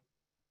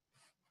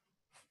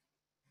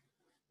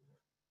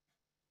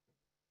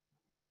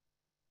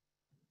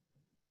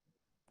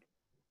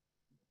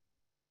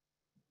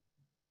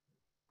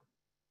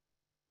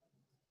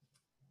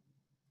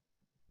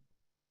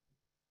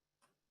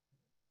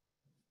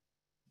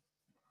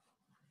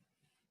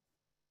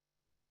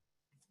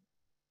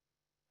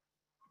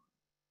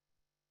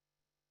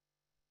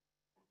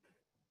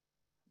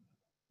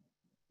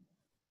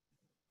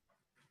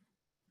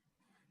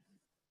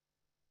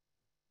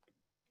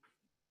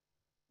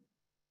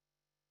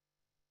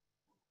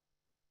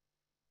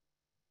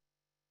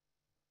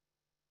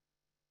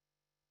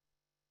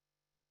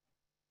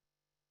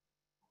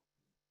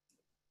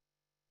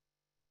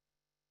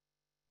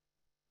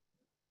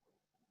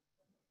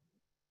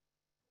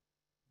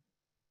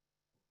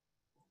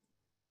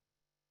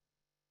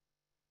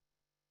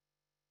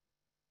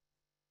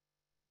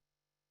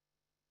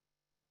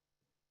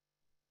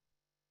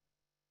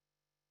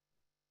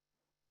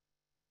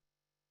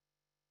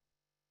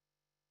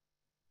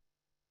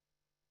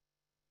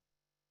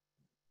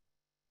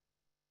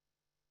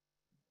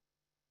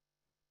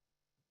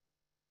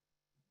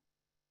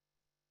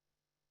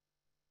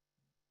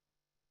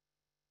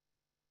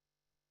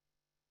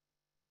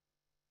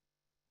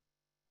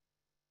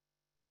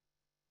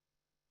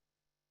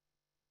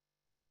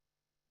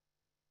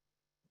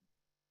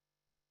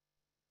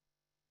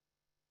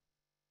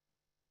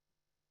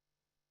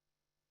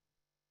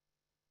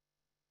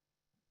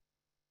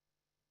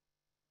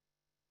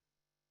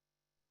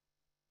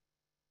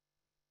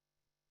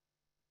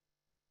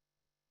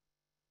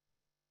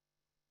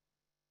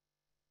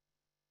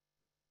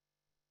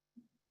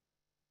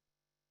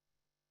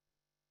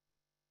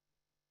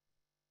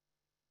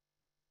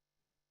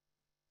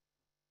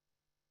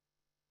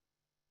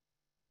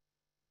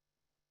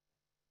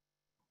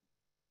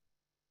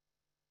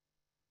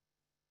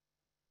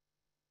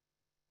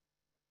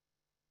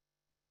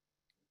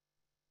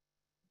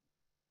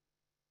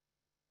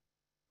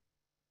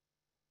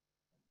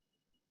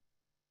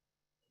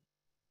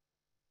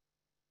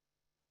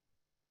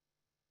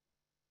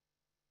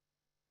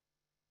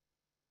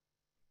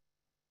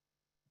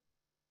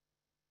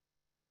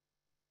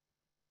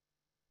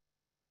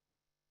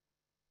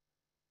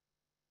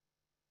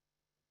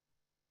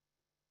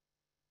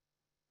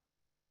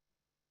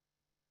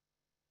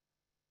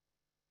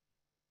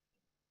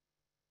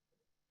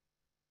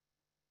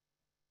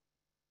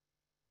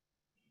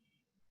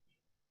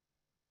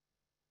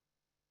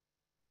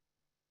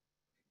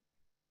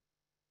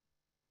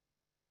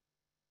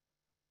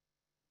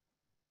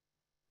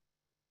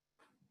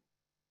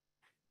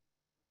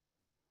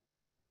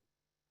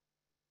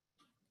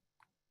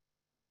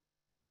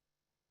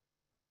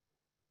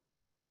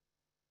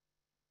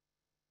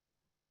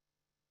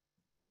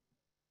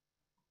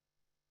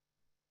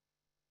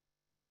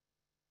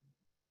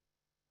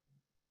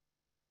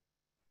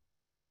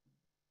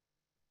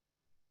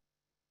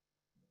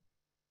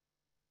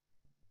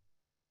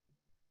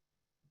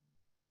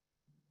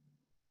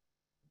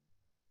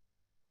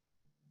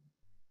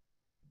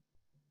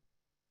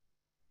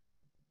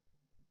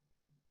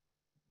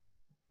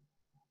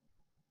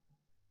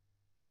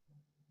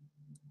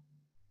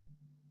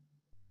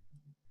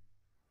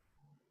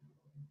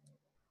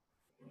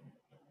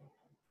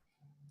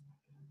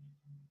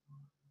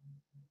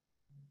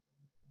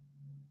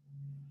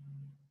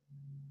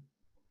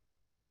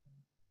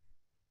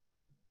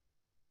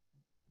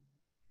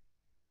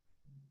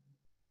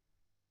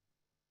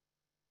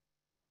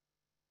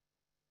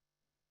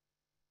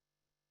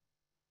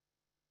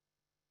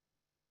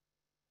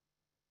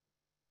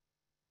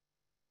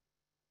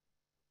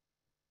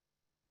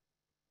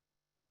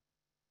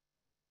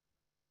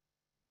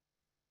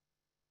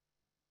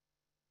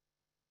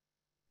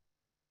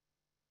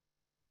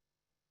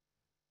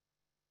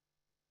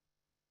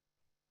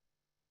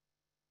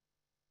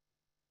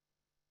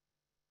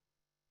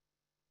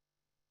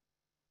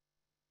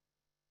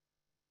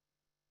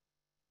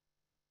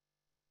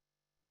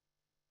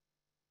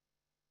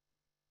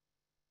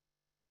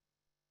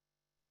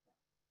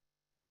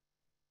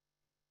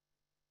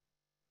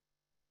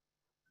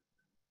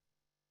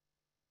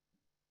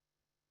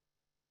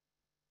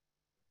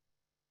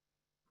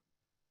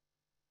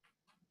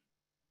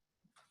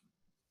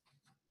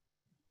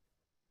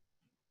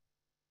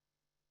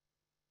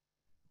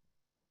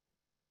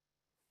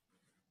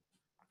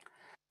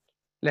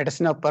 Let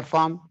us now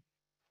perform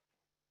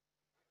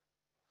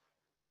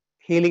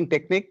healing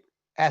technique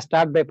as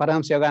taught by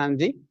Paramahansa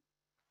Yoganandaji.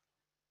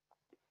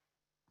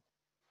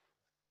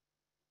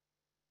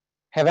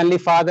 Heavenly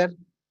Father,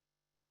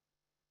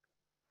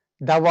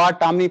 thou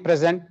art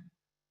omnipresent,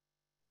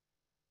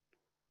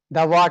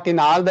 thou art in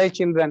all thy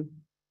children.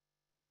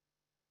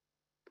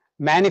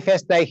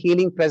 Manifest thy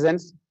healing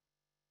presence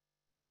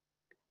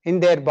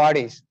in their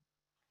bodies.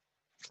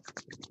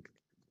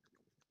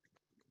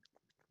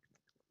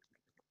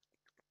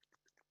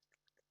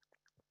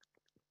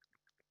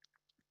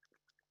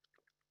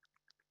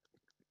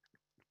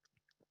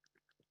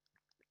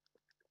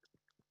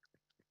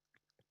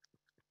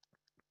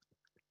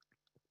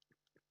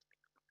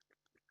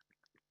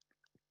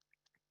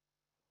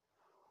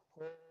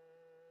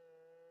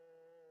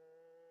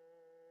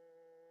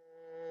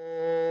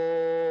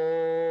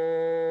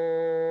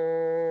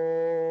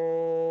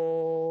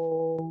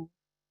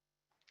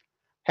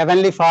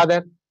 Heavenly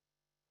Father,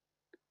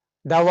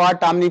 thou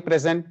art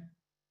omnipresent,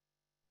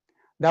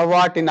 thou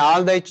art in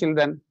all thy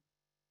children.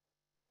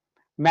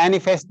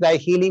 Manifest thy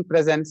healing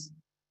presence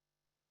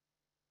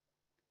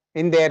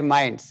in their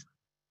minds.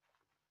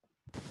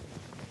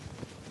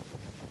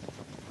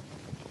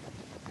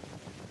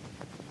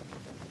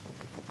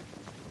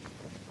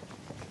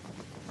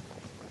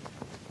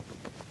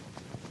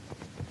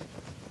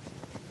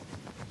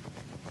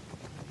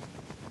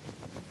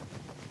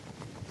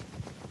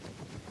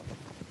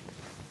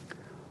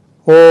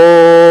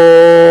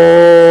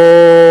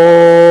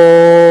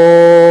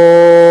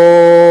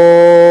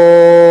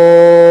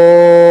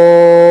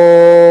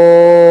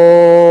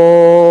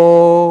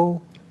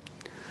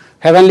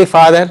 Heavenly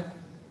Father,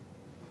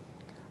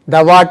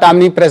 thou art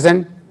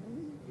omnipresent,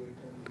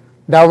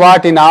 thou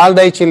art in all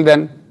thy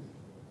children.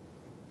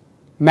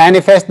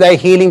 Manifest thy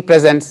healing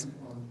presence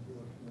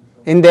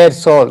in their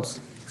souls.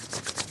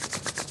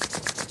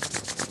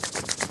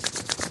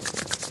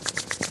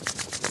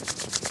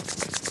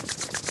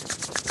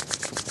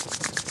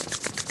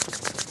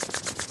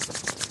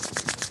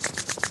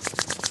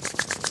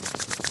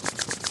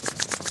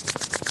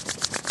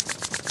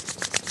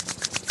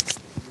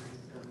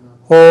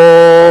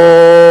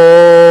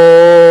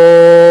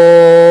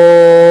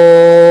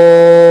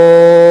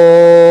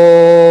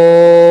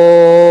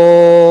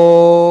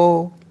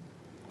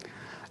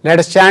 Let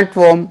us chant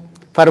Om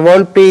for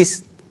world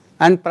peace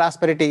and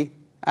prosperity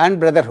and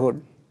brotherhood.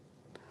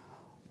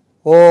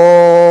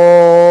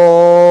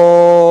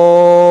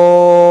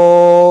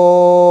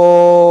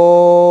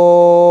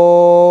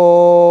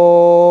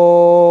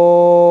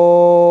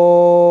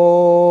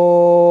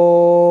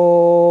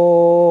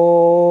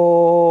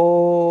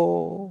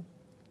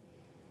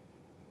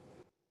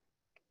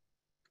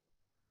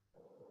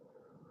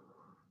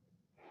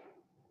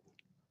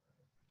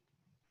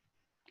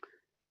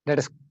 Let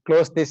us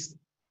close this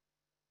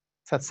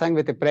satsang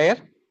with a prayer.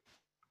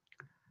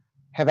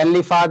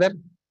 Heavenly Father,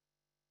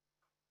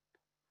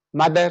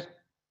 Mother,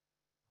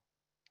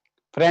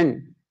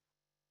 Friend,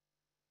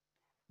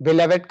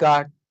 beloved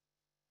God,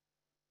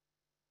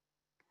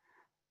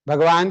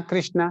 Bhagavan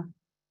Krishna,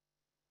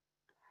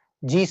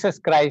 Jesus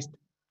Christ,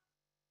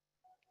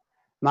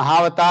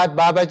 Mahavatar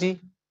Babaji,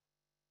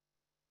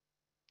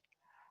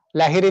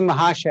 Lahiri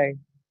Mahashay,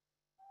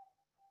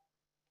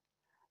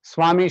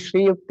 Swami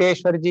Sri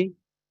Yukteswarji,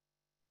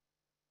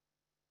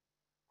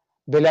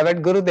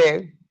 beloved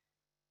Gurudev,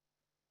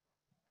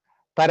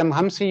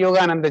 Paramhamsa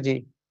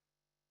Yoganandaji,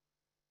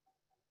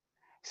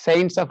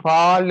 saints of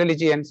all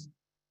religions,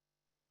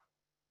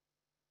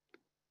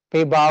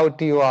 we bow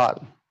to you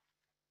all.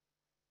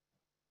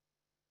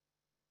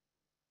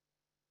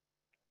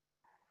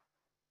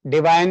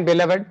 Divine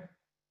Beloved,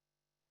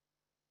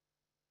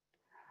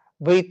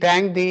 we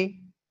thank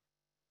thee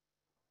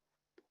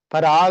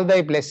for all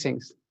thy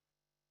blessings.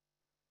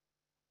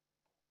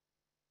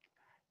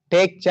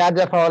 Take charge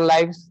of our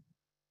lives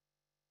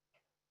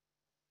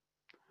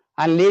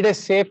and lead us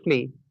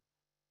safely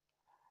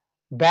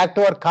back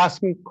to our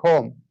cosmic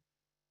home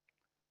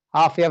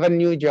of ever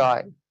new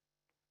joy.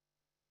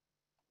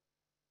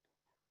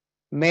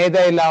 May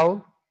thy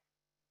love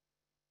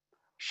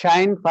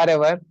shine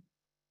forever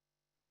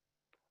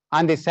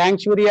on the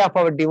sanctuary of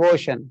our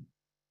devotion,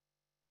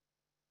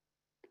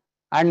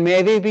 and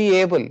may we be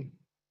able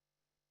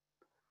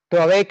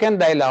to awaken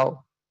thy love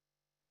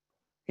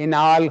in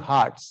all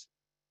hearts.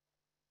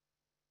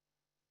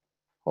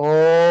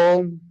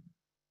 Om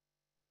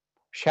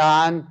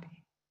Shanti,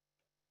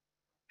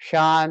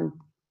 Shanti,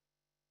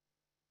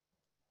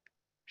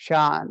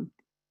 Shanti.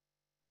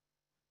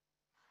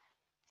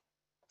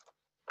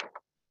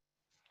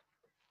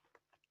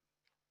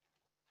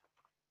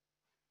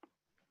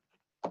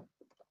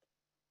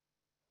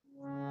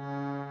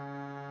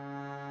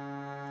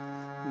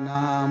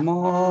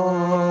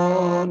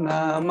 Namo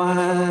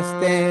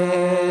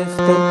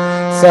Namastestu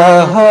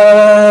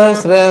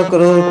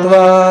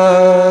Sahasrakrutva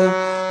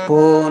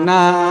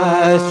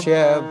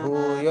Punasya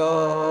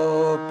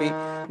Bhuyopi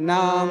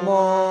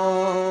Namo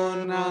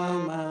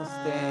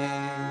Namaste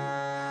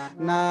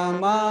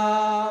Nama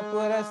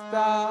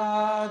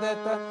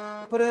Purastadata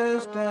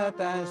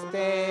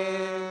पृष्ठतस्ते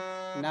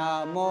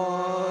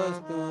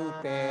नमोऽस्तु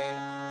ते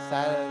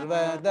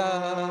सर्वदा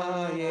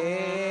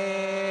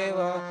एव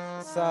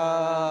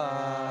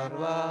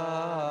सर्वा.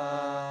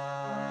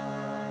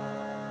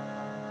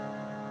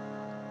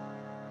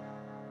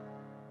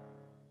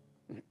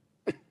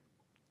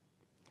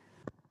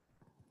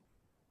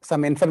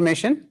 Some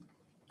information.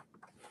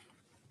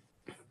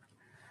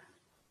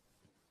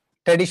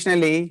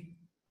 Traditionally,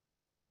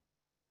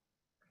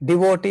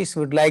 devotees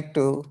would like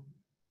to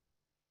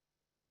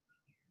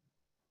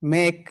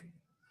make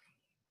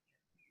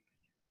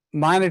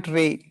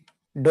monetary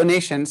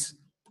donations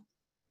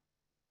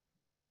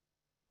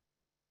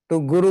to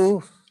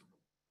Guru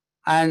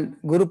and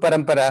Guru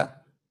Parampara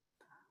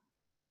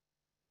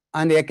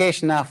on the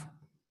occasion of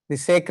the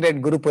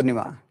sacred Guru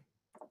Purnima.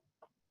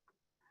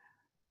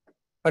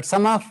 But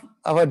some of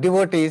our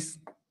devotees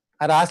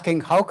are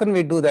asking, how can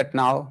we do that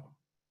now?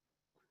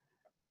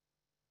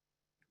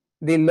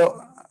 The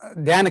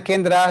Dhyana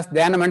Kendras,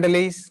 Dhyana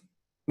Mandalis,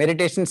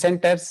 meditation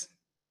centers,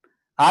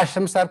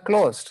 ashrams are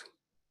closed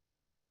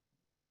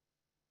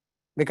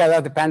because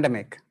of the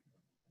pandemic.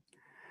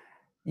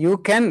 You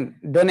can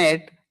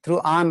donate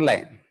through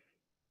online.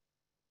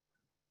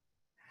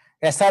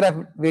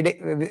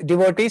 SRF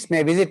devotees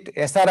may visit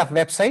SRF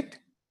website,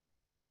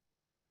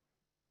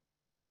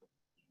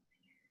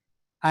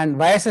 and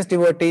YSS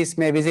devotees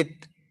may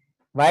visit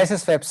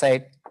YSS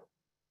website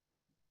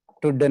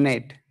to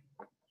donate.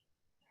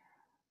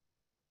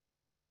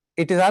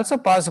 It is also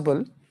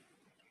possible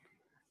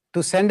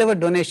to send our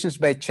donations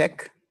by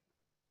check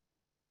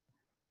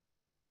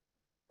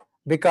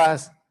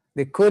because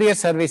the courier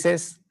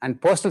services and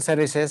postal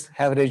services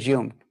have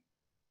resumed.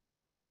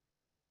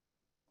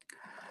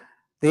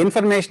 The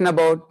information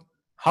about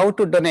how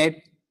to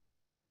donate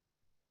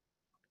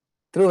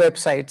through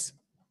websites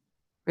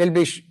will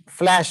be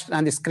flashed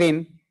on the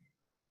screen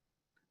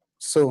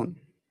soon.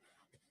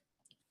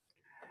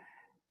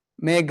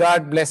 May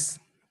God bless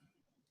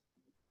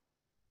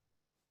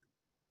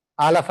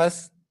all of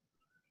us.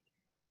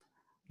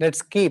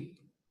 Let's keep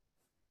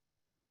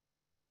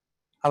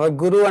our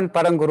Guru and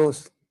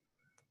Parangurus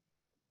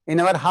in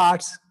our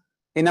hearts,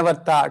 in our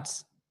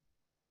thoughts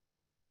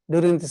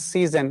during this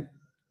season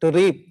to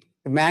reap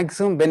the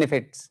maximum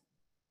benefits.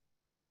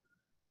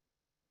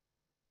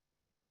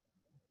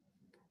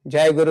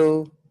 Jai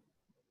Guru,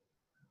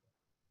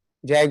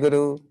 Jai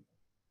Guru,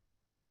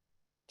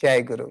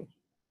 Jai Guru.